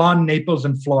compare Milan, Naples,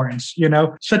 and Florence?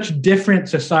 Such different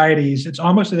societies. It's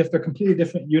almost as if they're completely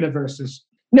different universes.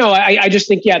 No, I just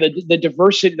think, the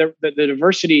diversity, the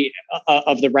diversity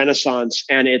of the Renaissance,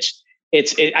 and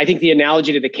I think the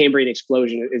analogy to the Cambrian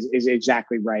explosion is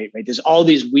exactly right. There's all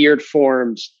these weird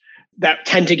forms that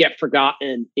tend to get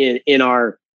forgotten in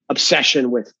our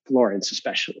obsession with Florence,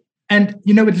 especially. And,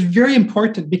 it's very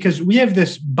important because we have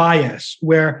this bias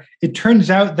where it turns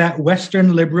out that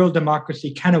Western liberal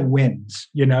democracy kind of wins,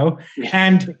 Yeah.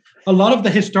 And a lot of the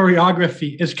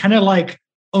historiography is kind of like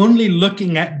only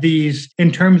looking at these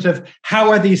in terms of how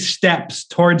are these steps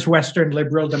towards Western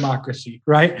liberal democracy,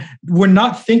 right? We're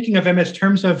not thinking of them as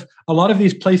terms of a lot of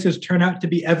these places turn out to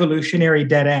be evolutionary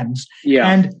dead ends.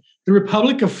 Yeah. And the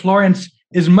Republic of Florence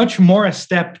is much more a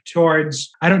step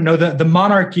towards, the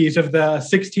monarchies of the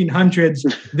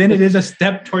 1600s than it is a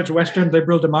step towards Western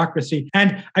liberal democracy.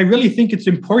 And I really think it's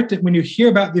important when you hear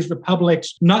about these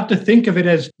republics, not to think of it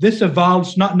as this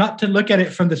evolves, not to look at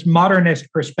it from this modernist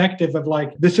perspective of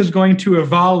like, this is going to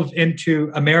evolve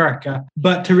into America,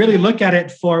 but to really look at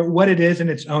it for what it is in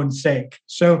its own sake.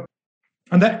 So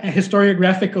on that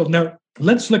historiographical note,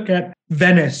 let's look at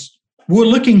Venice. We're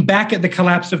looking back at the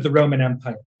collapse of the Roman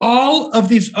Empire. All of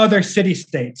these other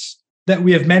city-states that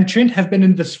we have mentioned have been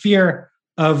in the sphere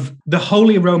of the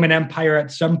Holy Roman Empire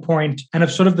at some point and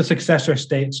of sort of the successor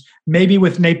states, maybe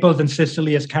with Naples and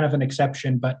Sicily as kind of an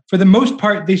exception. But for the most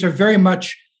part, these are very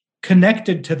much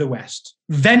connected to the West.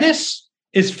 Venice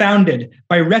is founded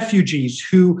by refugees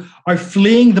who are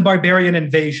fleeing the barbarian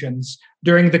invasions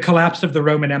during the collapse of the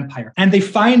Roman Empire. And they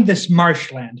find this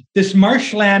marshland. This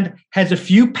marshland has a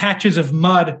few patches of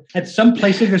mud. At some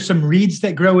places, there's some reeds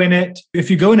that grow in it.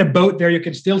 If you go in a boat there, you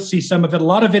can still see some of it. A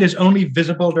lot of it is only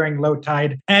visible during low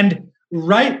tide. And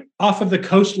right off of the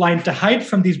coastline, to hide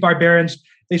from these barbarians,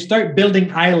 they start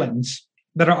building islands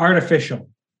that are artificial.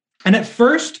 And at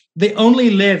first, they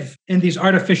only live in these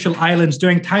artificial islands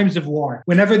during times of war.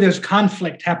 Whenever there's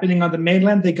conflict happening on the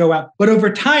mainland, they go out. But over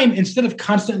time, instead of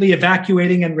constantly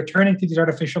evacuating and returning to these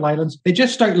artificial islands, they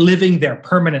just start living there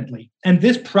permanently. And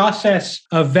this process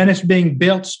of Venice being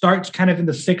built starts kind of in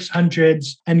the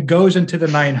 600s and goes into the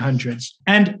 900s.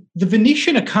 And the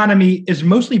Venetian economy is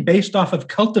mostly based off of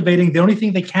cultivating the only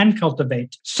thing they can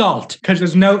cultivate, salt, because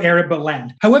there's no arable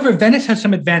land. However, Venice has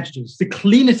some advantages. The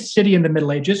cleanest city in the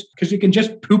Middle Ages, because you can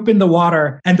just poop in the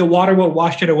water and the water will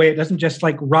wash it away. It doesn't just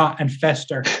like rot and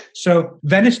fester. So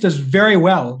Venice does very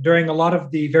well during a lot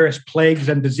of the various plagues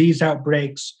and disease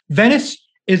outbreaks. Venice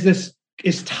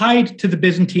is tied to the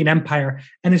Byzantine Empire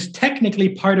and is technically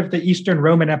part of the Eastern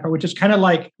Roman Empire, which is kind of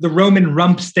like the Roman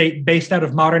rump state based out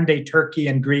of modern-day Turkey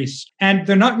and Greece. And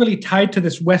they're not really tied to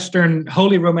this Western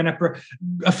Holy Roman Emperor.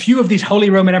 A few of these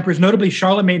Holy Roman Emperors, notably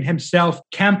Charlemagne himself,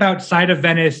 camp outside of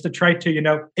Venice to try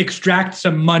to, extract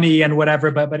some money and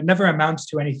whatever, but it never amounts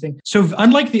to anything. So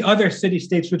unlike the other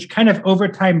city-states, which kind of over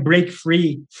time break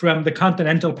free from the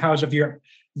continental powers of Europe,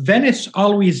 Venice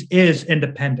always is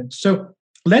independent. So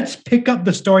let's pick up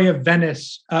the story of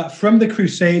Venice from the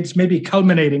Crusades, maybe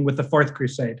culminating with the Fourth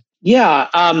Crusade. Yeah,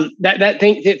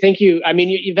 thank you. I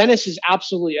mean, Venice is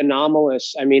absolutely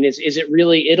anomalous. I mean, is it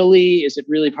really Italy? Is it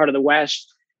really part of the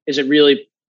West? Is it really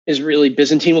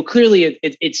Byzantine? Well, clearly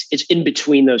it's in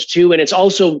between those two, and it's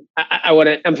also, I want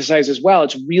to emphasize as well,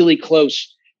 it's really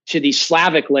close to the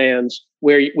Slavic lands,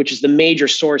 which is the major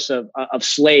source of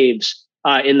slaves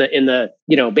in the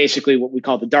basically what we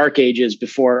call the dark ages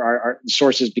before our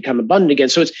sources become abundant again.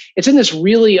 So it's in this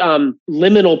really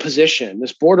liminal position,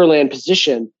 this borderland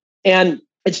position, and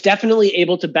it's definitely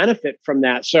able to benefit from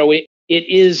that. So it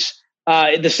is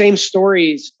the same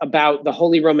stories about the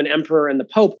Holy Roman Emperor and the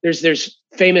Pope. There's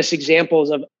famous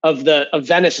examples of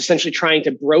Venice essentially trying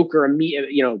to broker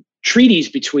treaties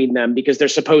between them because they're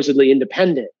supposedly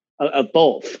independent of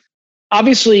both.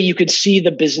 Obviously, you could see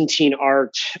the Byzantine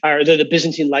art or the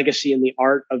Byzantine legacy in the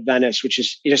art of Venice, which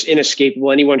is just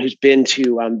inescapable. Anyone who's been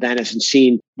to Venice and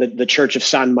seen the Church of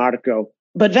San Marco.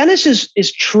 But Venice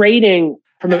is trading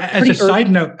from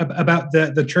side note about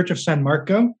the Church of San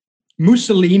Marco,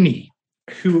 Mussolini,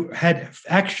 who had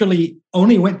actually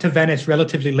only went to Venice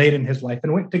relatively late in his life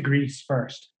and went to Greece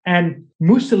first. And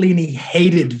Mussolini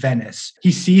hated Venice.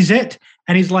 He sees it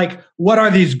and he's like, what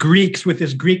are these Greeks with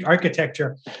this Greek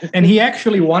architecture? And he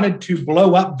actually wanted to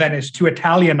blow up Venice to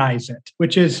Italianize it,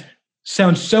 which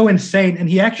sounds so insane. And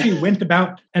he actually went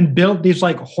about and built these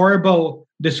like horrible,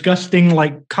 disgusting,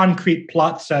 like concrete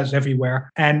plazas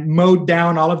everywhere and mowed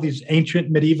down all of these ancient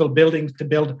medieval buildings to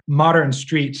build modern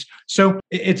streets. So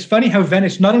it's funny how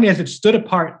Venice, not only has it stood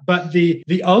apart, but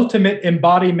the ultimate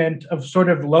embodiment of sort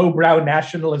of lowbrow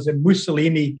nationalism,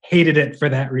 Mussolini hated it for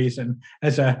that reason,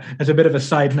 as a bit of a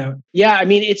side note. Yeah, I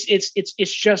mean,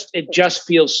 it just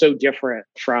feels so different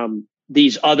from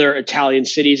these other Italian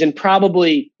cities, and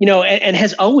probably, and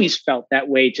has always felt that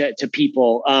way to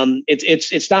people.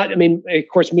 It's not, I mean, of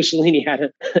course, Mussolini had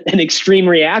an extreme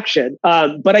reaction,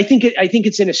 but I think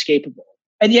it's inescapable.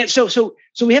 And yet, so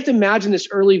we have to imagine this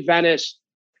early Venice,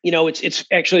 it's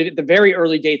actually the very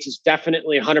early dates is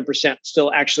definitely 100%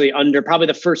 still actually under, probably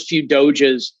the first few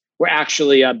doges were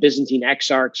actually Byzantine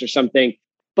exarchs or something,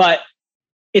 but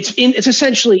it's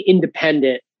essentially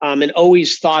independent. And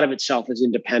always thought of itself as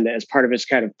independent as part of its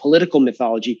kind of political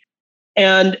mythology.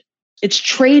 And it's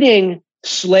trading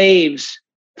slaves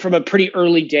from a pretty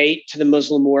early date to the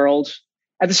Muslim world.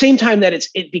 At the same time that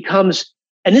it becomes,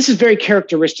 and this is very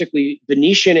characteristically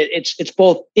Venetian, it's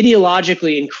both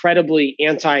ideologically incredibly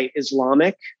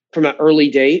anti-Islamic from an early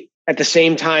date, at the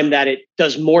same time that it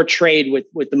does more trade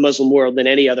with the Muslim world than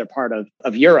any other part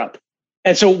of Europe.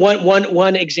 And so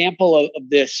one example of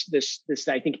this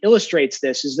I think illustrates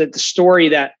this is that the story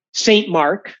that Saint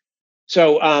Mark,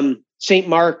 Saint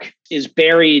Mark is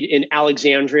buried in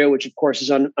Alexandria, which of course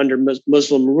is under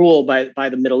Muslim rule by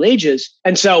the Middle Ages.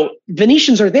 And so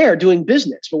Venetians are there doing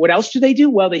business. But what else do?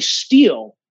 Well, they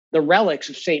steal the relics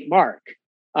of Saint Mark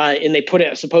and they put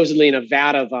it supposedly in a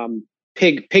vat of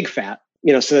pig fat,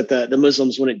 so that the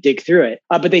Muslims wouldn't dig through it.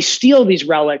 But they steal these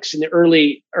relics in the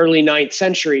early 9th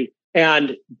century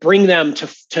and bring them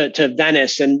to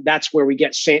Venice, and that's where we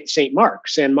get San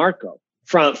Marco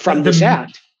from this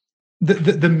act.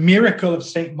 The miracle of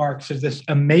St. Mark's is this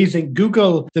amazing.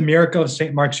 Google the miracle of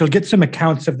St. Mark's. You'll get some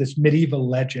accounts of this medieval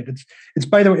legend. It's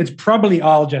by the way, it's probably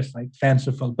all just like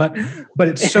fanciful, but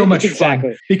it's so much exactly.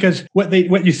 fun because what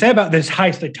you say about this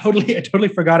heist, I totally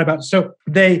forgot about. So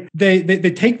they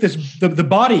take the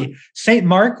body. St.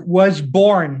 Mark was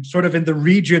born sort of in the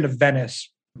region of Venice.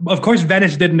 Of course,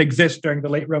 Venice didn't exist during the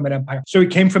late Roman Empire, so he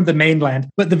came from the mainland.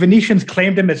 But the Venetians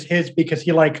claimed him as his because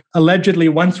he allegedly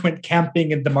once went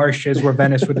camping in the marshes where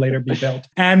Venice would later be built.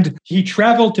 And he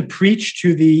traveled to preach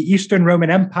to the Eastern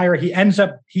Roman Empire. He ends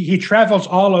up, he travels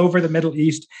all over the Middle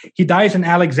East. He dies in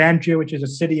Alexandria, which is a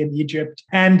city in Egypt.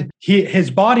 And his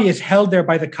body is held there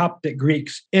by the Coptic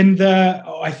Greeks in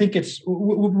I think it's,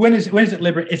 when is it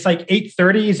liberated? It's like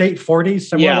 830s, 840s,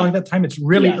 somewhere along that time. It's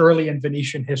really early in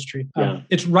Venetian history.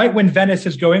 It's right when Venice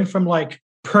is going from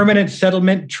permanent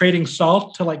settlement trading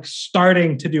salt to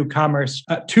starting to do commerce.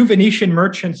 Two Venetian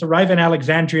merchants arrive in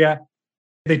Alexandria.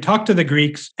 They talk to the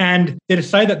Greeks and they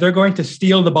decide that they're going to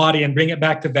steal the body and bring it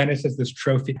back to Venice as this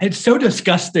trophy. It's so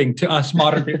disgusting to us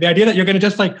modern people. The idea that you're going to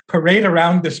just parade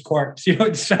around this corpse,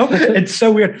 it's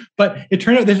so weird. But it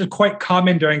turned out this is quite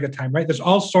common during the time, right? There's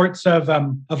all sorts of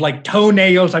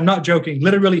toenails. I'm not joking.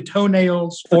 Literally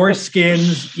toenails,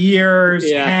 foreskins, ears,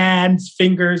 hands,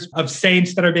 fingers of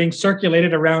saints that are being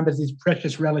circulated around as these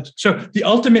precious relics. So the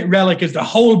ultimate relic is the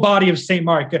whole body of St.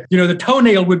 Mark. The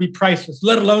toenail would be priceless,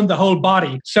 let alone the whole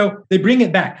body. So they bring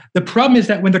it back. The problem is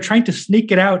that when they're trying to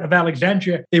sneak it out of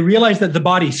Alexandria, they realize that the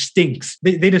body stinks.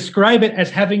 They describe it as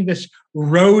having this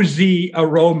rosy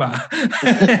aroma.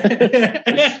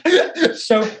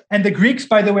 And the Greeks,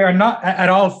 by the way, are not at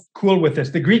all cool with this.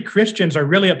 The Greek Christians are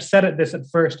really upset at this at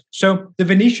first. So the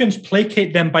Venetians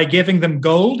placate them by giving them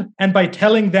gold and by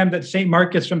telling them that St.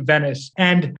 Mark is from Venice.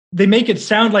 And they make it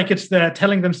sound like it's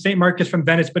telling them St. Mark is from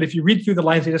Venice, but if you read through the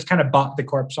lines, they just kind of bought the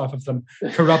corpse off of them,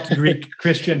 corrupt Greek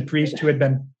Christian priest who had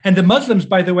been. And the Muslims,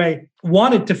 by the way,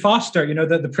 wanted to foster,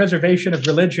 the preservation of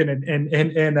religion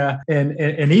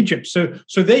in Egypt. So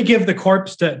they give the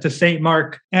corpse to St.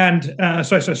 Mark, and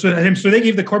so they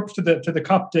gave the corpse to the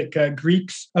Coptic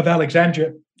Greeks of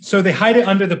Alexandria. So they hide it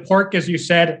under the pork, as you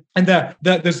said. And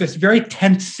there's this very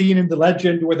tense scene in the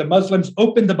legend where the Muslims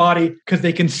open the body because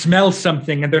they can smell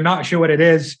something and they're not sure what it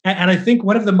is. And I think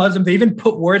one of the Muslims, they even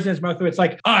put words in his mouth where it's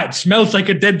like, it smells like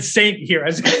a dead saint here.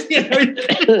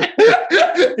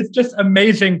 It's just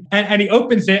amazing. And he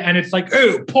opens it and it's like,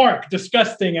 oh, pork,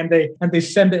 disgusting. And they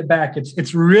send it back.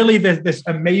 It's really this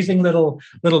amazing little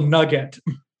nugget.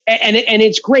 And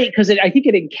it's great because I think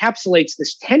it encapsulates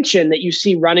this tension that you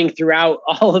see running throughout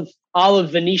all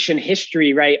of Venetian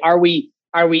history, right? Are we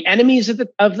enemies of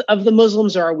the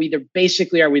Muslims, or are we the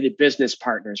business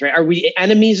partners, right? Are we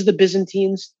enemies of the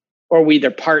Byzantines, or are we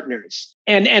their partners?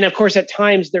 And of course, at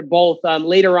times they're both.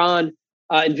 Later on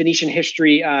in Venetian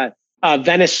history,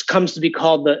 Venice comes to be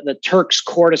called the Turks'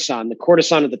 courtesan, the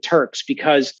courtesan of the Turks,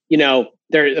 because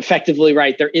they're effectively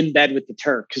right. They're in bed with the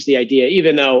Turk, is the idea.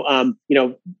 Even though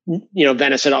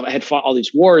Venice had fought all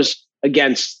these wars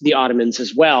against the Ottomans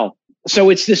as well. So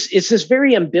it's this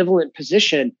very ambivalent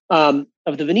position of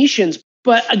the Venetians.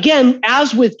 But again,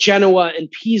 as with Genoa and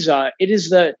Pisa, it is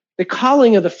the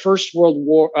calling of the First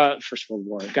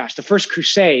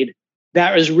Crusade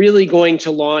that is really going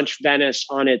to launch Venice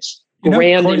on it's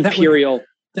grand imperial.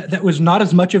 That was not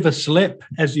as much of a slip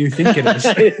as you think it is.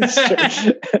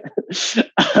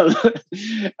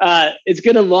 It's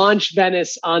going to launch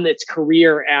Venice on its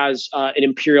career as an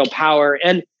imperial power,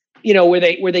 and where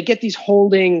they get these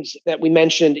holdings that we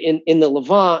mentioned in the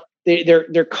Levant.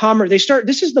 Their commerce. They start.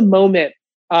 This is the moment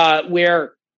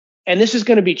where, and this is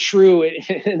going to be true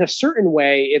in a certain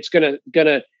way. It's going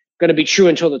to be true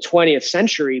until the 20th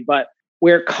century, but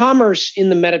where commerce in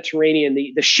the Mediterranean,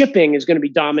 the shipping is going to be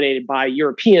dominated by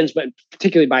Europeans, but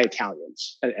particularly by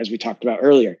Italians, as we talked about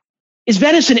earlier. Is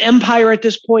Venice an empire at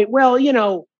this point? Well,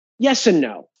 yes and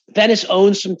no. Venice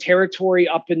owns some territory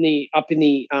up in the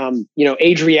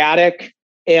Adriatic,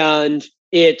 and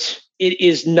it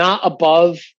is not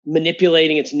above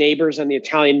manipulating its neighbors on the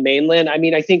Italian mainland. I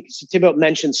mean, I think Thibaut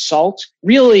mentioned salt.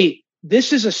 Really,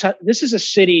 this is a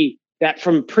city that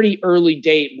from a pretty early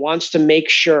date wants to make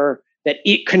sure that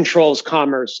it controls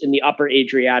commerce in the upper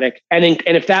Adriatic. And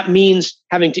if that means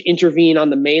having to intervene on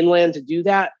the mainland to do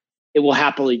that, it will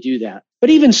happily do that.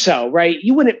 But even so, right,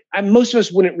 most of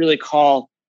us wouldn't really call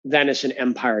Venice an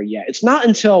empire yet. It's not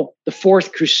until the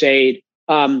Fourth Crusade,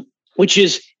 which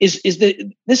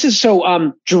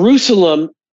Jerusalem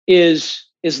is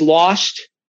lost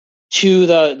to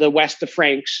the West of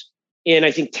Franks in,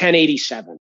 I think,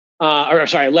 1187.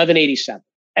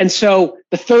 And so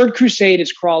the Third Crusade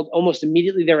is called almost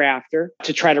immediately thereafter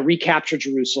to try to recapture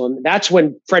Jerusalem. That's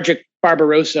when Frederick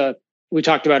Barbarossa, we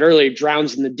talked about earlier,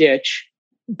 drowns in the ditch.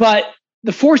 But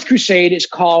the Fourth Crusade is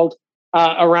called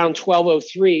around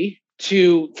 1203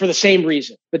 for the same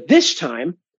reason. But this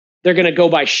time, they're going to go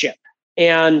by ship.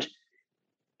 And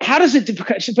how does it?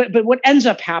 But what ends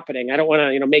up happening, I don't want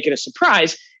to make it a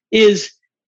surprise, is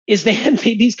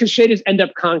these crusaders end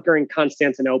up conquering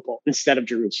Constantinople instead of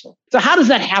Jerusalem. So how does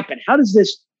that happen? How does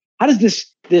this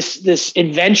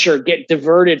adventure get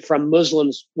diverted from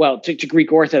Muslims, to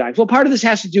Greek Orthodox? Well, part of this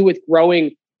has to do with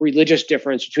growing religious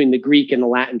difference between the Greek and the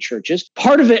Latin churches.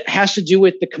 Part of it has to do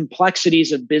with the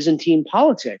complexities of Byzantine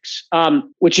politics,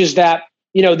 which is that,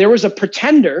 there was a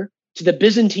pretender to the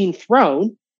Byzantine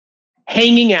throne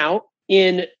hanging out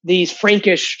in these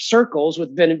Frankish circles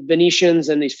with Venetians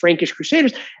and these Frankish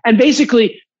crusaders. And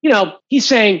basically, he's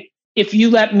saying, if you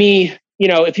let me,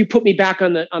 if you put me back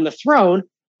on the throne,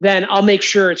 then I'll make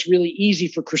sure it's really easy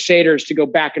for crusaders to go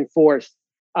back and forth,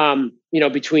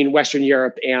 between Western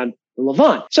Europe and the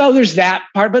Levant. So there's that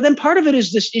part. But then part of it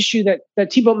is this issue that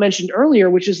Thibaut mentioned earlier,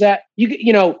 which is that,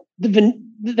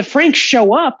 the Franks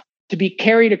show up to be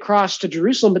carried across to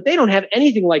Jerusalem, but they don't have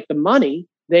anything like the money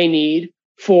they need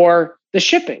for the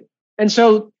shipping. And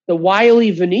so the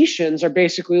wily Venetians are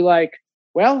basically like,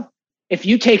 well, if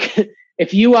you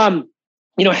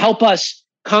help us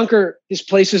conquer these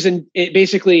places in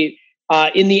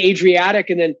the Adriatic,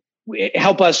 and then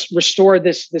help us restore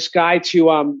this guy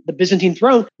to the Byzantine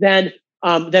throne, then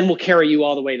we'll carry you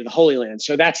all the way to the Holy Land.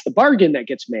 So that's the bargain that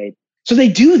gets made. So they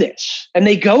do this, and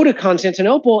they go to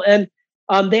Constantinople, and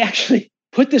they actually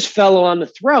put this fellow on the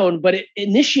throne, but it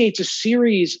initiates a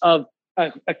series of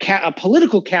a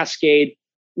political cascade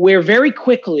where very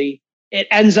quickly it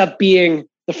ends up being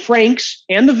the Franks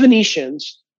and the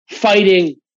Venetians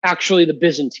fighting actually the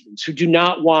Byzantines, who do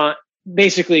not want,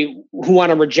 basically, who want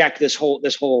to reject this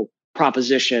whole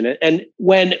proposition. And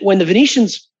when the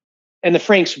Venetians and the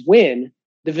Franks win,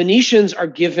 the Venetians are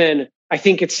given, I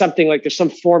think it's something like, there's some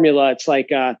formula. It's like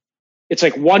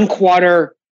 1/4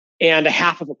 and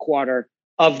 1/2 of a quarter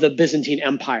of the Byzantine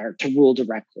Empire to rule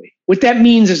directly. What that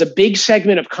means is a big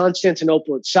segment of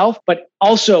Constantinople itself, but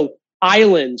also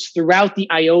islands throughout the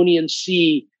Ionian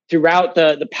Sea, throughout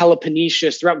the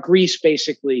Peloponnesus, throughout Greece,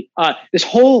 basically. This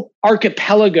whole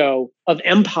archipelago of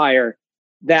empire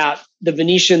that the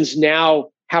Venetians now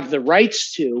have the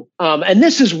rights to. And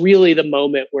this is really the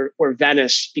moment where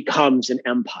Venice becomes an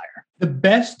empire. The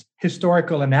best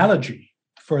historical analogy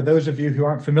for those of you who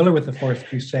aren't familiar with the Fourth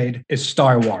Crusade is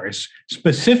Star Wars,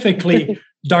 specifically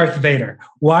Darth Vader.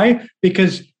 Why?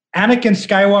 Because Anakin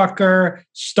Skywalker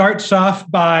starts off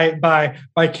by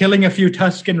killing a few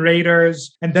Tusken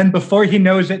Raiders, and then before he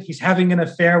knows it, he's having an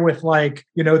affair with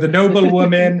the noble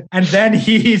woman, and then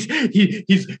he's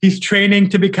training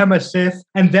to become a Sith,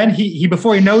 and then he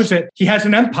before he knows it, he has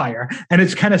an empire, and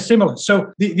it's kind of similar.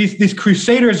 So these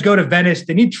Crusaders go to Venice.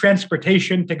 They need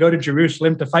transportation to go to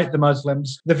Jerusalem to fight the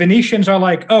Muslims. The Venetians are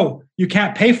like, "Oh, you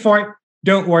can't pay for it.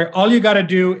 Don't worry. All you got to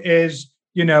do is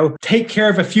take care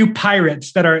of a few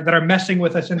pirates that are messing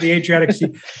with us in the Adriatic Sea."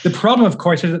 The problem, of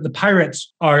course, is that the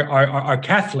pirates are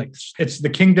Catholics. It's the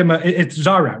kingdom. It's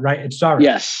Zara, right? It's Zara.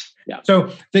 Yes. Yeah.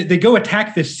 So they go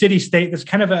attack this city-state, this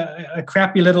kind of a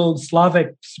crappy little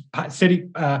Slavic city,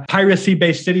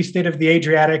 piracy-based city-state of the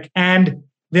Adriatic, and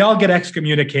they all get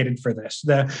excommunicated for this.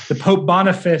 The Pope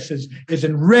Boniface is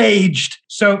enraged.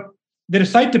 So they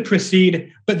decide to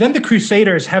proceed, but then the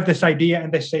Crusaders have this idea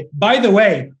and they say, by the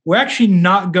way, we're actually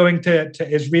not going to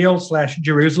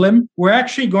Israel/Jerusalem. We're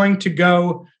actually going to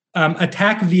go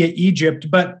attack via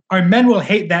Egypt, but our men will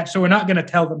hate that, so we're not going to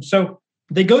tell them. So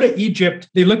they go to Egypt,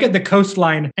 they look at the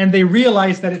coastline, and they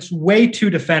realize that it's way too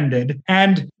defended.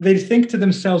 And they think to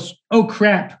themselves, oh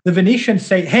crap, the Venetians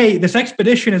say, hey, this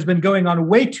expedition has been going on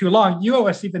way too long. You owe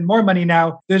us even more money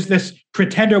now. There's this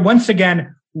pretender once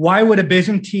again. Why would a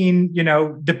Byzantine,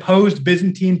 deposed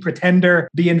Byzantine pretender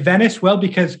be in Venice? Well,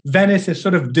 because Venice is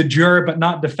sort of de jure, but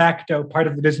not de facto part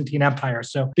of the Byzantine Empire.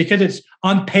 So because it's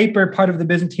on paper part of the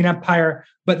Byzantine Empire,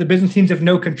 but the Byzantines have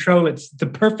no control, it's the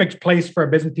perfect place for a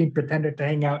Byzantine pretender to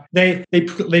hang out. They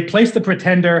place the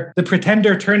pretender. The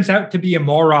pretender turns out to be a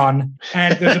moron.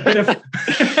 And there's a bit of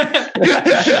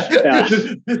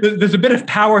there's a bit of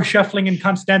power shuffling in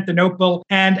Constantinople.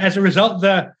 And as a result,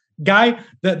 the guy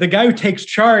who takes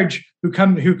charge, who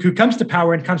comes to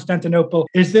power in Constantinople,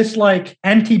 is this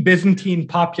anti-Byzantine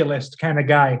populist kind of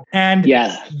guy. And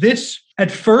this,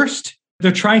 at first,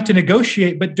 they're trying to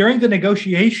negotiate, but during the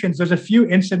negotiations, there's a few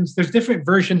incidents, there's different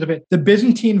versions of it. The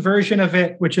Byzantine version of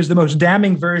it, which is the most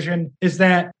damning version, is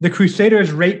that the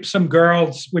Crusaders rape some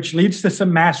girls, which leads to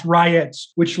some mass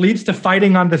riots, which leads to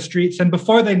fighting on the streets. And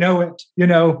before they know it,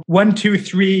 1, 2,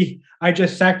 3, I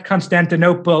just sacked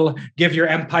Constantinople, give your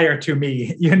empire to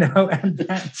me, and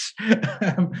that's,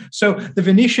 so the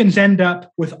Venetians end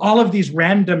up with all of these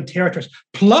random territories.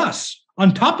 Plus,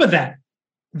 on top of that,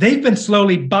 they've been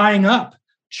slowly buying up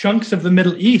chunks of the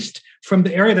Middle East from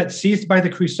the area that's seized by the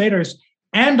Crusaders.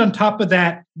 And on top of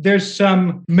that, there's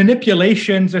some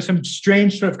manipulations, there's some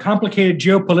strange sort of complicated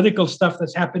geopolitical stuff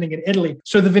that's happening in Italy.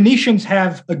 So the Venetians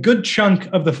have a good chunk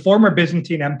of the former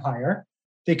Byzantine Empire.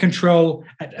 They control,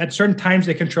 at certain times,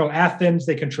 they control Athens,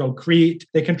 they control Crete,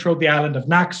 they control the island of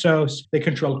Naxos, they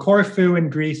control Corfu in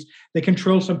Greece, they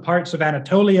control some parts of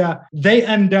Anatolia. They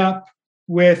end up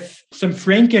with some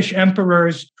Frankish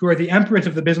emperors who are the emperors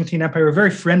of the Byzantine Empire, are very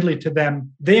friendly to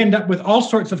them. They end up with all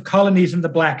sorts of colonies in the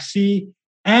Black Sea,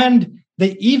 and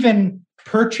they even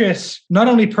not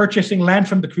only purchasing land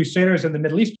from the Crusaders in the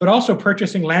Middle East, but also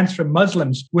purchasing lands from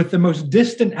Muslims, with the most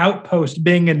distant outpost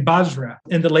being in Basra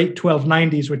in the late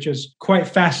 1290s, which is quite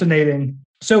fascinating.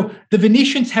 So the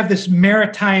Venetians have this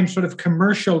maritime sort of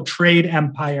commercial trade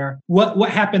empire. What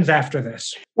happens after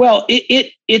this? Well,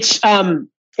 it's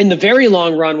in the very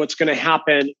long run, what's going to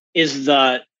happen is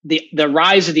the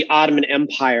rise of the Ottoman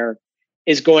Empire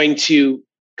is going to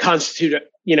constitute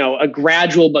a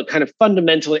gradual but kind of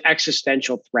fundamentally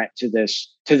existential threat to this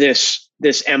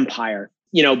empire.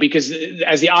 Because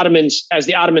as the Ottomans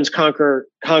conquer,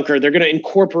 they're going to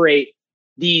incorporate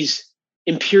these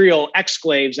imperial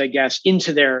exclaves, I guess,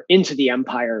 into the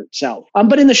empire itself.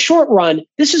 But in the short run,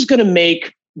 this is going to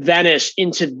make Venice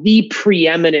into the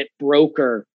preeminent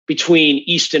broker between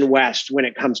East and West when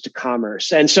it comes to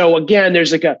commerce. And so again,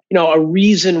 there's like a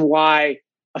reason why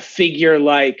a figure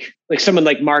like someone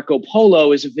like Marco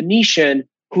Polo is a Venetian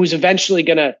who's eventually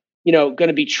going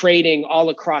to be trading all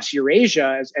across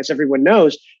Eurasia, as everyone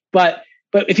knows. But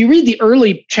if you read the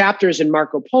early chapters in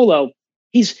Marco Polo,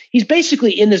 he's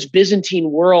basically in this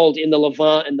Byzantine world in the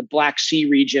Levant and the Black Sea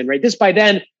region, right? By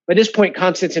this point,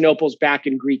 Constantinople's back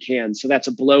in Greek hands, so that's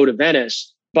a blow to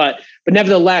Venice. But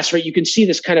nevertheless, right, you can see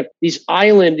this kind of these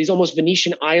almost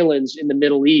Venetian islands in the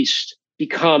Middle East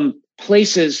become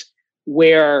places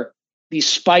where these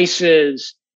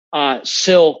spices,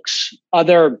 silks,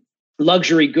 other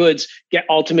luxury goods get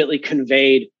ultimately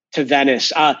conveyed to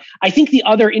Venice. I think the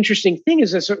other interesting thing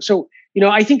is this. So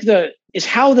I think is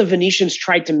how the Venetians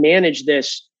tried to manage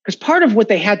this, because part of what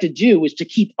they had to do was to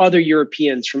keep other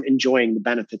Europeans from enjoying the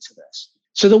benefits of this.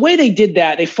 So the way they did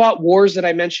that, they fought wars that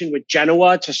I mentioned with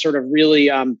Genoa to sort of really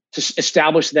to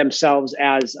establish themselves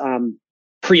as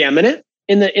preeminent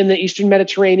in the Eastern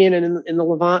Mediterranean and in the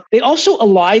Levant. They also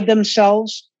allied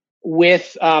themselves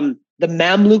with the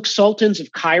Mamluk sultans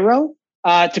of Cairo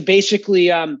to basically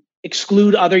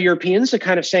exclude other Europeans, to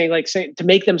kind of saying to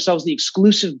make themselves the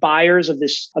exclusive buyers of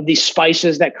these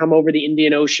spices that come over the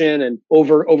Indian Ocean and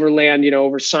overland,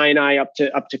 over Sinai up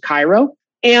to Cairo.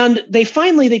 And they try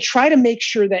to make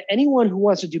sure that anyone who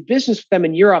wants to do business with them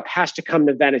in Europe has to come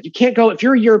to Venice. You can't go, if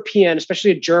you're a European, especially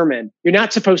a German, you're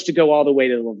not supposed to go all the way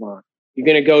to the Levant. You're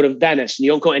going to go to Venice and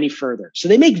you don't go any further. So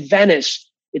they make Venice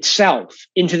itself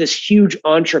into this huge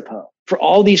entrepot for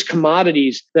all these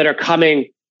commodities that are coming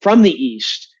from the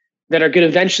East that are going to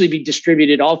eventually be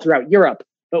distributed all throughout Europe.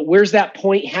 But where's that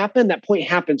point happen? That point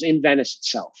happens in Venice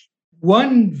itself.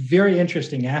 One very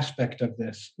interesting aspect of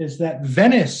this is that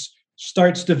Venice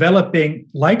starts developing,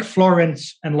 like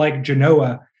Florence and like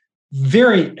Genoa,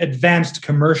 very advanced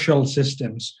commercial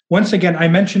systems. Once again, I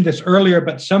mentioned this earlier,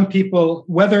 but some people,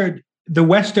 whether the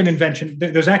Western invention,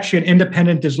 there's actually an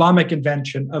independent Islamic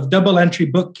invention of double entry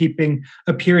bookkeeping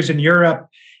appears in Europe.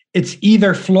 It's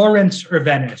either Florence or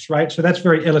Venice, right? So that's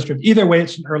very illustrative. Either way,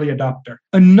 it's an early adopter.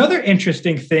 Another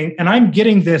interesting thing, and I'm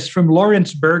getting this from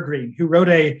Lawrence Bergreen, who wrote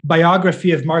a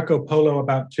biography of Marco Polo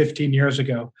about 15 years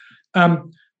ago.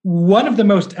 One of the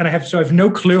most, and I have no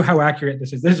clue how accurate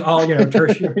this is. This is all,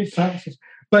 tertiary sources.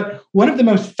 But one of the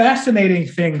most fascinating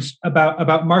things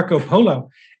about Marco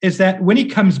Polo is that when he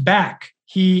comes back,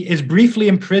 he is briefly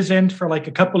imprisoned for like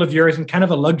a couple of years in kind of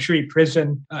a luxury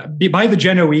prison by the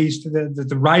Genoese,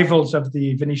 the rivals of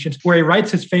the Venetians, where he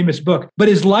writes his famous book. But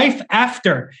his life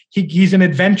after, he's an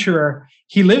adventurer.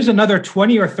 He lives another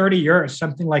 20 or 30 years,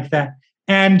 something like that.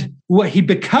 And what he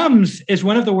becomes is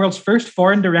one of the world's first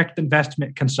foreign direct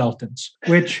investment consultants,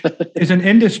 which is an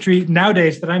industry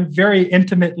nowadays that I'm very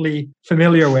intimately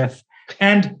familiar with.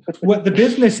 And what the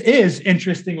business is,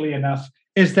 interestingly enough,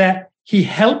 is that he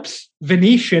helps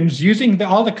Venetians, using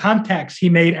all the contacts he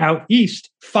made out east,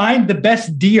 find the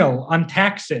best deal on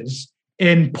taxes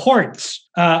in ports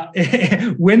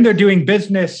when they're doing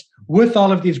business with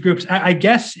all of these groups. I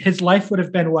guess his life would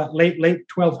have been late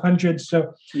 1200s.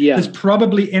 So this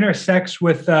probably intersects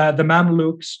with the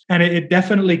Mamluks, and it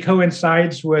definitely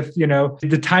coincides with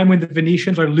the time when the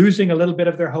Venetians are losing a little bit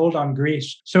of their hold on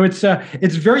Greece. So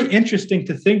it's very interesting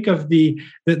to think of the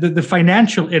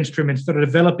financial instruments that are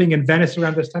developing in Venice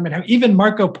around this time, and how even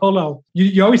Marco Polo,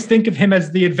 you always think of him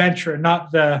as the adventurer,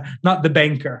 not the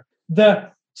banker.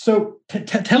 So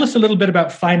tell us a little bit about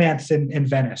finance in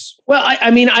Venice. Well,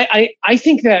 I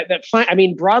think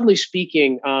that broadly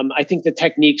speaking, I think the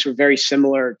techniques were very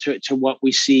similar to what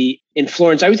we see in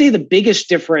Florence. I would say the biggest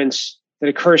difference that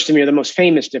occurs to me, or the most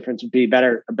famous difference would be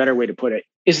a better way to put it,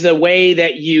 is the way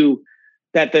that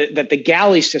the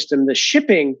galley system, the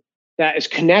shipping that is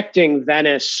connecting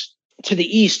Venice to the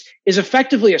east, is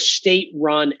effectively a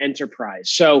state-run enterprise.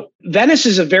 So Venice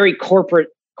is a very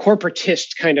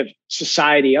corporatist kind of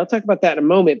society. I'll talk about that in a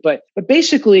moment, but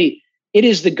basically it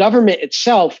is the government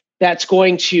itself that's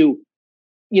going to,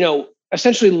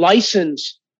 essentially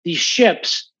license these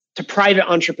ships to private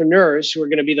entrepreneurs who are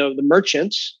going to be the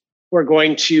merchants who are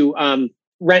going to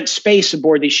rent space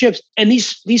aboard these ships. And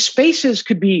these spaces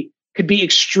could be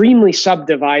extremely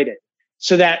subdivided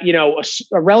so that,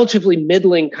 a relatively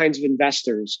middling kinds of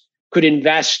investors could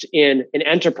invest in an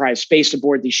enterprise space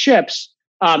aboard these ships.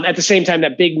 At the same time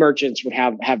that big merchants would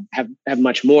have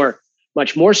much more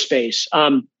space.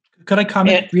 Could I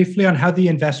comment briefly on how the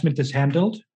investment is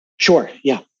handled? Sure.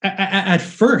 Yeah. At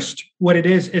first, what it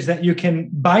is that you can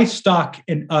buy stock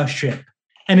in a ship,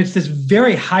 and it's this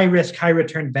very high risk, high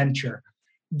return venture.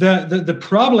 The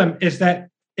problem is that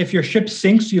if your ship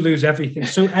sinks, you lose everything.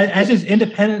 So as is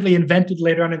independently invented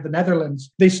later on in the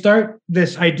Netherlands, they start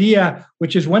this idea,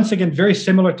 which is once again very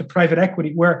similar to private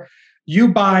equity, where you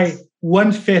buy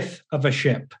 1/5 of a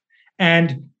ship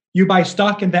and you buy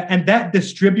stock in that, and that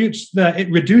it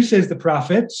reduces the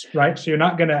profits, right? So you're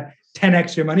not going to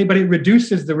 10x your money, but it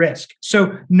reduces the risk.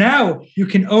 So now you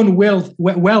can own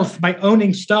wealth by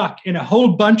owning stock in a whole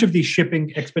bunch of these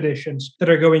shipping expeditions that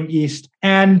are going east.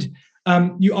 And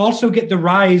you also get the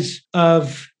rise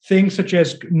of things such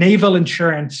as naval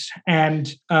insurance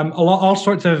and all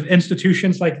sorts of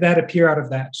institutions like that appear out of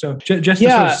that. So just to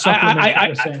sort of supplement what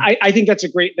you're saying. I think that's a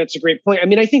great point. I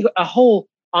mean, I think a whole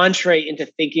entree into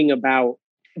thinking about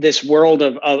this world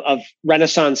of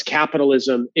Renaissance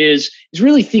capitalism is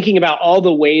really thinking about all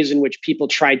the ways in which people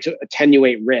tried to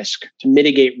attenuate risk, to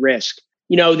mitigate risk.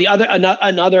 You know,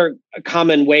 another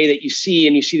common way that you see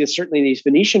this certainly in these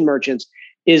Venetian merchants,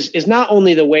 is not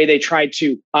only the way they tried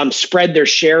to spread their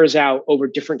shares out over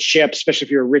different ships, especially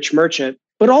if you're a rich merchant,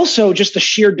 but also just the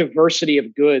sheer diversity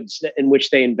of goods in which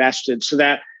they invested, so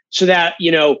that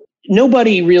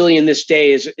nobody really in this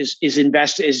day is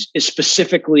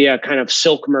specifically a kind of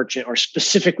silk merchant or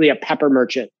specifically a pepper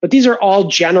merchant, but these are all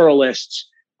generalists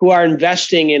who are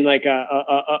investing in like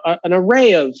an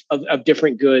array of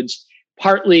different goods,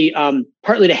 partly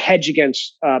to hedge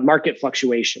against market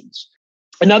fluctuations.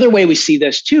 Another way we see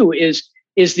this too is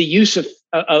the use of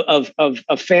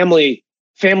family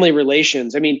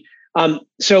relations. I mean,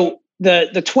 so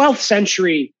the 12th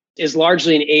century is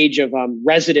largely an age of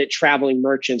resident traveling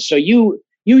merchants. So you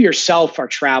yourself are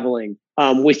traveling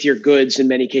with your goods in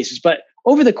many cases. But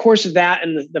over the course of that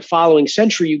and the following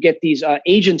century, you get these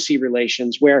agency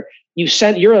relations where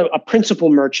you're a principal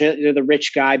merchant, you're the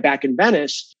rich guy back in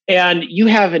Venice, and you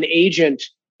have an agent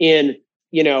in,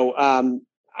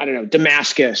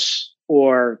 Damascus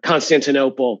or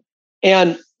Constantinople.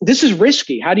 And this is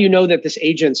risky. How do you know that this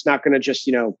agent's not going to just,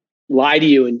 lie to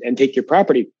you and take your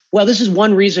property? Well, this is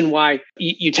one reason why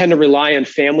you tend to rely on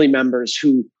family members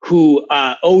who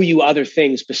owe you other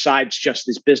things besides just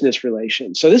this business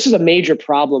relation. So this is a major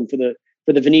problem for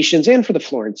the Venetians and for the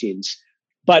Florentines.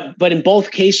 But in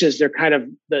both cases, they're kind of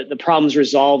the problems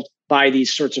resolved by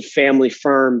these sorts of family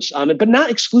firms, but not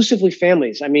exclusively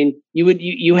families. I mean,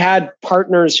 you had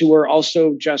partners who were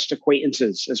also just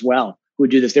acquaintances as well who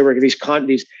would do this. There were these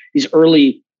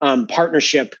early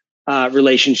partnership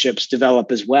relationships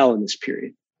develop as well in this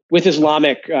period. With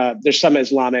Islamic, there's some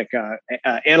Islamic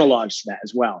analogs to that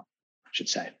as well, I should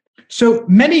say. So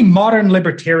many modern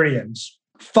libertarians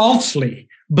falsely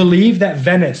believe that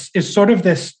Venice is sort of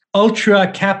this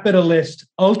ultra-capitalist,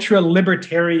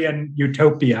 ultra-libertarian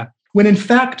utopia, when in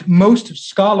fact, most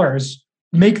scholars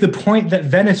make the point that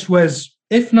Venice was,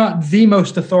 if not the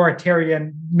most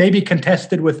authoritarian, maybe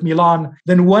contested with Milan,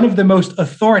 then one of the most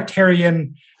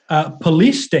authoritarian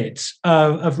police states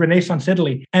of Renaissance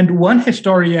Italy. And one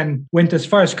historian went as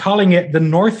far as calling it the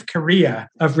North Korea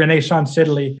of Renaissance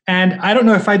Italy. And I don't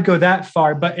know if I'd go that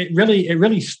far, but it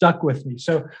really stuck with me.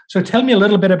 So tell me a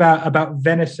little bit about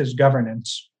Venice's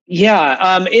governance.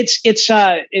 Yeah, it's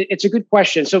a good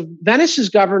question. So Venice's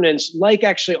governance, like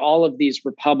actually all of these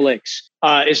republics,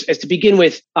 is to begin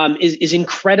with, is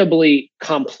incredibly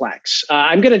complex.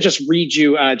 I'm going to just read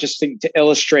you just to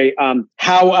illustrate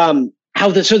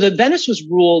so the Venice was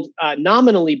ruled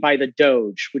nominally by the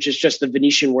Doge, which is just the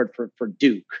Venetian word for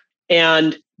duke.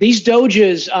 And these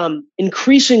doges,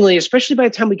 increasingly, especially by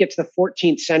the time we get to the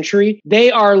 14th century,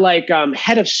 they are like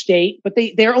head of state, but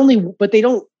they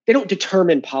don't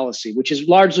determine policy, which is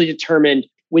largely determined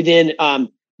within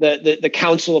the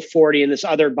Council of 40 and this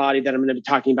other body that I'm going to be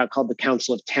talking about called the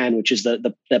Council of 10, which is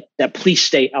the police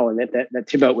state element that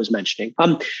Thibaut was mentioning.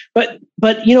 But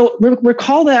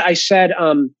recall that I said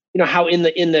how in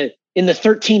the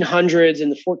 1300s and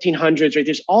the 1400s, right?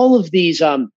 There's all of these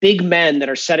big men that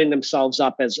are setting themselves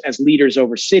up as leaders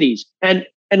over cities, and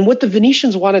what the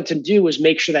Venetians wanted to do was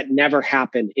make sure that never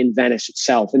happened in Venice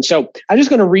itself. And so I'm just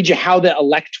going to read you how the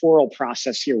electoral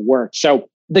process here worked. So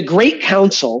the Great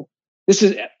Council,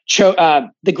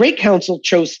 the Great Council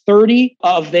chose 30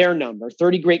 of their number,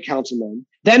 30 Great Councilmen,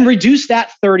 then reduced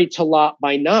that 30 to lot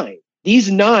by 9. These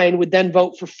 9 would then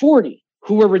vote for 40,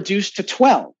 who were reduced to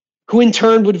 12, who in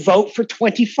turn would vote for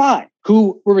 25,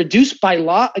 who were reduced by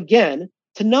lot again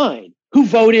to 9, who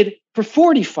voted for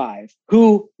 45,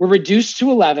 who were reduced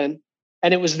to 11,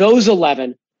 and it was those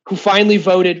 11 who finally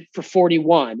voted for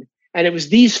 41. And it was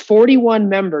these 41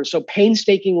 members, so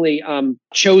painstakingly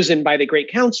chosen by the Great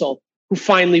Council, who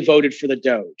finally voted for the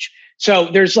Doge. So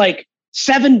there's like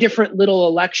 7 different little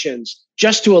elections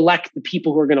just to elect the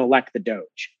people who are going to elect the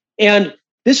Doge. And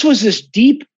this was this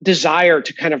deep desire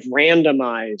to kind of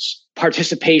randomize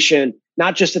participation,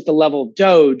 not just at the level of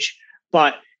Doge,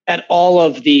 but at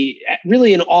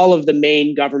really in all of the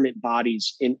main government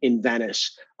bodies in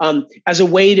Venice, as a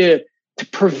way to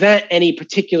prevent any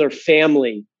particular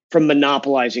family from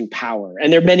monopolizing power.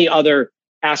 And there are many other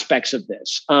aspects of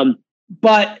this. And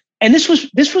this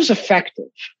was effective.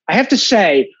 I have to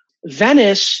say,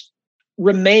 Venice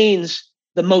remains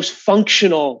the most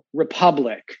functional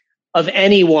republic of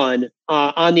anyone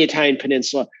on the Italian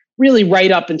peninsula, really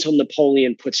right up until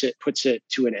Napoleon puts it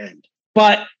to an end.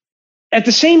 But at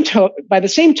the same by the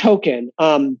same token,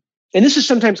 and this is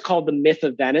sometimes called the myth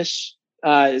of Venice,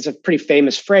 is a pretty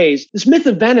famous phrase. This myth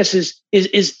of Venice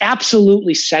is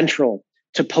absolutely central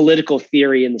to political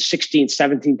theory in the 16th,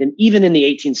 17th, and even in the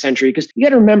 18th century. Because you got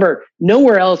to remember,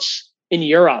 nowhere else in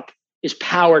Europe is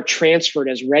power transferred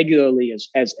as regularly,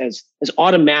 as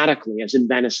automatically as in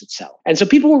Venice itself. And so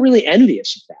people were really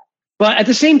envious of that. But at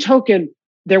the same token,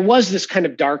 there was this kind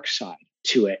of dark side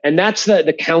to it. And that's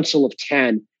the Council of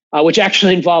Ten, which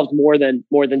actually involved more than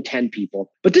 10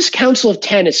 people. But this Council of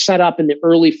Ten is set up in the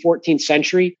early 14th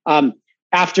century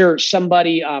after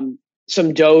somebody,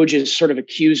 some Doge is sort of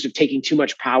accused of taking too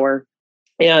much power.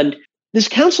 And this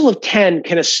Council of Ten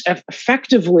can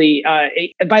effectively,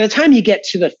 by the time you get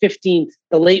to the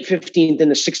late 15th and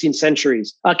the 16th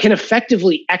centuries, can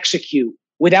effectively execute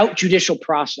without judicial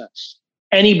process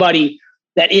anybody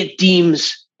that it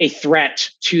deems a threat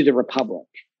to the Republic.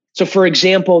 So, for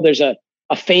example, there's a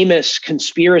famous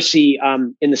conspiracy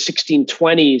in the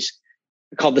 1620s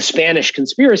called the Spanish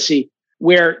Conspiracy,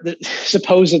 where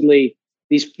supposedly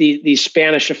these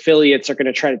Spanish affiliates are going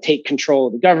to try to take control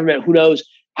of the government. Who knows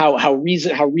how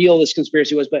real this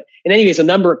conspiracy was? But in any case, a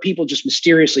number of people just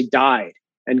mysteriously died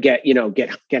and get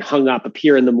hung up,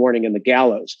 appear in the morning in the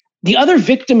gallows. The other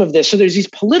victim of this, so there's these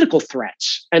political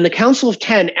threats, and the Council of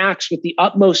Ten acts with the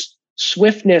utmost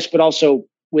swiftness, but also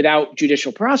without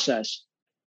judicial process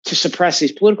to suppress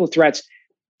these political threats.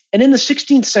 And in the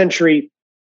 16th century,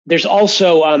 there's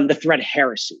also the threat of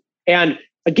heresy. And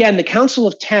again, the Council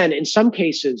of Ten, in some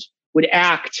cases, would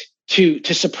act to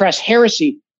suppress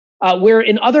heresy, where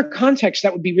in other contexts,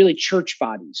 that would be really church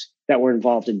bodies that were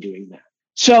involved in doing that.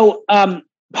 So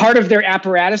part of their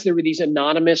apparatus, there were these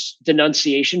anonymous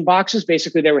denunciation boxes.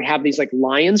 Basically, they would have these like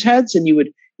lion's heads, and you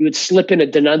would slip in a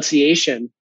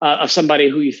denunciation of somebody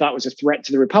who you thought was a threat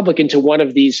to the Republic into one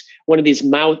of these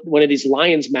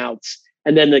lion's mouths,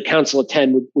 and then the Council of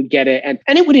Ten would get it,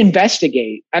 and it would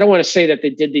investigate. I don't want to say that they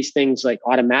did these things like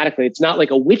automatically. It's not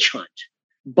like a witch hunt,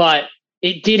 but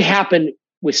it did happen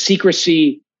with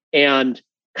secrecy and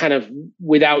kind of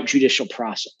without judicial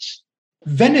process.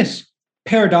 Venice,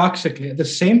 paradoxically, at the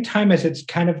same time as it's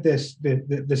kind of this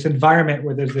environment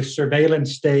where there's this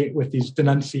surveillance state with these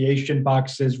denunciation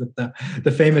boxes with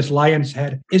the famous lion's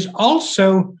head, is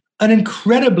also an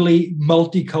incredibly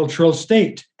multicultural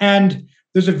state. And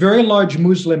there's a very large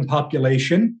Muslim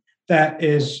population that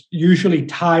is usually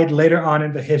tied later on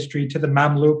in the history to the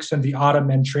Mamluks and the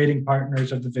Ottoman trading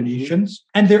partners of the Venetians.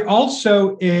 And there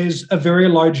also is a very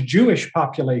large Jewish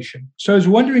population. So I was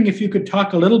wondering if you could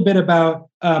talk a little bit about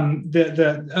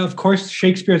of course,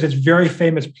 Shakespeare has this very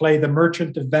famous play, The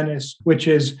Merchant of Venice, which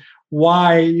is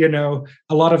why,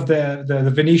 a lot of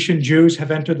the Venetian Jews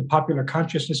have entered the popular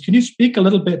consciousness. Can you speak a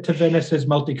little bit to Venice's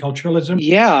multiculturalism?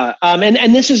 Yeah.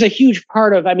 And this is a huge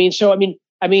part of,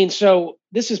 so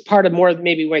this is part of more,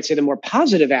 maybe you might say the more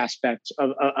positive aspect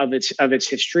of its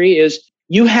history is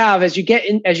you have, as you get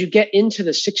into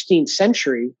the 16th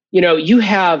century, you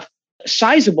have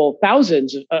sizable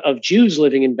thousands of Jews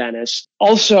living in Venice,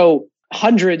 also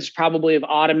hundreds probably of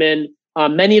Ottoman.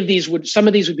 Some of these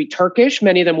would be Turkish.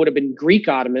 Many of them would have been Greek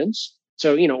Ottomans.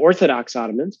 So, Orthodox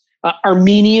Ottomans,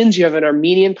 Armenians, you have an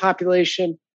Armenian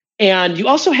population, and you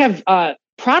also have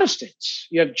Protestants.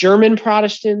 You have German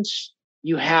Protestants,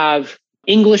 you have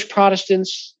English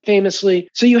Protestants, famously.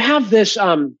 So you have this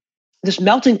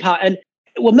melting pot, and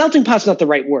melting pot's not the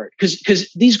right word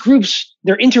because these groups,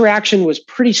 their interaction was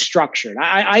pretty structured.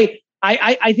 I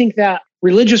think that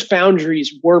religious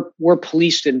boundaries were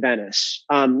policed in Venice.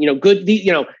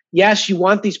 Yes, you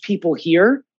want these people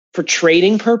here for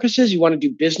trading purposes. You want to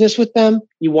do business with them.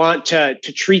 You want to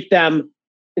treat them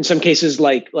in some cases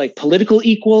like political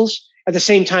equals. At the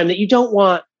same time, that you don't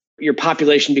want your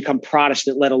population become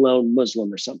Protestant, let alone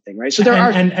Muslim or something, right? So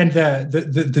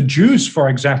the Jews, for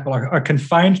example, are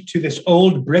confined to this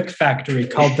old brick factory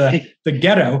called the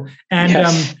ghetto, and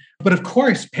yes. But of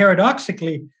course,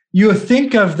 paradoxically, you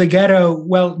think of the ghetto,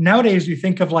 well, nowadays you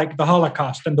think of like the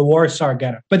Holocaust and the Warsaw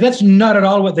Ghetto, but that's not at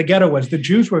all what the ghetto was. The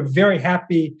Jews were very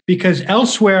happy because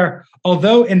elsewhere,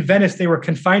 although in Venice they were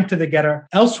confined to the ghetto,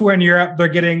 elsewhere in Europe they're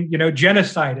getting,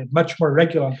 genocided much more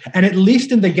regularly. And at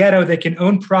least in the ghetto, they can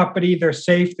own property, they're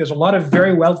safe. There's a lot of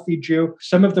very wealthy Jew,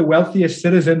 some of the wealthiest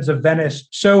citizens of Venice.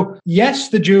 So yes,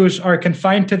 the Jews are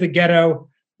confined to the ghetto.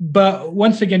 But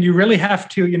once again, you really have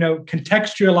to,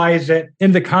 contextualize it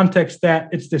in the context that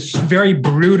it's this very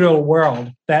brutal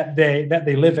world that they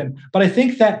live in. But I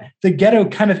think that the ghetto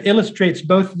kind of illustrates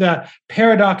both the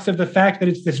paradox of the fact that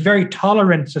it's this very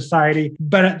tolerant society,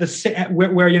 but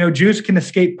where Jews can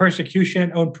escape persecution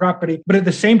and own property. But at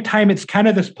the same time, it's kind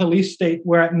of this police state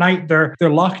where at night they're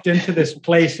locked into this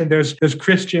place and there's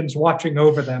Christians watching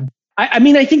over them.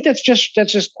 I think that's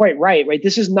just quite right?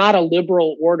 This is not a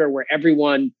liberal order where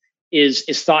everyone is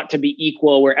thought to be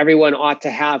equal, where everyone ought to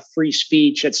have free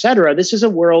speech, et cetera. This is a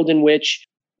world in which,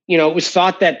 it was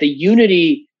thought that the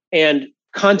unity and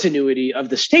continuity of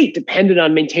the state depended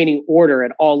on maintaining order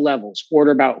at all levels, order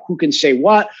about who can say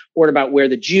what, order about where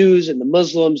the Jews and the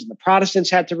Muslims and the Protestants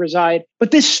had to reside.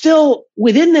 But this still,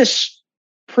 within this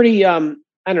pretty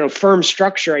firm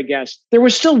structure, I guess, there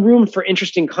was still room for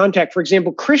interesting contact. For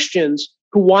example, Christians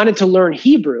who wanted to learn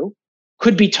Hebrew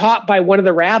could be taught by one of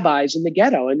the rabbis in the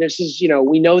ghetto. And this is,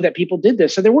 we know that people did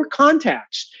this. So there were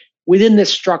contacts within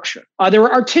this structure. There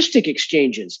were artistic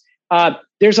exchanges.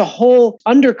 There's a whole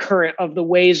undercurrent of the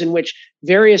ways in which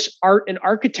various art and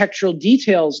architectural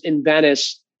details in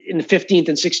Venice in the 15th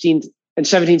and 16th and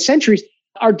 17th centuries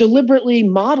are deliberately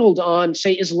modeled on,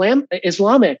 say,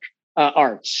 Islamic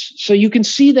arts. So you can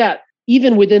see that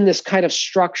even within this kind of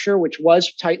structure, which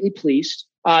was tightly policed,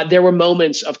 there were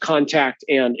moments of contact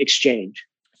and exchange.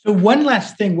 So one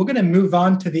last thing, we're going to move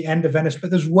on to the end of Venice,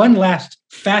 but there's one last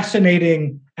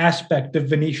fascinating aspect of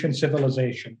Venetian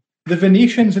civilization. The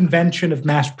Venetians' invention of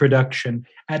mass production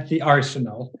at the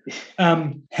arsenal.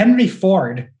 Henry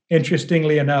Ford,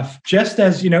 interestingly enough, just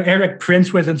as Eric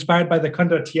Prince was inspired by the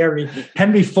Condottieri,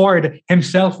 Henry Ford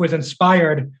himself was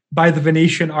inspired by the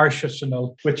Venetian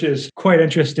arsenal, which is quite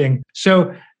interesting.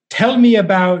 So tell me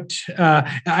about,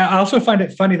 I also find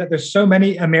it funny that there's so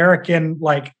many American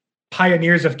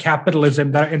pioneers of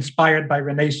capitalism that are inspired by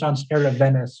Renaissance era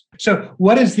Venice. So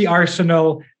what is the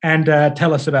arsenal, and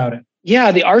tell us about it?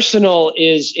 Yeah, the arsenal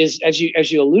is as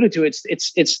you alluded to,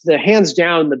 it's the hands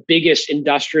down the biggest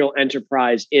industrial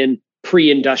enterprise in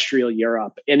pre-industrial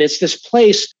Europe. And it's this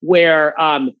place where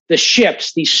the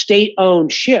ships, these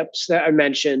state-owned ships that I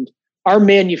mentioned, are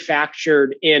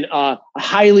manufactured in a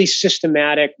highly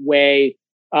systematic way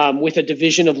with a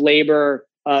division of labor,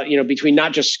 between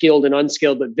not just skilled and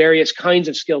unskilled, but various kinds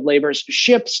of skilled labor.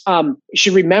 Ships, you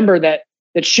should remember that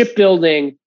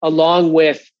shipbuilding, along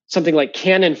with something like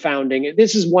cannon founding,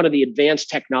 this is one of the advanced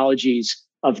technologies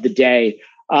of the day.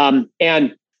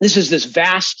 And this is this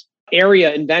vast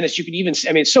area in Venice. You could even,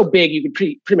 it's so big, you could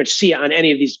pretty much see it on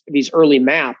any of these early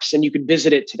maps, and you could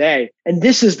visit it today. And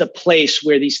this is the place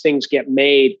where these things get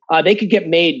made. They could get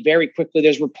made very quickly.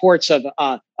 There's reports of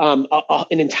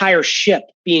an entire ship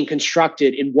being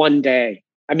constructed in one day.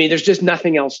 There's just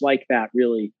nothing else like that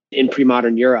really in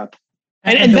pre-modern Europe.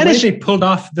 And the Venice, way they pulled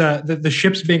off the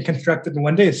ships being constructed in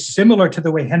one day is similar to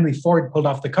the way Henry Ford pulled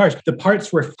off the cars. The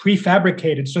parts were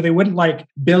prefabricated, so they wouldn't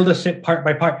build a ship part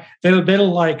by part. They'll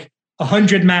build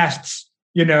 100 masts,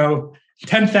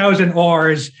 10,000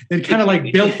 oars. They'd kind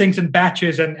of build things in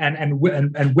batches and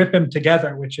whip them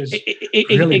together, which is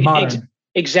really modern.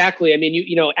 Exactly.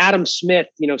 Adam Smith,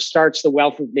 starts The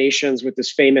Wealth of Nations with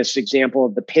this famous example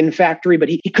of the pin factory, but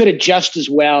he could have just as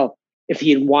well, if he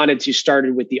had wanted to,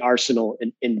 started with the arsenal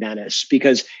in Venice,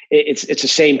 because it's the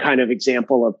same kind of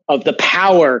example of the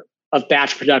power of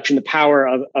batch production, the power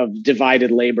of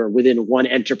divided labor within one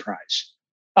enterprise.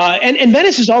 And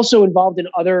Venice is also involved in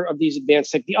other of these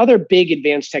advanced the other big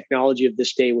advanced technology of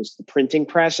this day was the printing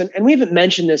press. And we haven't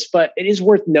mentioned this, but it is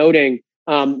worth noting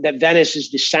that Venice is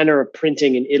the center of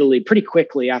printing in Italy pretty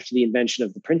quickly after the invention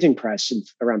of the printing press in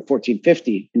around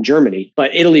 1450 in Germany.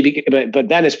 But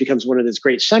Venice becomes one of those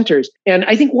great centers. And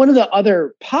I think one of the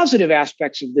other positive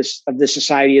aspects of this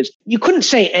society is you couldn't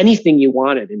say anything you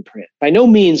wanted in print. By no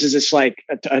means is this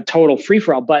a total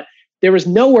free-for-all, but there was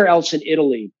nowhere else in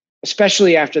Italy,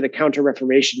 especially after the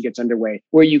Counter-Reformation gets underway,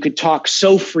 where you could talk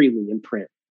so freely in print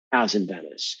as in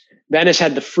Venice. Venice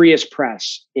had the freest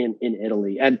press in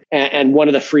Italy and one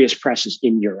of the freest presses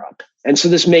in Europe. And so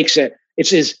this makes it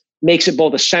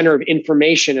both a center of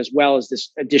information as well as this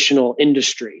additional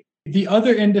industry. The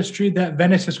other industry that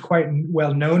Venice is quite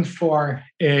well known for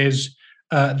is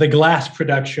the glass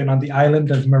production on the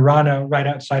island of Murano, right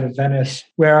outside of Venice,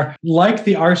 where, like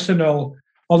the arsenal,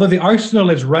 although the arsenal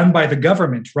is run by the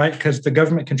government, right, because the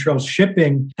government controls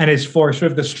shipping and is for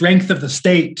sort of the strength of the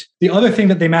state, the other thing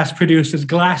that they mass produce is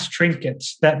glass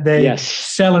trinkets that they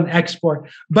sell and export.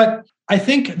 But I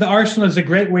think the arsenal is a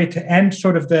great way to end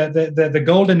sort of the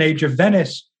golden age of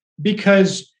Venice,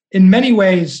 because in many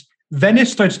ways,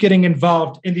 Venice starts getting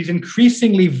involved in these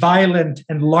increasingly violent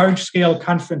and large-scale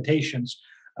confrontations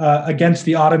against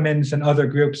the Ottomans and other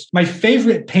groups. My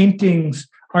favorite paintings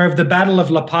are of the Battle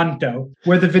of Lepanto,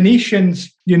 where the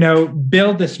Venetians,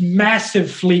 build this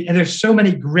massive fleet. And there's so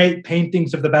many great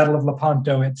paintings of the Battle of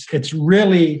Lepanto. It's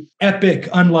really epic,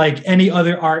 unlike any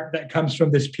other art that comes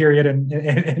from this period,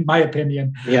 in my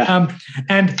opinion. Yeah.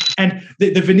 And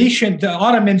the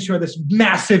Ottomans, who are this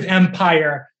massive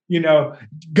empire,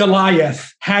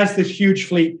 Goliath, has this huge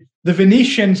fleet. The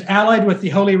Venetians, allied with the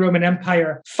Holy Roman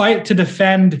Empire, fight to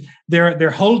defend their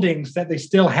holdings that they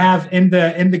still have in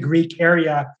the Greek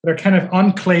area that are kind of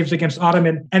enclaves against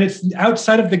Ottoman. And it's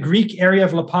outside of the Greek area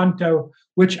of Lepanto,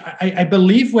 which I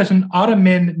believe was an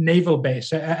Ottoman naval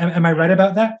base. Am I right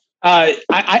about that?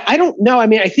 I don't know. I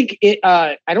mean, I think it.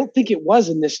 I don't think it was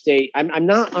in this date. I'm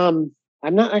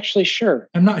not actually sure.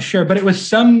 I'm not sure, but it was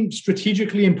some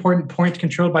strategically important point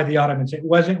controlled by the Ottomans. It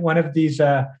wasn't one of these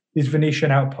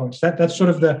Venetian outposts. That's sort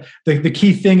of the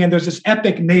key thing. And there's this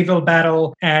epic naval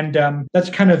battle, and that's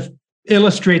kind of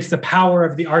illustrates the power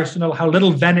of the arsenal, how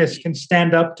little Venice can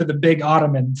stand up to the big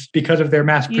Ottomans because of their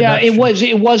mass production. Yeah,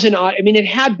 it wasn't. I mean, it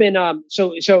had been.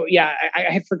 So yeah, I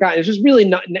had forgotten. It was really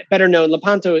not better known.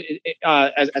 Lepanto,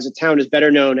 as a town, is better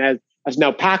known as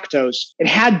Naupactos. It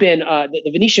had been.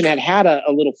 The Venetian had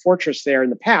a little fortress there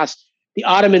in the past. The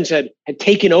Ottomans had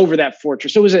taken over that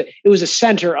fortress. So it was a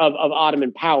center of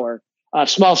Ottoman power, a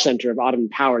small center of Ottoman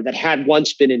power that had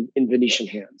once been in Venetian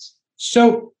hands.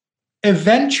 So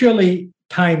eventually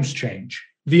times change.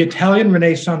 The Italian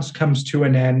Renaissance comes to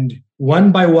an end.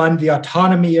 One by one, the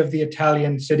autonomy of the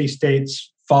Italian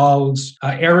city-states falls.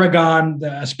 Aragon,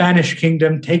 the Spanish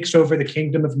kingdom, takes over the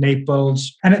kingdom of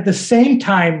Naples. And at the same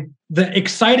time, the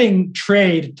exciting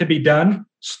trade to be done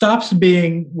stops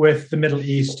being with the Middle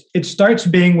East. It starts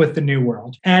being with the New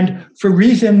World. And for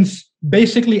reasons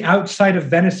basically outside of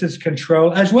Venice's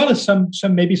control, as well as some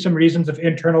reasons of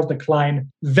internal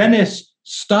decline, Venice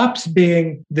stops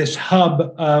being this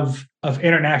hub of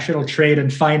international trade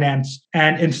and finance.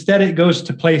 And instead it goes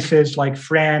to places like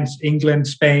France, England,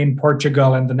 Spain,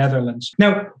 Portugal, and the Netherlands.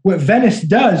 Now, what Venice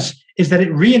does is that it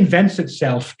reinvents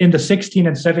itself in the 16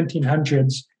 and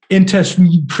 1700s into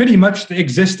pretty much the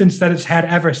existence that it's had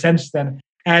ever since then,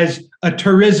 as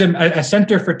a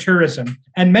center for tourism.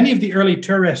 And many of the early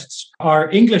tourists are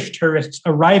English tourists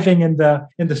arriving in the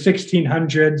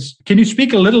 1600s. Can you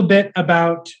speak a little bit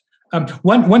about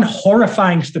one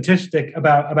horrifying statistic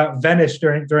about Venice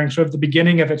during sort of the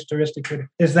beginning of its touristic period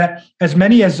is that as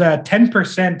many as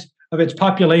 10% of its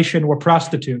population were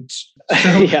prostitutes.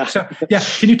 So,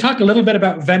 can you talk a little bit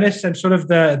about Venice and sort of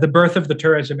the birth of the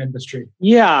tourism industry?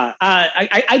 Yeah,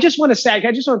 I just want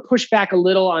to push back a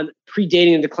little on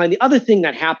predating and decline. The other thing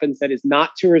that happens that is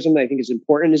not tourism that I think is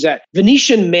important is that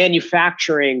Venetian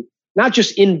manufacturing, not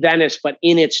just in Venice, but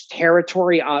in its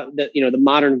territory, the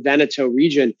modern Veneto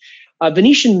region,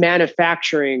 Venetian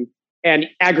manufacturing and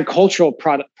agricultural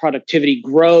productivity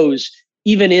grows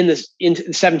even into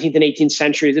the 17th and 18th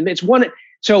centuries. And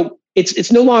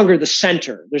it's no longer the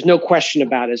center. There's no question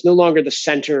about it. It's no longer the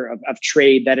center of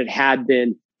trade that it had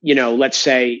been, let's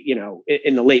say,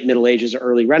 in the late Middle Ages or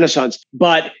early Renaissance.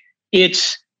 But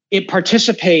it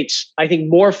participates, I think,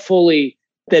 more fully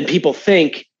than people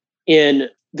think in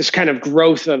this kind of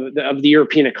growth of the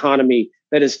European economy.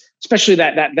 That is, especially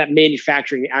that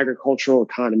manufacturing agricultural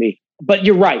economy. But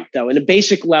you're right, though, in a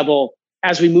basic level,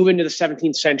 as we move into the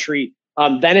 17th century,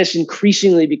 Venice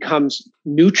increasingly becomes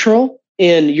neutral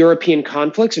in European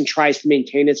conflicts and tries to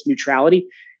maintain its neutrality.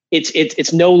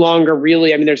 It's no longer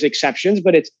really. I mean, there's exceptions,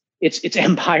 but its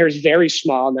empire is very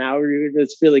small now.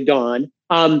 It's really gone,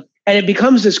 and it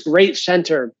becomes this great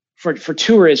center for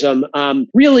tourism.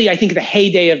 Really, I think the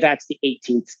heyday of that's the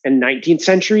 18th and 19th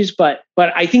centuries, but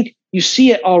I think you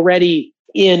see it already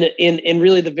in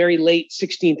really the very late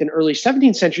 16th and early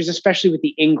 17th centuries, especially with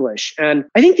the English. And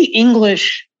I think the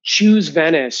English choose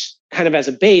Venice kind of as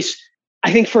a base,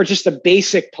 I think for just a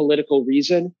basic political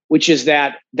reason, which is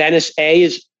that Venice, A,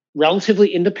 is relatively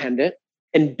independent,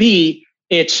 and B,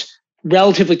 it's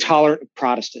relatively tolerant of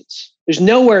Protestants. There's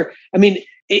nowhere, I mean,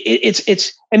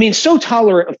 it's so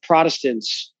tolerant of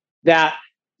Protestants that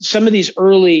some of these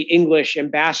early English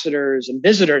ambassadors and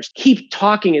visitors keep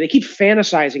talking and they keep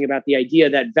fantasizing about the idea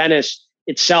that Venice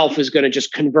itself is going to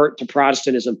just convert to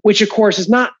Protestantism, which of course is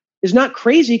not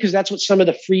crazy, because that's what some of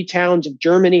the free towns of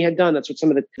Germany had done. That's what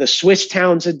some of the Swiss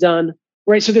towns had done,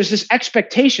 right? So there's this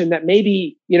expectation that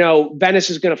maybe, Venice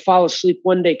is going to fall asleep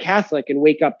one day Catholic and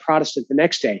wake up Protestant the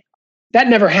next day. That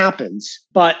never happens,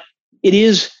 but it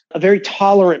is a very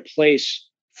tolerant place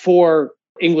for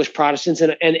English Protestants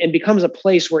and becomes a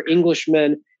place where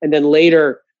Englishmen and then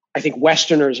later, I think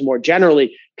Westerners more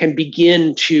generally, can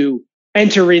begin to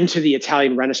enter into the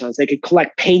Italian Renaissance. They could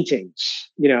collect paintings,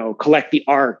 collect the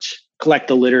art, collect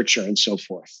the literature, and so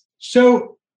forth.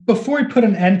 So before we put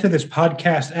an end to this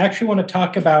podcast, I actually want to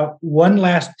talk about one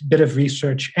last bit of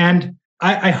research. And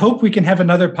I hope we can have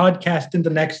another podcast in the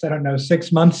next,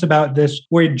 6 months about this,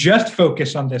 where we just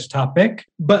focus on this topic.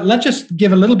 But let's just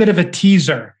give a little bit of a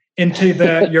teaser into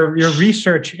your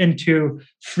research into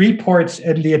free ports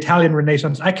in the Italian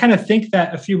Renaissance. I kind of think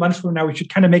that a few months from now, we should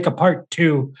kind of make a part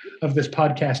 2 of this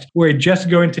podcast where we just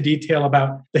go into detail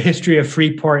about the history of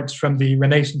free ports from the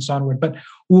Renaissance onward. But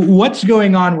what's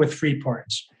going on with free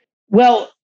ports?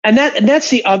 Well, and that's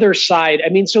the other side. I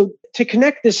mean, so to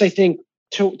connect this, I think,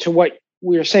 to what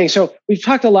we were saying. So we've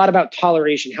talked a lot about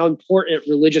toleration, how important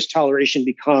religious toleration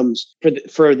becomes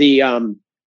for the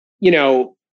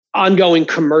ongoing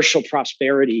commercial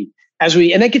prosperity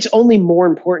and that gets only more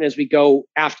important as we go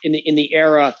after in the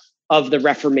era of the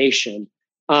Reformation,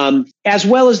 as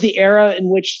well as the era in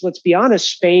which, let's be honest,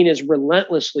 Spain is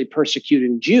relentlessly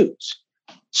persecuting Jews.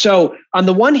 So on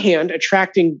the one hand,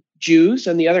 attracting Jews,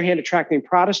 on the other hand, attracting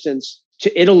Protestants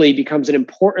to Italy becomes an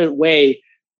important way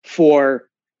for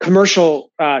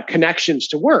commercial connections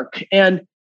to work. And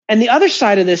the other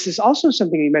side of this is also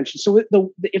something you mentioned. So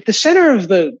if the center of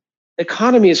the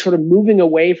economy is sort of moving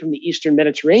away from the Eastern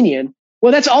Mediterranean,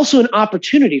 well, that's also an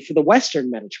opportunity for the Western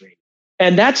Mediterranean.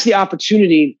 And that's the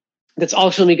opportunity that's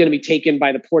ultimately going to be taken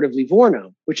by the port of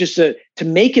Livorno, which is to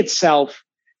make itself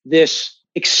this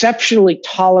exceptionally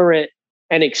tolerant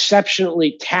and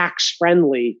exceptionally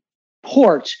tax-friendly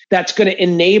port that's going to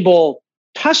enable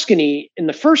Tuscany in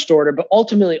the first order, but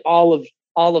ultimately all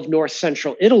of north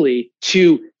central Italy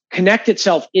to connect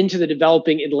itself into the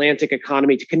developing Atlantic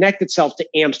economy, to connect itself to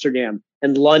Amsterdam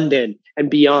and London, and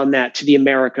beyond that to the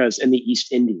Americas and the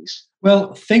East Indies.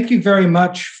 Well, thank you very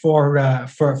much for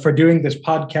doing this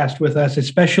podcast with us,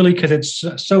 especially because it's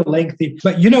so lengthy.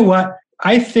 But you know what?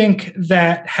 I think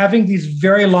that having these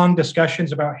very long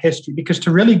discussions about history, because to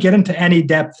really get into any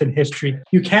depth in history,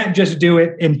 you can't just do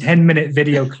it in 10-minute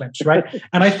video clips, right?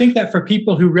 And I think that for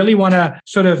people who really want to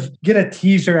sort of get a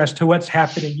teaser as to what's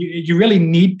happening, you really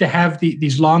need to have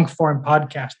these long-form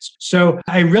podcasts. So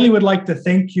I really would like to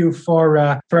thank you for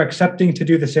accepting to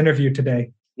do this interview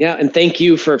today. Yeah, and thank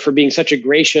you for being such a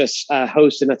gracious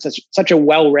host, and such a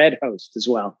well-read host as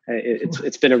well.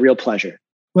 It's been a real pleasure.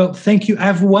 Well, thank you. I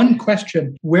have one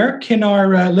question. Where can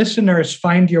our listeners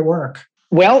find your work?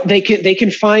 Well, they can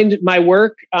find my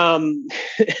work, an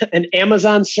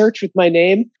Amazon search with my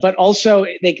name, but also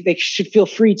they should feel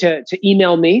free to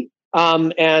email me.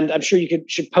 And I'm sure you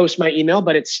should post my email,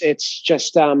 but it's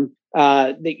just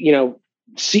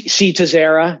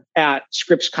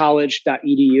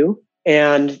ctazera@scripscollege.edu.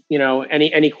 And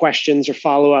any questions or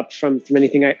follow up from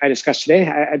anything I discussed today,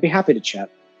 I'd be happy to chat.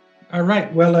 All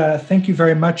right. Well, thank you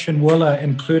very much, and we'll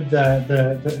include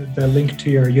the link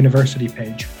to your university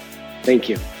page. Thank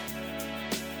you.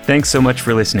 Thanks so much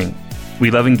for listening.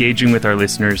 We love engaging with our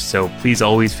listeners, so please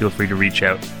always feel free to reach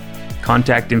out.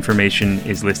 Contact information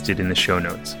is listed in the show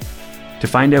notes. To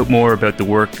find out more about the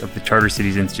work of the Charter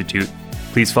Cities Institute,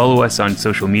 please follow us on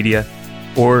social media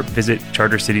or visit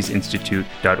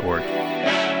chartercitiesinstitute.org.